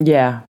 Yeah.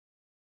 Yeah.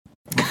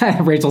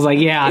 Rachel's like,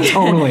 yeah,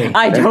 totally.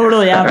 I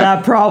totally have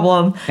that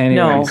problem.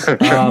 Anyways,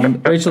 No.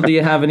 Rachel, do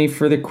you have any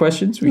further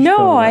questions?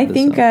 No, I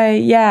think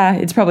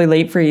it's probably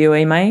late for you,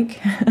 eh,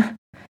 Mike?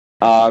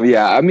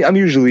 Yeah, I'm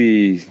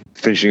usually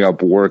finishing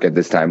up work at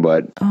this time,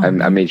 but I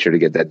made sure to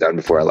get that done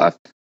before I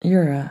left.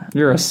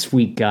 You're a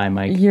sweet guy,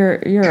 Mike. You're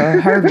a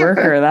hard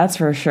worker, that's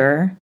for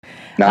sure.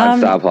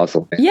 Non-stop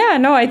hustle. Yeah,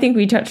 no, I think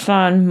we touched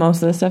on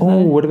most of the stuff.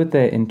 What about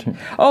the intern?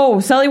 Oh,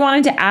 Sully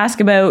wanted to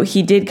ask about,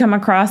 he did come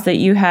across that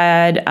you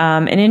had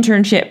an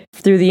internship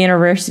through the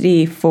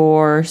university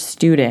for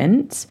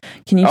students.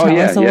 Can you tell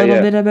us a little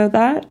bit about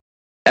that?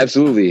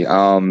 Absolutely.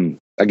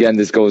 Again,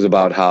 this goes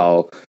about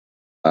how,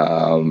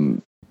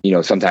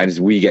 sometimes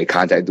we get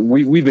contacted.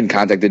 We've been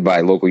contacted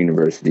by local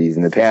universities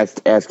in the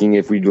past asking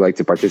if we'd like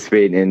to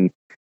participate in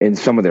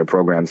some of their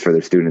programs for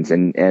their students.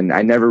 And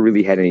I never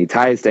really had any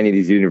ties to any of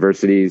these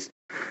universities.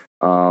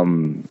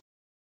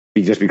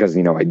 Just because,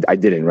 I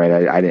didn't,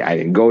 right? I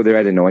didn't go there. I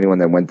didn't know anyone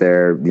that went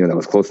there, that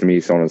was close to me,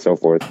 so on and so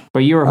forth.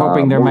 But you were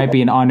hoping there might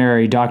be an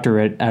honorary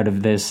doctorate out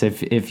of this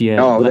if you...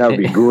 Oh, that would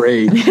be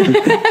great.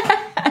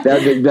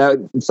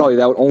 That would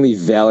only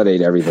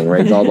validate everything,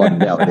 right? It's all about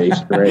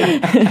validation, right?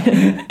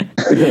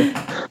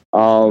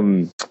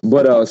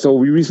 So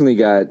we recently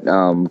got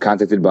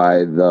contacted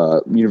by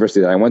the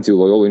university that I went to,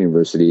 Loyola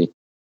University,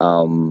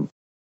 and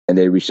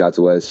they reached out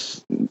to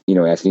us,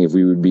 asking if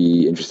we would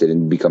be interested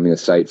in becoming a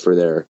site for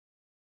their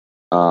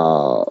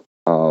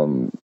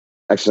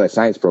exercise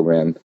science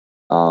program.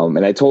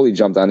 And I totally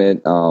jumped on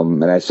it.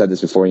 And I said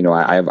this before,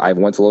 I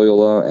went to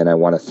Loyola, and I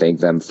want to thank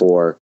them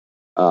for,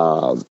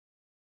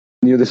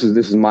 this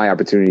is my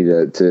opportunity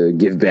to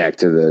give back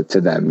to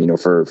them,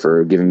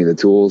 for giving me the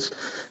tools,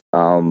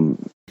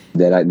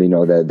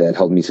 that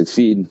helped me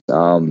succeed.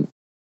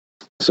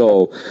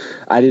 So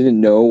I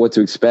didn't know what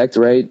to expect,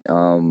 right?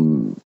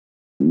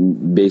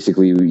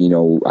 Basically,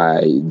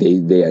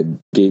 they had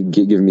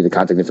given me the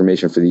contact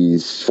information for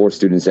these 4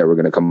 students that were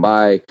going to come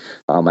by.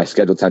 I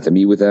scheduled time to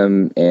meet with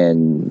them,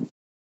 and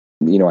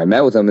I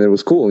met with them, and it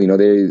was cool.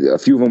 A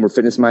few of them were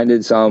fitness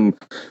minded, some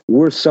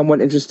were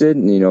somewhat interested.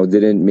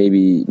 Didn't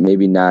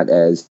maybe not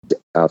as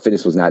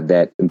fitness was not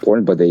that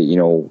important, but they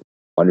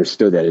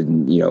understood that it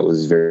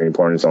was very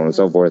important, and so on and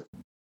so forth.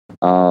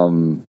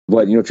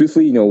 But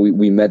truthfully,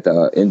 we met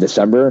in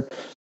December.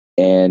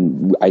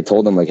 And I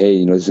told them, like,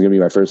 hey, this is gonna be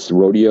my first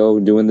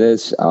rodeo doing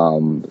this.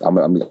 I'm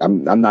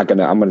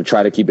gonna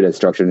try to keep it as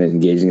structured and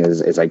engaging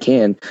as I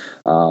can.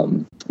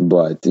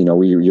 But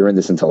you're in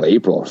this until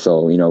April,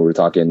 so we're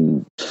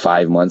talking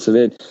 5 months of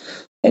it.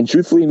 And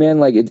truthfully, man,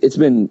 like it's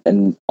been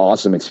an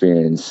awesome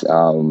experience.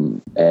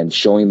 And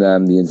showing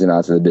them the ins and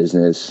outs of the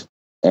business,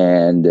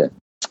 and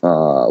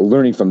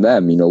learning from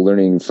them.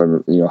 Learning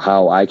from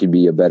how I could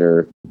be a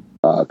better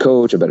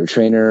coach, a better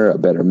trainer, a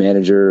better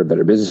manager, a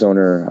better business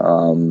owner.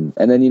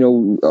 And then,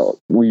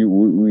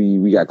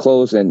 we got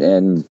close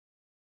and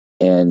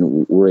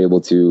we're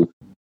able to,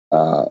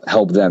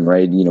 help them,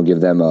 right.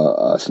 Give them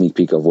a sneak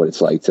peek of what it's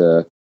like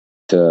to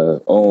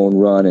own,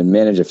 run, and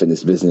manage a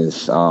fitness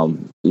business.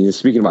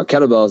 Speaking about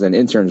kettlebells and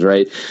interns,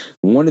 right.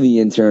 One of the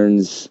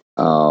interns,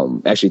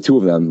 actually 2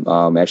 of them,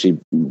 actually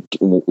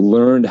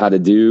learned how to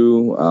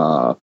do,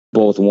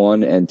 both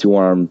 1 and 2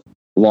 arm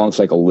long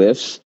cycle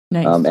lifts.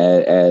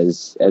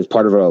 Nice. As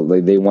part of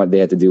they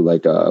had to do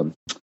like a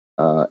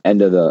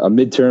end of a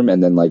midterm,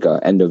 and then like a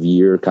end of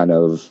year kind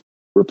of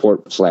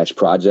report /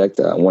 project.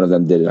 One of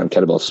them did it on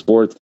kettlebell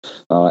sport,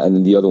 and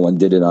then the other one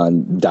did it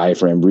on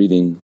diaphragm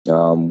breathing,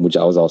 which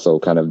I was also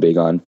kind of big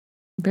on.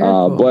 Very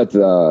cool. But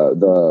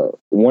the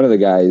one of the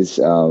guys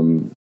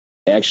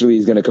actually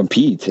is going to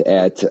compete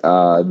at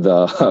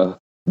the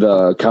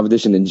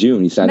competition in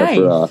June. He signed up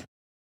for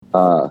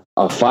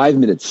a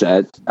 5-minute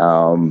set.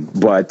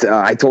 But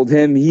I told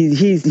him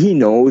he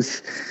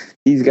knows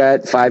he's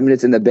got 5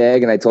 minutes in the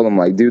bag. And I told him,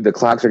 like, dude, the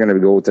clocks are going to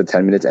go to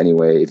 10 minutes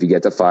anyway. If you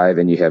get to 5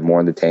 and you have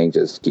more in the tank,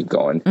 just keep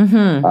going.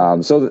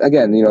 Mm-hmm. So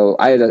again,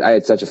 I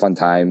had such a fun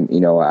time.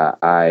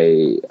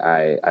 I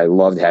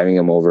loved having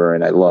him over,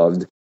 and I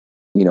loved,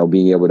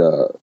 being able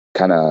to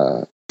kind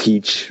of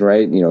teach,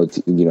 right.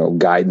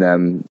 Guide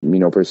them,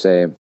 per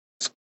se.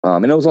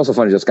 And it was also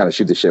fun to just kind of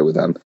shoot the shit with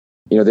them.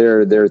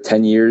 They're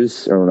 10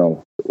 years, I don't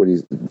know, what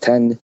is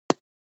 10?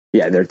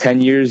 Yeah, they're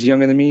 10 years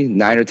younger than me,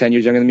 9 or 10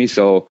 years younger than me.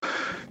 So,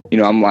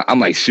 I'm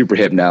like super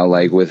hip now,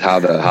 like with how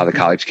the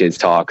college kids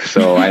talk.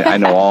 So I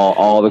know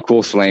all the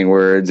cool slang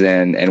words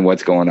and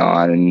what's going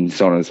on and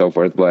so on and so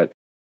forth. But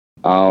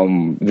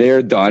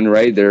they're done,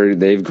 right?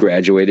 They've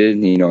graduated.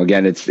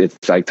 Again,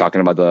 it's like talking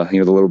about the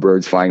little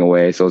birds flying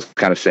away. So it's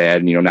kind of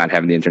sad, not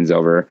having the interns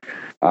over.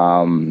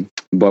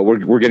 But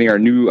we're getting a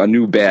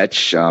new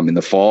batch in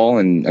the fall,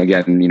 and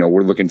again,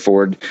 I'm looking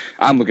forward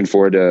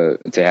to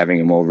having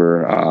him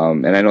over,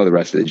 and I know the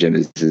rest of the gym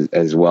is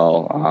as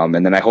well.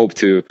 And then I hope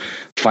to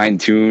fine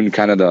tune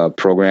kind of the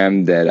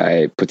program that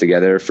I put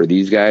together for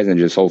these guys, and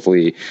just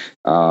hopefully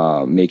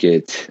make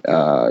it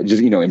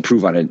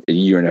improve on it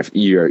year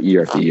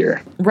after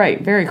year. Right.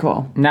 Very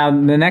cool. Now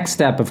the next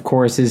step, of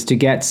course, is to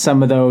get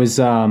some of those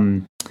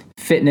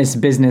fitness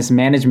business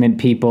management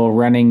people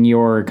running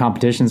your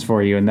competitions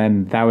for you, and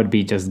then that would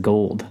be just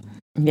gold.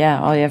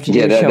 Yeah, all you have to do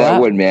is show that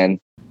up. Would, man.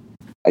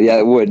 Yeah,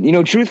 it would.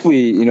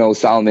 Truthfully,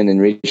 Solomon and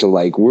Rachel,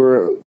 like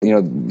we're,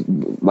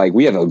 like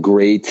we have a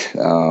great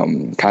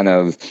kind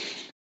of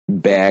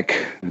back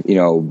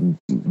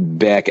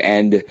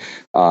end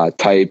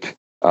type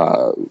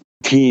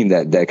team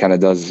that kind of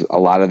does a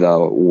lot of the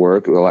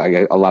work, a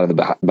lot of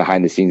the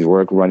behind the scenes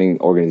work,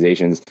 running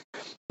organizations.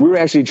 We were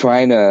actually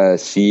trying to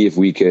see if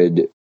we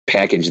could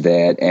package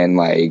that and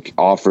like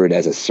offer it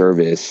as a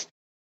service.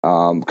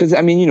 Cause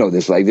I mean,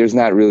 this, like, there's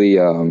not really,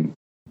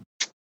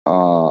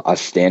 a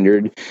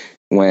standard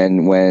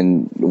when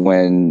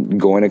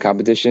going to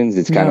competitions.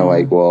 It's kind of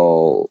like,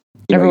 well,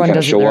 you kind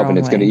of show up and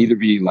it's going to either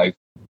be like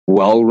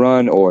well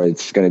run, or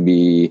it's going to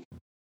be,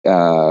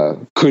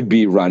 could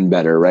be run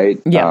better. Right.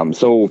 Yeah.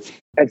 So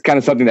that's kind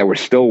of something that we're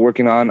still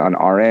working on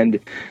our end.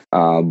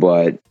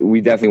 But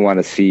we definitely want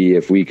to see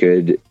if we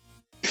could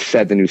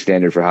set the new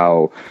standard for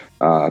how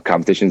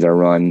competitions are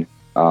run,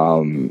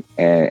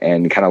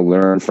 and kind of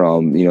learn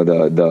from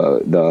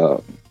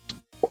the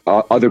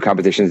other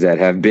competitions that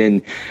have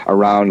been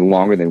around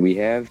longer than we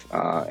have,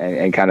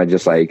 and kind of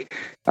just like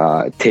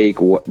take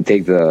what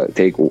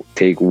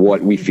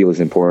we feel is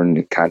important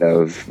and kind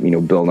of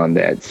build on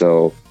that.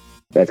 So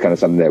that's kind of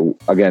something that,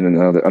 again,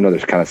 another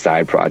kind of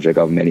side project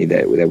of many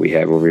that we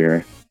have over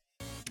here.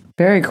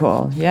 Very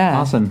cool. Yeah.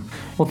 Awesome.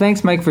 Well,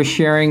 thanks, Mike, for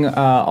sharing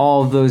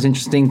all of those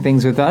interesting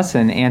things with us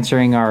and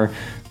answering our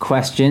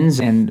questions.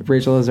 And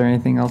Rachel, is there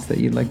anything else that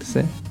you'd like to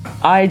say?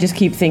 I just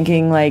keep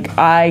thinking, like,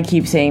 I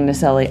keep saying to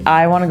Sully,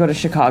 I want to go to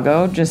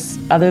Chicago. Just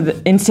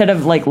instead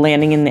of like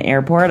landing in the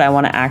airport, I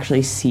want to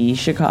actually see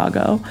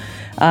Chicago.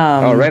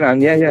 Right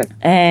on. Yeah.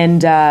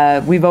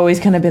 And we've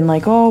always kind of been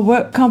like, oh,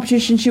 what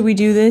competition should we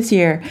do this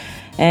year?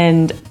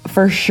 And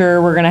for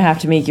sure, we're going to have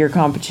to make your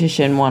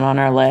competition one on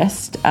our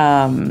list.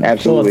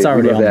 Absolutely. Well, it's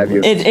already on the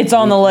list. It's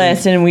on the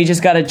list, and we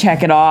just got to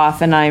check it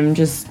off. And I'm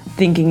just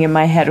thinking in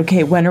my head,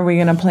 okay, when are we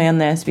going to plan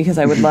this? Because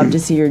I would love to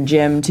see your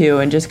gym, too,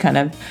 and just kind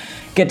of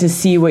get to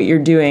see what you're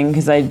doing,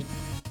 because I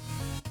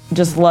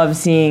just love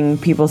seeing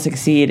people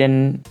succeed,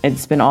 and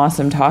it's been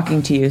awesome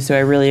talking to you. So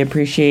I really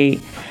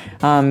appreciate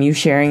you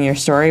sharing your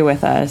story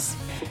with us.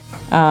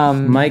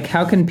 Mike,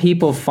 how can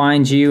people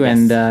find you,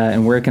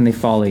 and where can they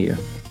follow you?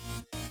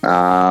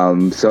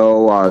 Business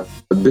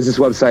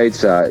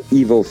website's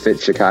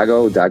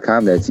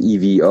evofitchicago.com. That's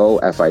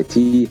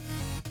EVOFIT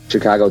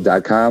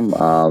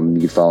Chicago.com.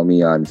 You can follow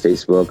me on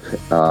Facebook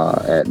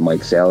at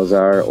Mike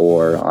Salazar,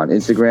 or on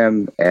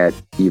Instagram at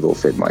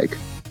EvoFitMike.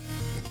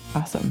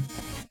 Awesome.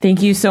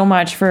 Thank you so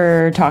much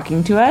for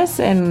talking to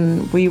us,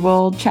 and we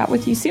will chat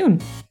with you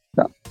soon.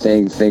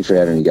 Thanks for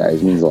having me,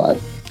 guys. It means a lot.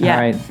 Yeah.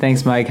 All right.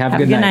 Thanks, Mike. Have a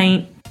good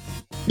night.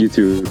 You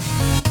too.